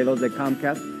 92 de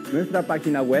Comcast, nuestra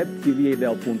página web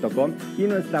tv8vail.com y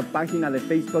nuestra página de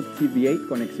Facebook TV8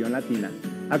 Conexión Latina.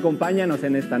 Acompáñanos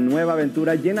en esta nueva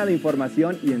aventura llena de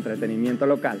información y entretenimiento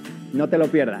local. No te lo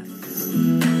pierdas.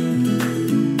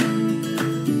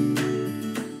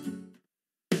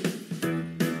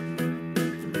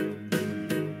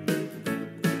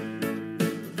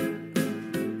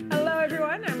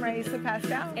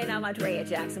 Pascal. And I'm Andrea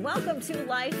Jackson. Welcome to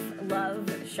Life, Love,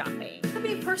 Shopping. Have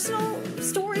any personal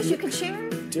stories you can share?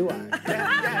 Do I?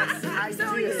 Yes, I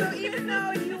do. So even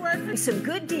though you work for some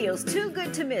good deals, too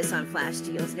good to miss on flash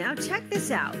deals. Now check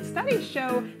this out. Studies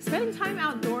show spending time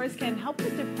outdoors can help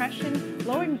with depression,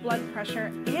 lowering blood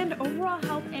pressure, and overall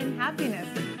health and happiness.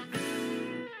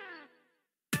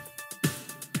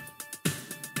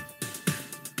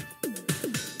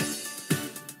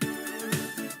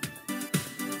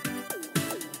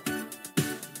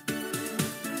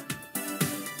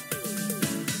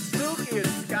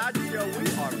 show. We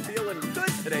are feeling good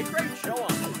today. Great show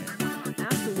on the way.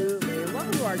 Absolutely.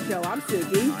 Welcome to our show. I'm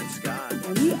Suki. I'm Scott.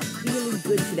 And we are feeling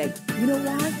good today. You know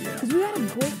why? Because we had a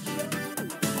great show.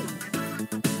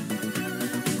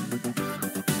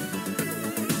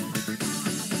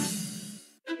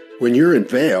 When you're in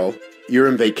Vail, you're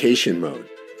in vacation mode,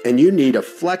 and you need a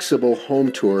flexible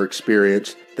home tour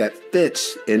experience that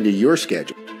fits into your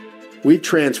schedule. We've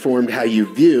transformed how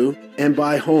you view and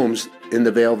buy homes in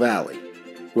the Vail Valley.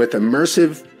 With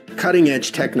immersive,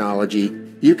 cutting-edge technology,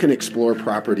 you can explore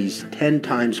properties 10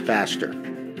 times faster.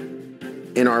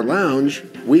 In our lounge,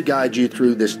 we guide you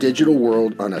through this digital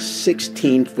world on a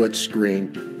 16-foot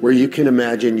screen where you can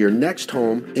imagine your next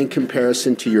home in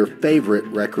comparison to your favorite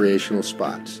recreational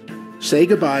spots. Say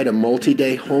goodbye to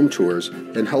multi-day home tours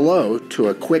and hello to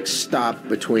a quick stop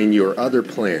between your other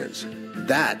plans.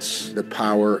 That's the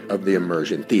power of the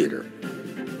Immersion Theater.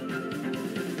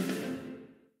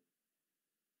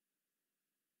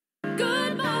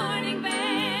 Good morning, Vail.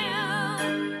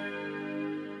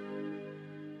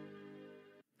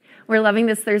 We're loving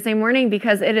this Thursday morning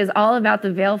because it is all about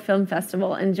the Vail Film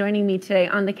Festival. And joining me today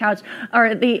on the couch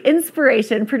are the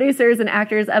inspiration, producers, and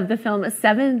actors of the film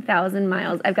 7,000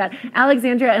 Miles. I've got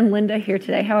Alexandra and Linda here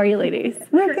today. How are you, ladies?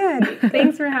 We're good.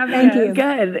 Thanks for having Thank us. you.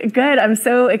 Good, good. I'm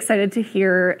so excited to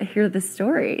hear the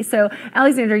story. So,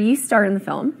 Alexandra, you star in the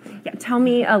film. Yeah. Tell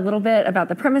me a little bit about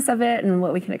the premise of it and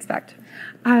what we can expect.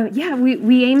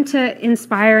 We aim to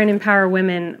inspire and empower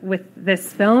women with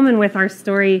this film and with our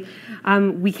story.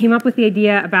 We came up with the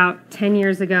idea about 10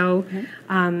 years ago.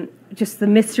 Just the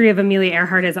mystery of Amelia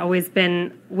Earhart has always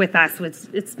been with us.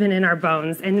 It's been in our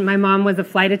bones. And my mom was a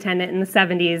flight attendant in the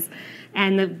 70s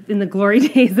and in the glory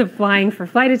days of flying for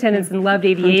flight attendants and loved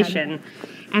aviation.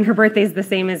 And her birthday is the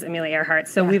same as Amelia Earhart.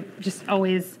 So we've just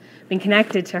always been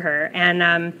connected to her.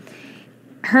 And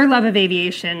her love of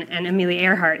aviation and Amelia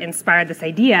Earhart inspired this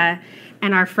idea.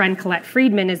 And our friend Colette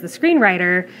Friedman is the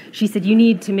screenwriter. She said, you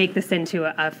need to make this into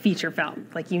a feature film.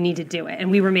 Like, you need to do it.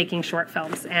 And we were making short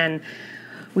films. And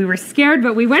we were scared,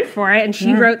 but we went for it. And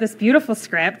she wrote this beautiful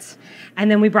script. And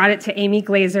then we brought it to Amy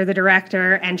Glazer, the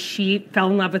director, and she fell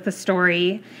in love with the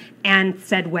story and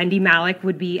said Wendy Malick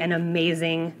would be an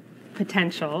amazing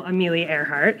potential Amelia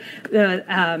Earhart.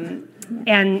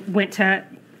 And went to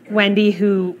Wendy,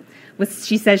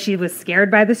 she says she was scared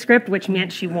by the script, which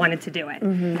meant she wanted to do it.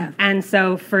 And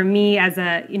so for me, as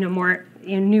a more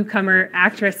newcomer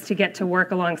actress, to get to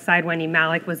work alongside Wendy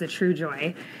Malick was a true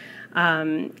joy.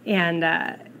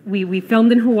 We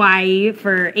filmed in Hawaii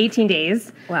for 18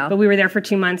 days. Wow. But we were there for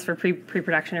 2 months for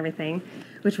pre-production and everything,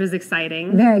 which was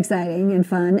exciting. Very exciting and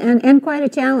fun, and quite a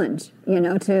challenge,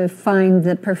 to find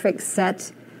the perfect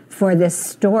set for this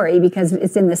story, because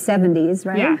it's in the 70s,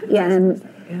 right? Yeah.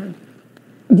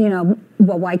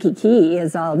 Waikiki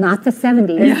is all not the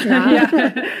 70s.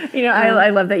 I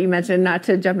love that you mentioned, not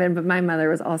to jump in, but my mother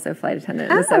was also a flight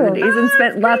attendant in the 70s and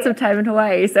spent lots of time in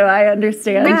Hawaii, so I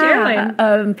understand. Which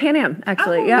airline? Pan Am,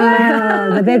 actually.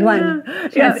 Wow, the big one.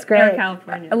 That's great. Air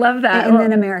California. I love that. And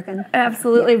then American.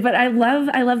 Absolutely, but I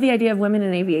love the idea of women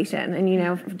in aviation,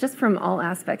 and just from all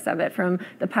aspects of it, from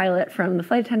the pilot, from the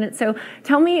flight attendant. So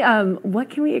tell me, what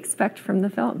can we expect from the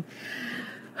film?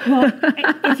 Well,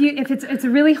 it's a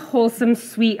really wholesome,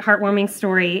 sweet, heartwarming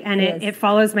story, and it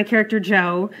follows my character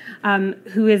Jo,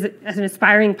 who is an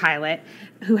aspiring pilot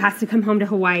who has to come home to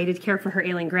Hawaii to care for her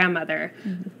ailing grandmother,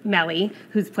 Melly,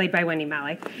 who's played by Wendy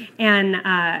Malick.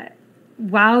 And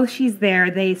while she's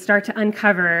there, they start to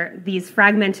uncover these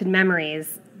fragmented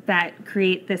memories that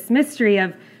create this mystery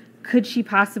of, could she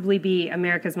possibly be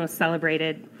America's most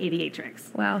celebrated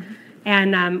aviatrix? Wow.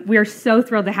 And we're so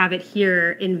thrilled to have it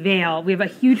here in Vail. We have a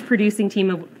huge producing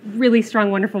team of really strong,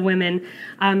 wonderful women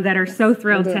that are so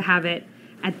thrilled to have it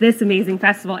at this amazing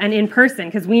festival and in person,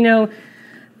 because we know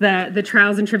the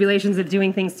trials and tribulations of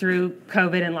doing things through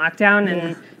COVID and lockdown,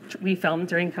 and we filmed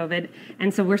during COVID.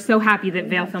 And so we're so happy that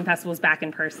Vail Film Festival is back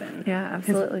in person. Yeah,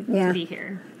 absolutely. To be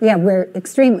here. Yeah, we're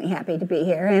extremely happy to be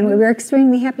here, and we were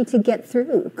extremely happy to get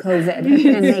through COVID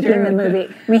and making the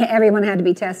movie. Everyone had to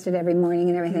be tested every morning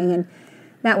and everything, and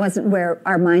that wasn't where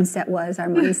our mindset was. Our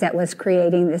mindset was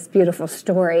creating this beautiful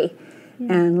story,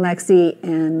 and Lexi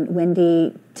and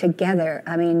Wendy together.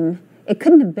 I mean, it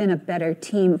couldn't have been a better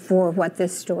team for what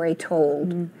this story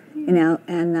told, and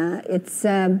it's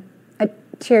a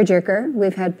tearjerker.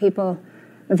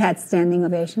 We've had standing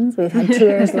ovations. We've had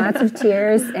tears, lots of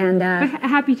tears, and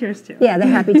happy tears too. Yeah, the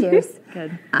happy tears.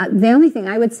 Good. The only thing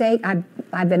I would say,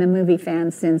 I've been a movie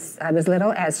fan since I was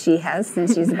little, as she has,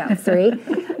 since she's about 3.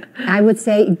 I would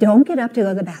say, don't get up to go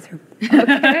to the bathroom,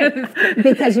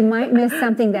 because you might miss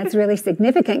something that's really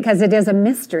significant, because it is a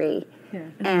mystery.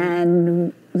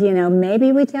 And, you know,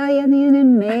 maybe we tell you in the end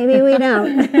and maybe we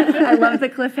don't. I love the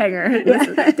cliffhanger. This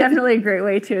is definitely a great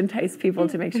way to entice people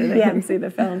to make sure they come see the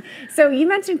film. So you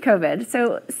mentioned COVID.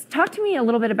 So talk to me a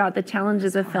little bit about the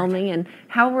challenges of filming and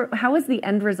how was the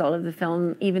end result of the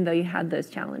film, even though you had those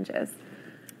challenges?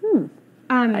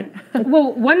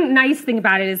 Well, one nice thing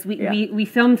about it is we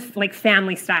filmed like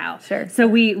family style. Sure. So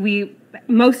we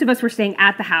most of us were staying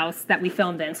at the house that we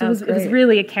filmed in. So it was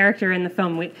really a character in the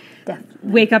film. We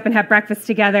wake up and have breakfast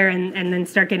together and then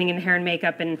start getting in hair and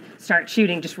makeup and start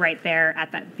shooting just right there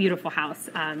at that beautiful house.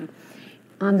 On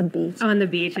the beach. On the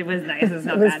beach. It was nice. It was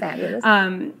not It was bad.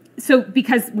 fabulous. So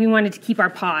because we wanted to keep our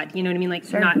pod, you know what I mean?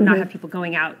 Like not have people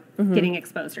going out Mm-hmm. getting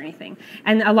exposed or anything.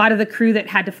 And a lot of the crew that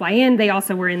had to fly in, they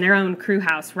also were in their own crew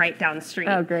house right down the street.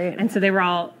 Oh, great. And so they were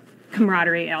all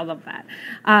camaraderie, all of that.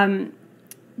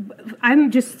 I'm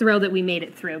just thrilled that we made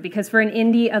it through because for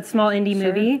a small indie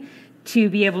movie, to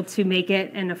be able to make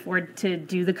it and afford to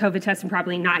do the COVID test and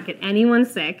probably not get anyone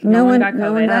sick. No one got COVID.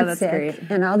 No one got sick.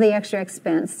 And all the extra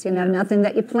expense, you know, nothing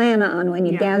that you plan on when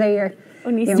you gather your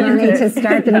money to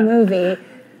start the movie.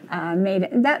 Made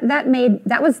it,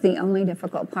 that was the only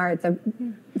difficult part.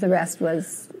 The rest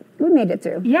was we made it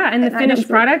through. Yeah, and the finished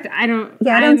product, I don't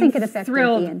think it affected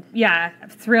thrilled, the end. Yeah,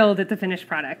 thrilled at the finished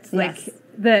product. Yes.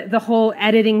 Like the whole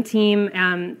editing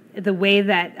team, the way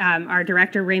that our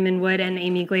director Raymond Wood and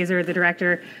Amy Glazer, the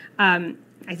director. Did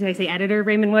I say editor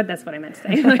Raymond Wood? That's what I meant to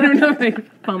say. I don't know if I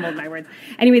fumbled my words.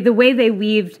 Anyway, the way they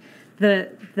weaved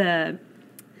the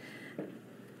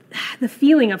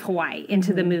feeling of Hawaii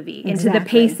into the movie, into the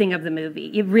pacing of the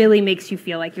movie. It really makes you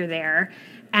feel like you're there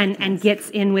and gets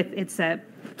in with, it's a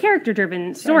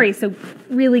character-driven story, so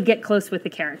really get close with the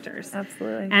characters.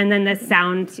 Absolutely. And then the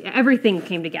sound, everything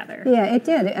came together. Yeah, it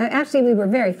did. Actually, we were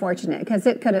very fortunate because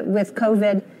it could have, with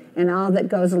COVID and all that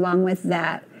goes along with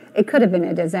that, it could have been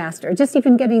a disaster. Just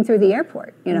even getting through the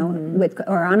airport, you know,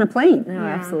 or on a plane. No,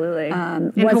 absolutely.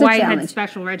 And was Hawaii a challenge. had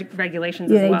special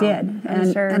regulations as well. They did.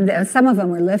 And some of them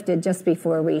were lifted just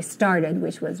before we started,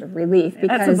 which was a relief.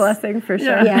 Because, that's a blessing for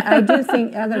sure. Yeah, I do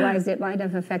think otherwise it might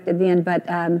have affected the end. But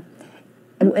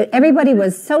everybody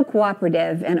was so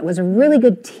cooperative, and it was a really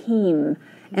good team.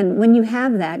 And when you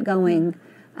have that going,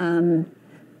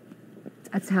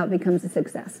 that's how it becomes a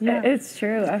success. Yeah, it's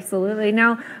true, absolutely.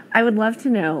 Now, I would love to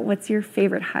know, what's your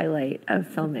favorite highlight of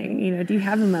filming? You know, do you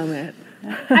have a moment?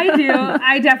 I do.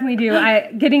 I definitely do.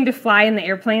 Getting to fly in the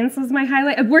airplanes was my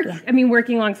highlight.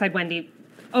 Working alongside Wendy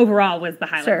overall was the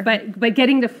highlight. Sure. But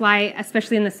getting to fly,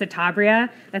 especially in the Citabria,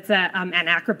 that's an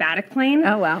acrobatic plane.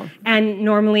 Oh, wow. And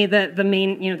normally the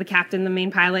main, the captain, the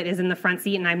main pilot is in the front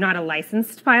seat, and I'm not a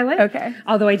licensed pilot. Okay.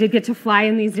 Although I did get to fly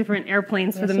in these different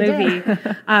airplanes for the movie.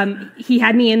 He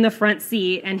had me in the front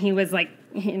seat, and he was like,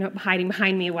 hiding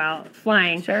behind me while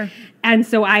flying. Sure. And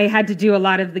so I had to do a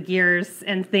lot of the gears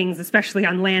and things, especially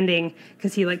on landing,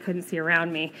 because he couldn't see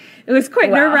around me. It was quite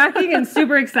nerve-wracking and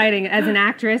super exciting as an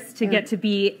actress to get to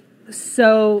be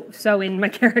so in my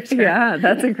character. Yeah,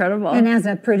 that's incredible. And as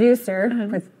a producer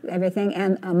with everything,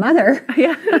 and a mother,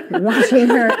 watching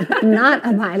her not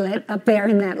a pilot up there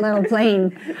in that little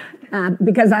plane,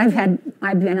 because I've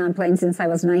been on planes since I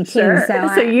was 19. Sure.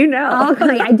 So you know.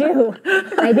 I do.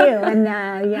 And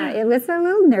it was a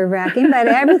little nerve-wracking, but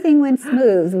everything went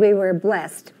smooth. We were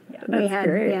blessed. That's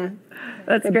great.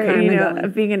 That's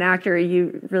great. Being an actor,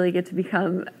 you really get to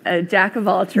become a jack of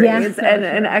all trades and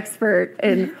an expert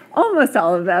in almost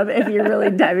all of them if you're really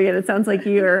diving in. It sounds like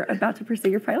you're about to pursue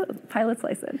your pilot's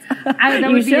license.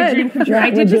 That would be a dream come true. I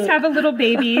did just have a little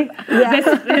baby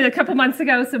a couple months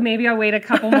ago, so maybe I'll wait a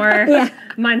couple more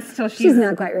months till she's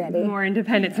not quite ready, more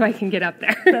independent, so I can get up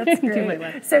there. That's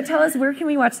great. So tell us, where can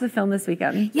we watch the film this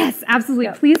weekend? Yes, absolutely.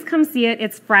 Yep. Please come see it.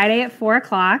 It's Friday at 4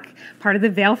 o'clock, part of the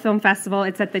Vail Film Festival.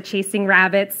 It's at the Chasing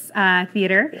Rabbits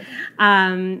Theater,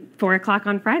 4 o'clock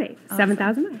on Friday, awesome.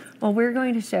 7,000 miles. Well, we're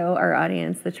going to show our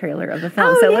audience the trailer of the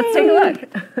film, so let's take a look.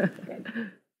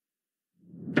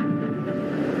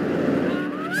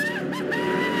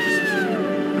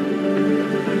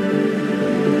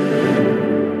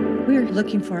 We're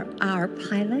looking for our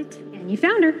pilot. And you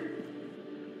found her.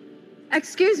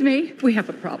 Excuse me, we have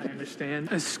a problem. I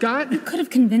understand. Scott? You could have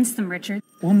convinced them, Richard.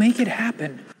 We'll make it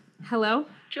happen. Hello?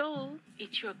 Joel,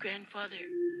 it's your grandfather.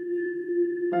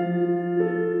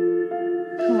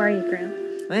 How are you, Gran?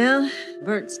 Well,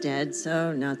 Bert's dead,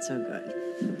 so not so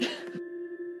good.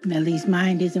 Millie's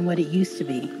mind isn't what it used to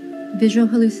be. Visual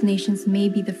hallucinations may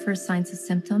be the first signs of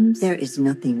symptoms. There is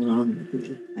nothing wrong with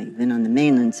you. I've been on the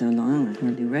mainland so long, I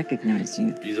hardly recognize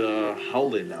you. He's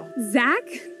howling now. Zach?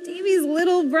 Davey's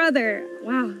little brother.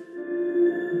 Wow.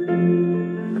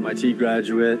 MIT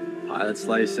graduate, pilot's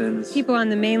license. People on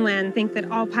the mainland think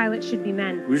that all pilots should be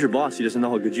men. Who's your boss? He doesn't know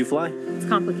how good you fly? It's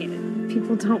complicated.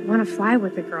 People don't want to fly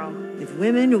with a girl. If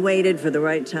women waited for the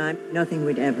right time, nothing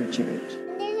would ever change.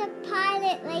 There's a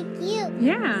pilot like you.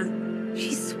 Yeah.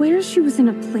 She swears she was in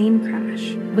a plane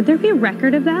crash. Would there be a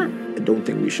record of that? I don't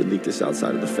think we should leak this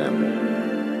outside of the family.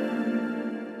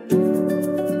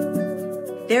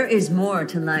 There is more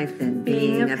to life than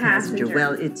being a passenger.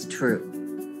 Well, it's true.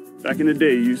 Back in the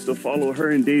day, you used to follow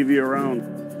her and Davy around.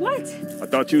 What? I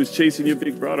thought you was chasing your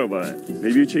big brother, but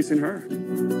maybe you're chasing her.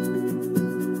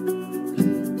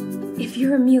 If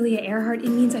you're Amelia Earhart, it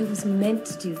means I was meant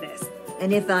to do this.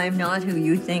 And if I'm not who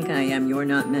you think I am, you're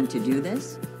not meant to do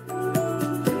this?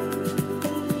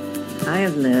 I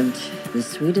have lived the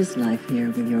sweetest life here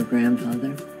with your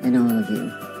grandfather and all of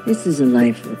you. This is a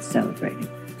life worth celebrating.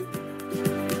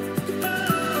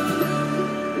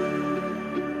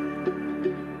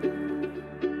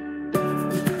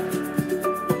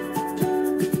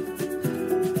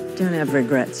 Don't have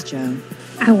regrets, Joe.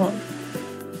 I won't.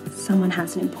 Someone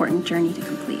has an important journey to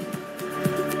complete.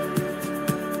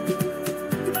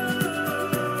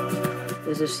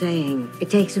 There's a saying, it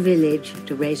takes a village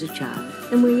to raise a child.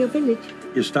 And we're your village.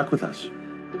 You're stuck with us.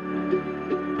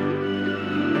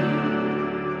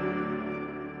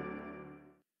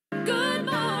 Good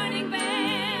morning, Vale.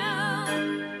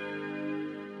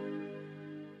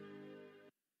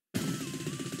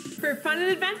 For fun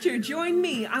and adventure, join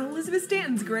me on Elizabeth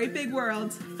Stanton's Great Big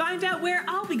World. Find out where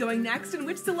I'll be going next and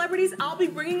which celebrities I'll be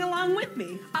bringing along with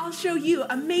me. I'll show you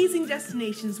amazing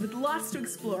destinations with lots to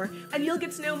explore, and you'll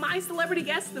get to know my celebrity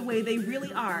guests the way they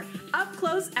really are, up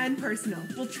close and personal.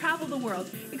 We'll travel the world,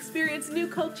 experience new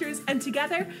cultures, and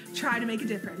together, try to make a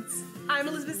difference. I'm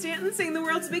Elizabeth Stanton, saying the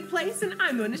world's a big place, and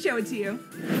I'm going to show it to you.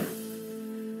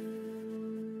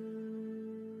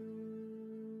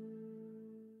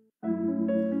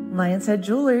 Lion's Head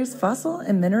Jewelers Fossil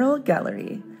and Mineral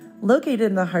Gallery. Located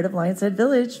in the heart of Lion's Head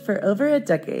Village for over a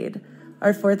decade,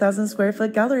 our 4,000 square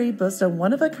foot gallery boasts a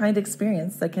one-of-a-kind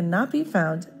experience that cannot be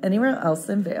found anywhere else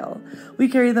in Vail. We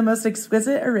carry the most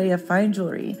exquisite array of fine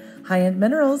jewelry, high-end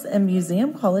minerals, and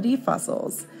museum-quality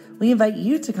fossils. We invite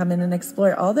you to come in and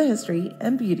explore all the history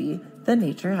and beauty that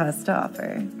nature has to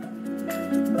offer.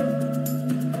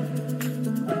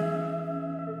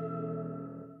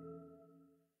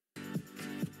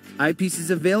 Eyepieces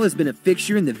of Vail has been a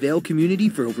fixture in the Vail community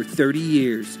for over 30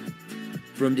 years.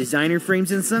 From designer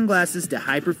frames and sunglasses to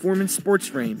high-performance sports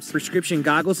frames, prescription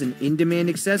goggles, and in-demand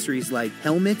accessories like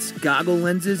helmets, goggle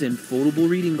lenses, and foldable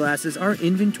reading glasses, our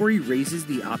inventory raises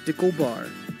the optical bar.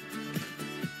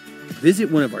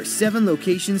 Visit one of our 7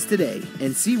 locations today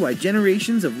and see why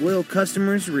generations of loyal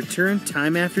customers return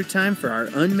time after time for our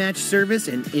unmatched service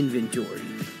and inventory.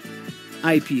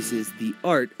 Eyepieces, the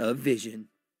art of vision.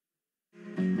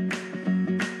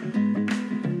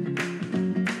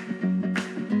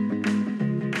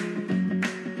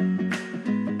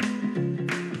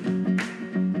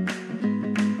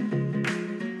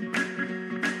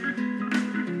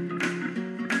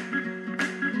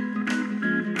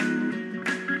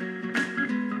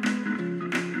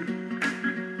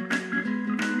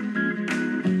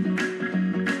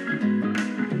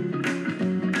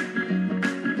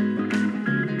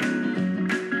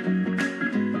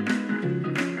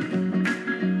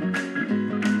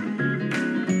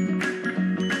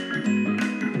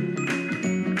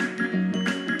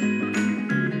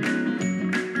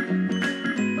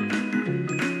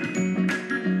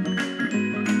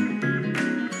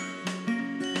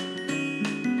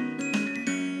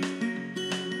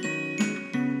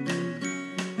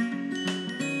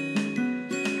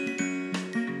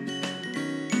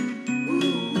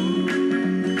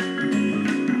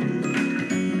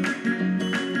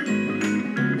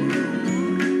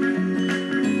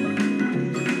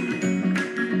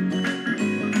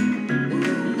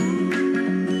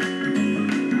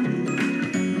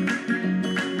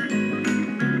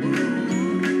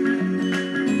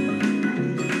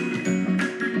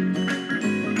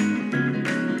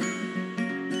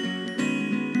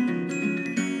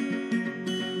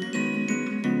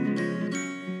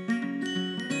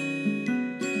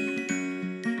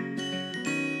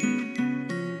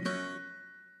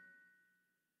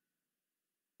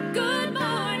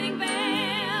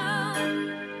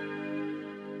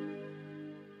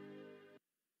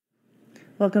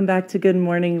 Welcome back to Good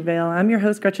Morning Vale. I'm your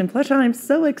host, Gretchen Pleshaw. I'm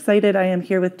so excited. I am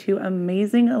here with two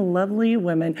amazing, lovely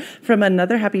women from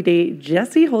Another Happy Day,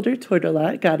 Jessie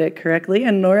Holder-Tortola, got it correctly,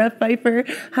 and Nora Pfeiffer.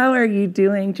 How are you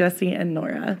doing, Jessie and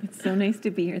Nora? It's so nice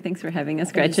to be here. Thanks for having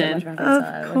us, Gretchen.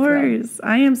 Of course.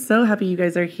 I am so happy you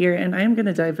guys are here, and I am going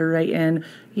to dive right in.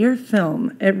 Your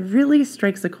film, it really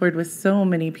strikes a chord with so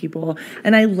many people,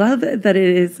 and I love that it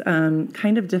is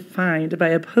kind of defined by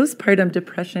a postpartum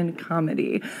depression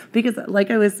comedy, because like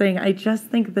I was saying, I just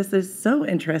think this is so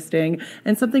interesting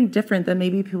and something different that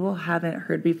maybe people haven't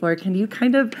heard before. Can you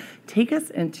kind of take us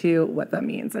into what that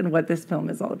means and what this film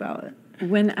is all about?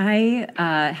 When I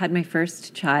had my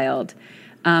first child,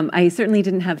 I certainly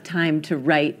didn't have time to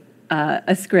write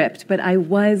a script, but I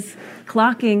was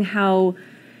clocking how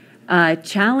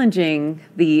challenging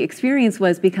the experience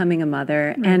was becoming a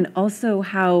mother, and also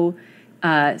how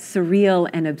surreal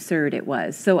and absurd it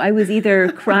was. So I was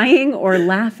either crying or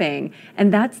laughing,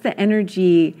 and that's the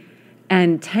energy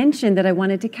and tension that I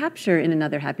wanted to capture in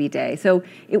Another Happy Day. So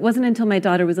it wasn't until my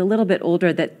daughter was a little bit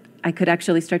older that I could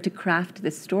actually start to craft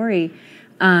this story,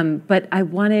 but I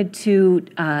wanted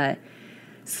to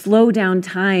slow down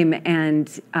time and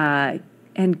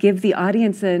give the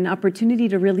audience an opportunity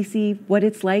to really see what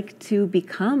it's like to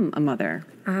become a mother.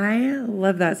 I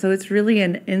love that. So it's really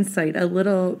an insight, a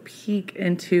little peek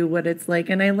into what it's like.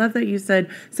 And I love that you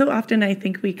said, so often I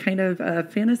think we kind of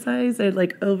fantasize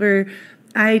or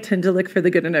I tend to look for the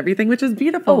good in everything, which is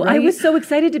beautiful. I was so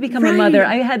excited to become a mother.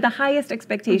 I had the highest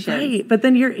expectations. Right. But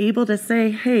then you're able to say,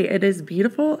 hey, it is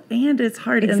beautiful and it's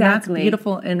hard. Exactly. And that's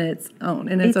beautiful in its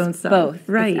own self. Both.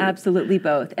 Right. It's absolutely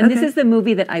both. And this is the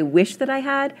movie that I wish that I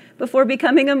had before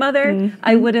becoming a mother. Mm-hmm.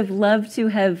 I would have loved to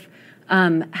have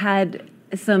had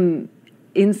some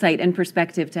insight and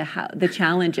perspective to how the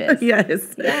challenges.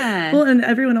 Yes. Yeah. Well, and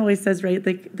everyone always says, right,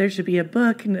 like there should be a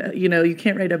book, and, you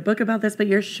can't write a book about this, but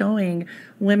you're showing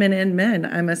women and men,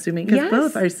 I'm assuming, because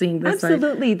both are seeing this.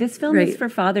 Absolutely. This film is for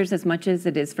fathers as much as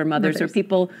it is for mothers or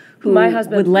people who my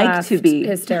husband would like to be.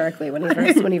 Hysterically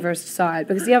when he first saw it,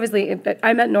 because he obviously,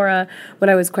 I met Nora when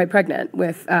I was quite pregnant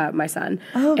with my son,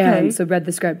 and so read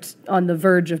the script on the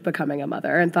verge of becoming a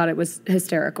mother and thought it was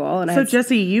hysterical. And so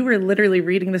Jessie, you were literally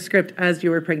reading the script as you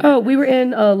were pregnant. Oh, we were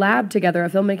in a lab together, a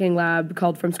filmmaking lab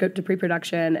called From Script to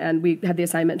Pre-Production, and we had the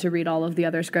assignment to read all of the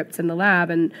other scripts in the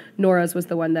lab, and Nora's was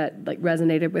the one that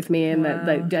resonated with me, and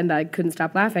and I couldn't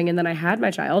stop laughing. And then I had my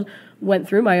child, went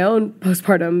through my own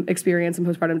postpartum experience and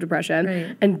postpartum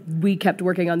depression, and we kept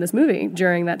working on this movie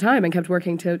during that time and kept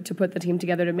working to put the team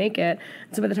together to make it.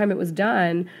 So by the time it was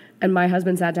done, and my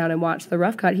husband sat down and watched the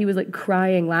rough cut, he was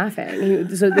crying,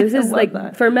 laughing. So this is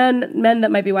for men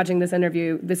that might be watching this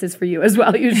interview, this is for you as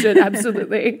well. You should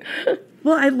absolutely.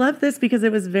 Well, I love this because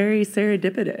it was very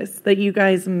serendipitous that you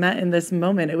guys met in this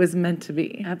moment. It was meant to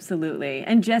be. Absolutely.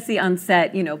 And Jessie on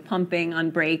set, pumping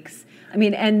on brakes. I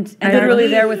mean, and literally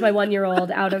there with my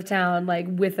 1-year-old out of town,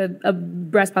 with a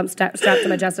breast pump strapped to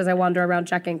my chest as I wander around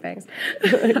checking things.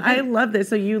 I love this.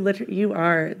 So you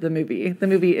are the movie. The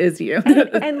movie is you.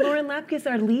 And Lauren Lapkus,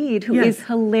 our lead, who is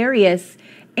hilarious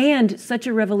and such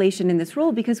a revelation in this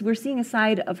role, because we're seeing a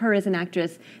side of her as an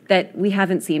actress that we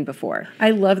haven't seen before.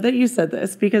 I love that you said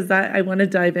this, because I want to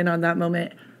dive in on that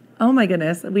moment. Oh my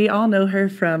goodness, we all know her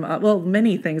from,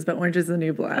 many things, but Orange is the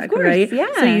New Black, of course, right? Yeah.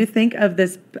 So you think of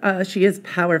this, she is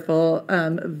powerful,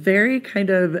 very kind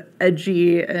of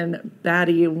edgy and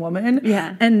baddie woman.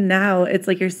 Yeah. And now it's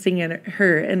like you're seeing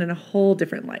her in a whole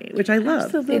different light, which I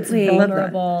love. Absolutely. It's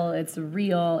vulnerable, it's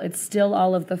real, it's still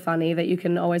all of the funny that you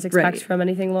can always expect from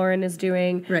anything Lauren is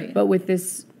doing. Right. But with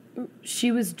this,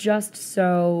 she was just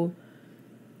so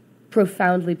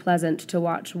profoundly pleasant to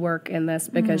watch work in this,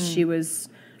 because she was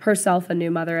herself a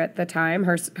new mother at the time.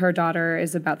 Her daughter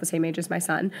is about the same age as my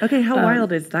son. Okay, how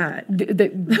wild is that?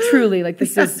 Truly,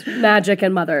 this is magic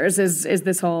and mothers is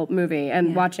this whole movie,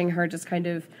 and watching her just kind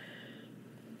of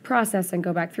process and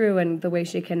go back through, and the way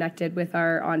she connected with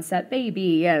our on-set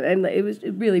baby, and it was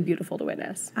really beautiful to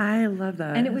witness. I love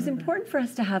that. And it was important for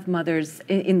us to have mothers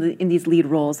in these lead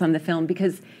roles on the film,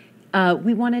 because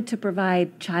we wanted to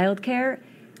provide childcare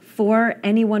for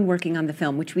anyone working on the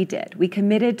film, which we did. We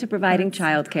committed to providing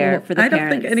childcare for the parents. I don't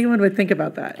think anyone would think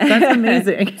about that. That's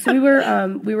amazing. So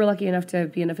we were lucky enough to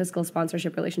be in a fiscal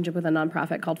sponsorship relationship with a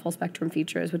nonprofit called Full Spectrum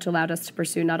Features, which allowed us to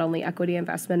pursue not only equity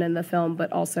investment in the film, but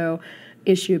also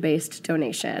issue-based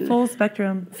donation. Full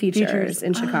Spectrum Features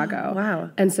in Chicago. Oh, wow.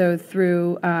 And so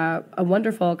through a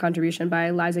wonderful contribution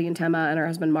by Liza Yuntema and her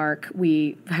husband Mark,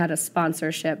 we had a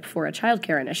sponsorship for a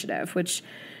childcare initiative, which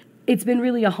it's been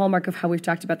really a hallmark of how we've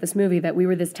talked about this movie, that we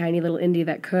were this tiny little indie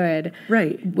that could,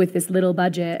 with this little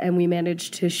budget, and we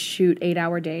managed to shoot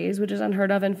 8-hour days, which is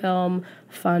unheard of in film,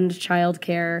 fund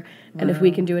childcare, and if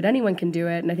we can do it, anyone can do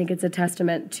it. And I think it's a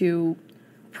testament to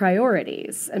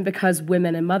priorities. And because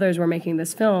women and mothers were making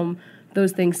this film,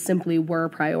 those things simply were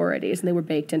priorities, and they were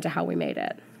baked into how we made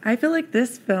it. I feel like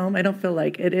this film, I don't feel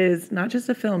like it is not just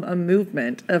a film, a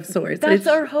movement of sorts. That's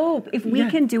our hope. If we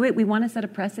can do it, we want to set a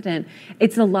precedent.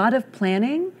 It's a lot of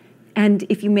planning, and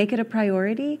if you make it a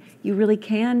priority, you really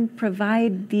can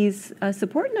provide these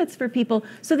support nets for people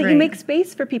so that you make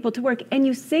space for people to work, and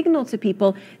you signal to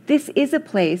people, this is a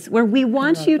place where we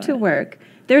want you to work.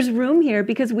 There's room here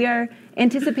because we are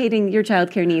anticipating your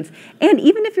childcare needs. And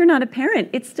even if you're not a parent,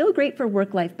 it's still great for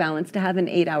work-life balance to have an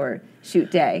 8-hour shoot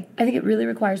day. I think it really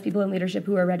requires people in leadership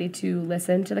who are ready to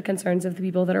listen to the concerns of the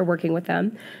people that are working with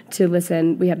them, to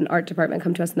listen. We had an art department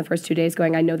come to us in the first 2 days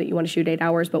going, I know that you want to shoot 8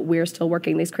 hours, but we're still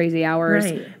working these crazy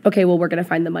hours. Right. Okay, well, we're going to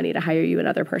find the money to hire you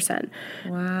another person.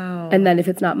 Wow. And then if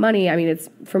it's not money, I mean, it's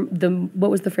from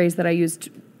what was the phrase that I used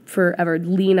forever,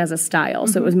 lean as a style.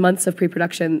 So it was months of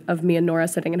pre-production of me and Nora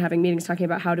sitting and having meetings talking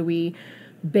about how do we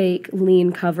bake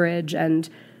lean coverage and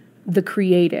the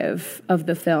creative of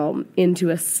the film into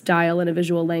a style and a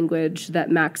visual language that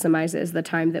maximizes the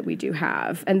time that we do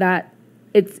have. And that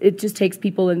it just takes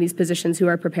people in these positions who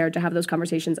are prepared to have those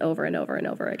conversations over and over and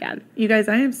over again. You guys,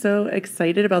 I am so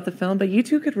excited about the film, but you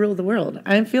two could rule the world.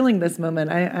 I'm feeling this moment.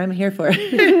 I'm here for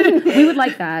it. We would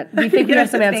like that. We think we have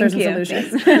some answers and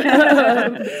solutions.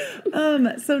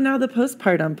 So now the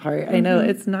postpartum part. I know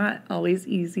it's not always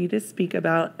easy to speak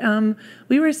about.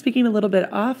 We were speaking a little bit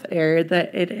off air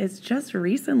that it is just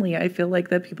recently, I feel like,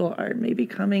 that people are maybe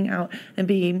coming out and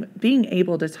being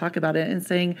able to talk about it and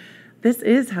saying, this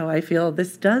is how I feel.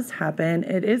 This does happen.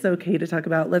 It is okay to talk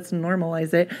about. Let's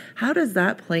normalize it. How does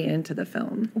that play into the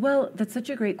film? Well, that's such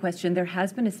a great question. There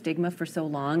has been a stigma for so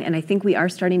long, and I think we are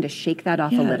starting to shake that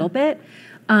off a little bit.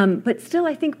 But still,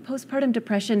 I think postpartum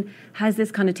depression has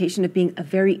this connotation of being a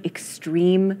very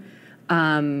extreme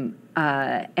and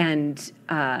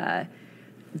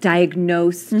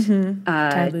diagnosed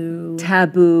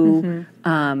taboo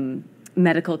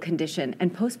medical condition.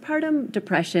 And postpartum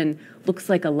depression looks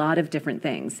like a lot of different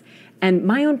things. And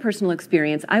my own personal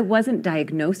experience, I wasn't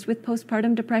diagnosed with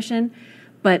postpartum depression,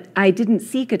 but I didn't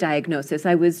seek a diagnosis.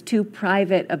 I was too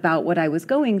private about what I was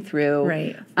going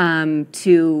through, and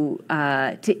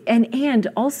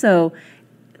also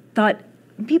thought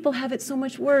people have it so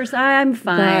much worse. I'm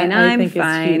fine. I'm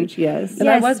fine. It's huge, yes. And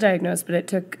I was diagnosed, but it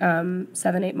took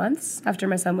 7-8 months after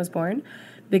my son was born,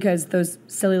 because those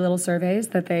silly little surveys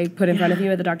that they put in front of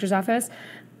you at the doctor's office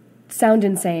sound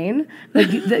insane. Like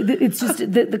it's just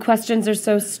the questions are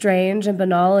so strange and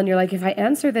banal, and you're like, if I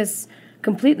answer this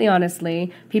completely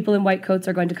honestly, people in white coats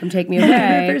are going to come take me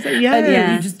away.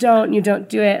 And you just don't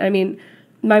do it. I mean,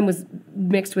 mine was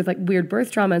mixed with like weird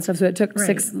birth trauma and stuff, so it took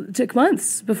took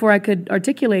months before I could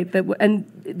articulate that. And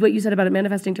what you said about it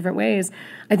manifesting different ways,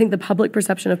 I think the public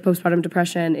perception of postpartum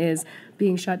depression is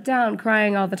being shut down,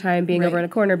 crying all the time, being over in a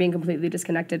corner, being completely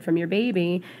disconnected from your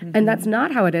baby, and that's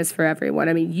not how it is for everyone.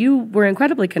 I mean, you were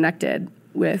incredibly connected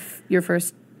with your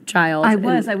first child.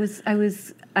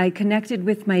 I connected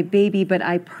with my baby, but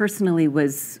I personally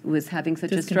was having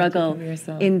such a struggle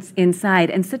inside,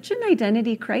 and such an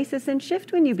identity crisis and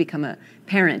shift when you become a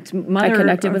parent. I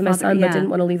connected with my son, but didn't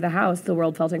want to leave the house. The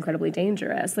world felt incredibly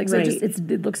dangerous. Like, so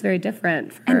it looks very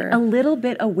different. And a little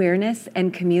bit awareness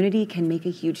and community can make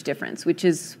a huge difference, which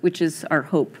is our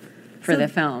hope for the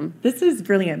film. This is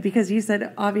brilliant because you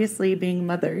said, obviously, being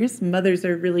mothers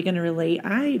are really going to relate.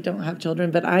 I don't have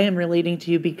children, but I am relating to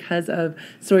you because of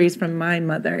stories from my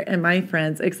mother and my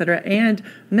friends, etc., and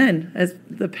men as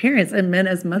the parents and men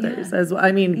as mothers as well.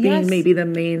 I mean, being maybe the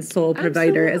main sole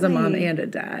provider as a mom and a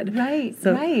dad. Right.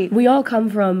 We all come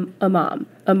from a mom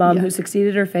who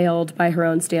succeeded or failed by her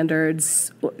own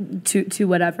standards to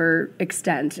whatever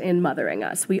extent in mothering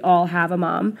us. We all have a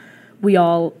mom. We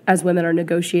all, as women, are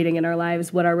negotiating in our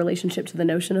lives what our relationship to the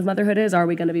notion of motherhood is. Are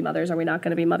we going to be mothers? Are we not going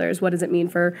to be mothers? What does it mean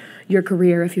for your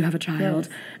career if you have a child?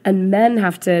 Yes. And men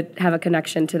have to have a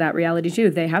connection to that reality, too.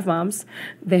 They have moms,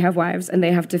 they have wives, and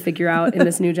they have to figure out in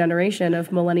this new generation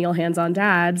of millennial hands-on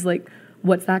dads, like,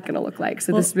 what's that going to look like?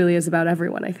 So this really is about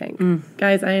everyone, I think.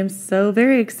 Guys, I am so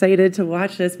very excited to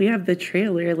watch this. We have the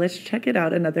trailer. Let's check it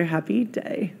out. Another happy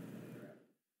day.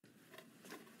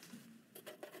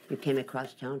 You came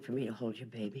across town for me to hold your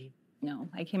baby? No,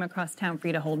 I came across town for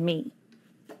you to hold me.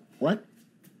 What?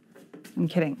 I'm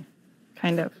kidding.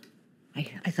 Kind of. I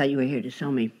thought you were here to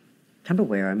sell me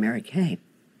Tupperware or Mary Kay.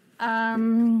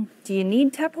 Do you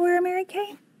need Tupperware or Mary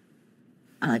Kay?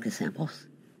 I like the samples.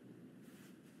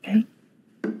 Okay.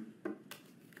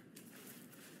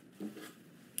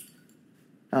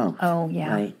 Oh. Oh,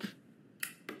 yeah. Right.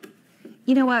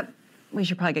 You know what? We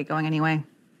should probably get going anyway.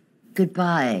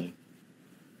 Goodbye.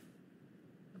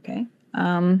 Okay.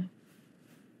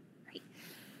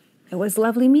 It was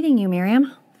lovely meeting you,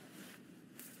 Miriam.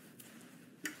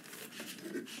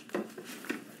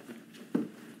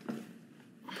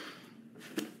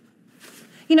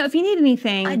 You know, if you need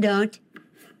anything... I don't.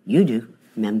 You do,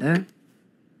 remember?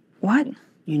 What?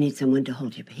 You need someone to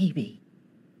hold your baby.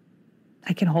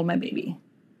 I can hold my baby.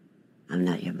 I'm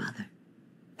not your mother.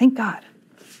 Thank God.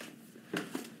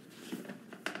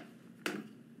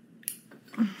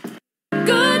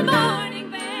 Good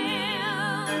morning, Vale.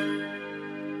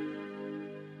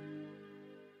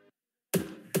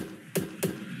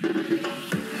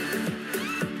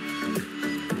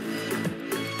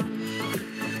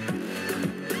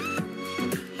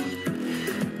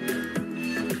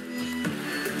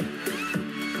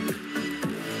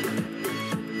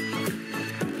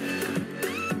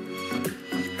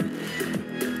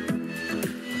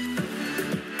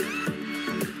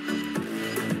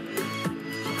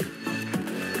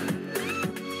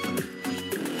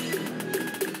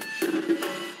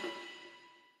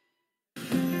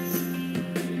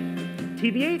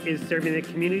 TV8 is serving the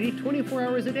community 24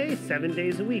 hours a day, 7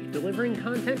 days a week, delivering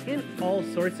content in all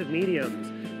sorts of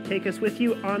mediums. Take us with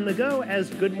you on the go as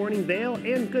Good Morning Vale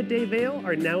and Good Day Vale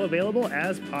are now available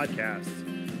as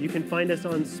podcasts. You can find us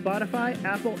on Spotify,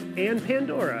 Apple, and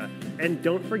Pandora. And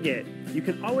don't forget, you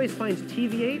can always find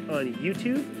TV8 on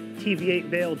YouTube,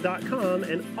 tv8vale.com,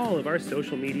 and all of our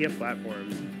social media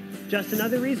platforms. Just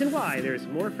another reason why there's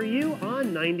more for you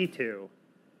on 92.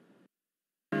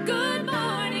 Good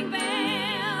morning, Vale.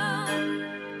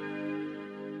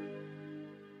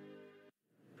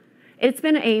 It's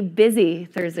been a busy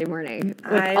Thursday morning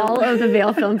with all of the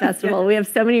Vale Film Festival. We have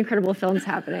so many incredible films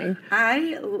happening.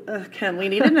 Kim, we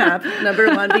need a nap,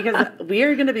 number one, because we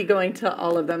are going to be going to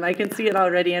all of them. I can see it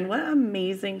already, and what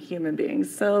amazing human beings.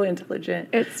 So intelligent.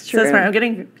 It's true. So smart. I'm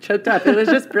getting choked up. It was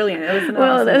just brilliant. It was an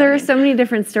Well, awesome there morning. are so many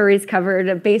different stories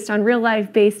covered based on real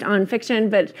life, based on fiction,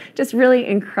 but just really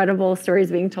incredible stories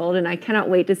being told, and I cannot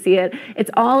wait to see it. It's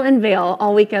all in Vale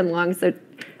all weekend long, so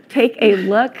take a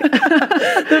look.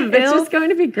 It's just going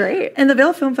to be great. And the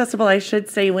Vale Film Festival, I should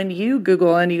say, when you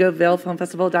Google and you go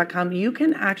valefilmfestival.com, you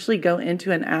can actually go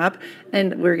into an app,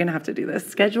 and we're going to have to do this.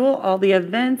 Schedule all the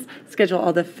events, schedule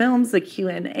all the films, the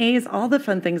Q&As, all the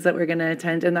fun things that we're going to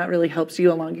attend, and that really helps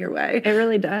you along your way. It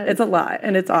really does. It's a lot,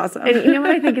 and it's awesome. And you know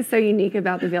what I think is so unique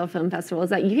about the Vale Film Festival is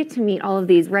that you get to meet all of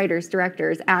these writers,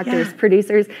 directors, actors,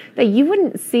 producers that you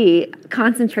wouldn't see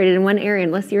concentrated in one area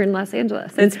unless you're in Los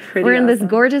Angeles. And It's pretty We're in this awesome.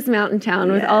 gorgeous mountain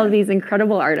town with all of these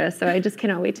incredible artists, so I just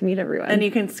cannot wait to meet everyone. And you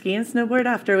can ski and snowboard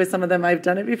after with some of them. I've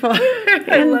done it before.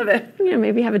 I love it. You know,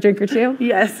 maybe have a drink or two.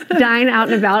 Yes. Dine out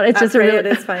and about. It's just a Après really at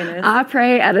its finest.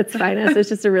 Après at its finest. It's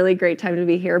just a really great time to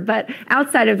be here. But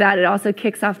outside of that, it also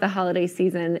kicks off the holiday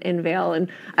season in Vale, and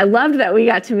I loved that we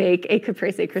got to make a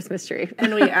caprese Christmas tree.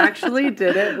 And we actually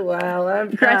did it. Wow,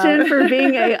 I'm proud. Gretchen, for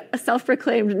being a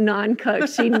self-proclaimed non-cook,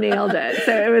 she nailed it.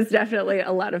 So it was definitely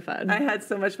a lot of fun. I had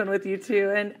so much fun with you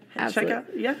too. And Absolutely. check out,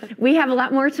 yeah. We have a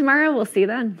lot more tomorrow. We'll see you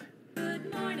then. Good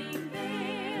morning,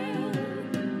 Vale.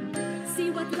 See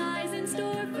what lies in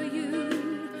store for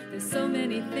you. There's so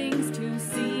many things to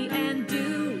see and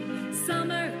do.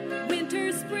 Summer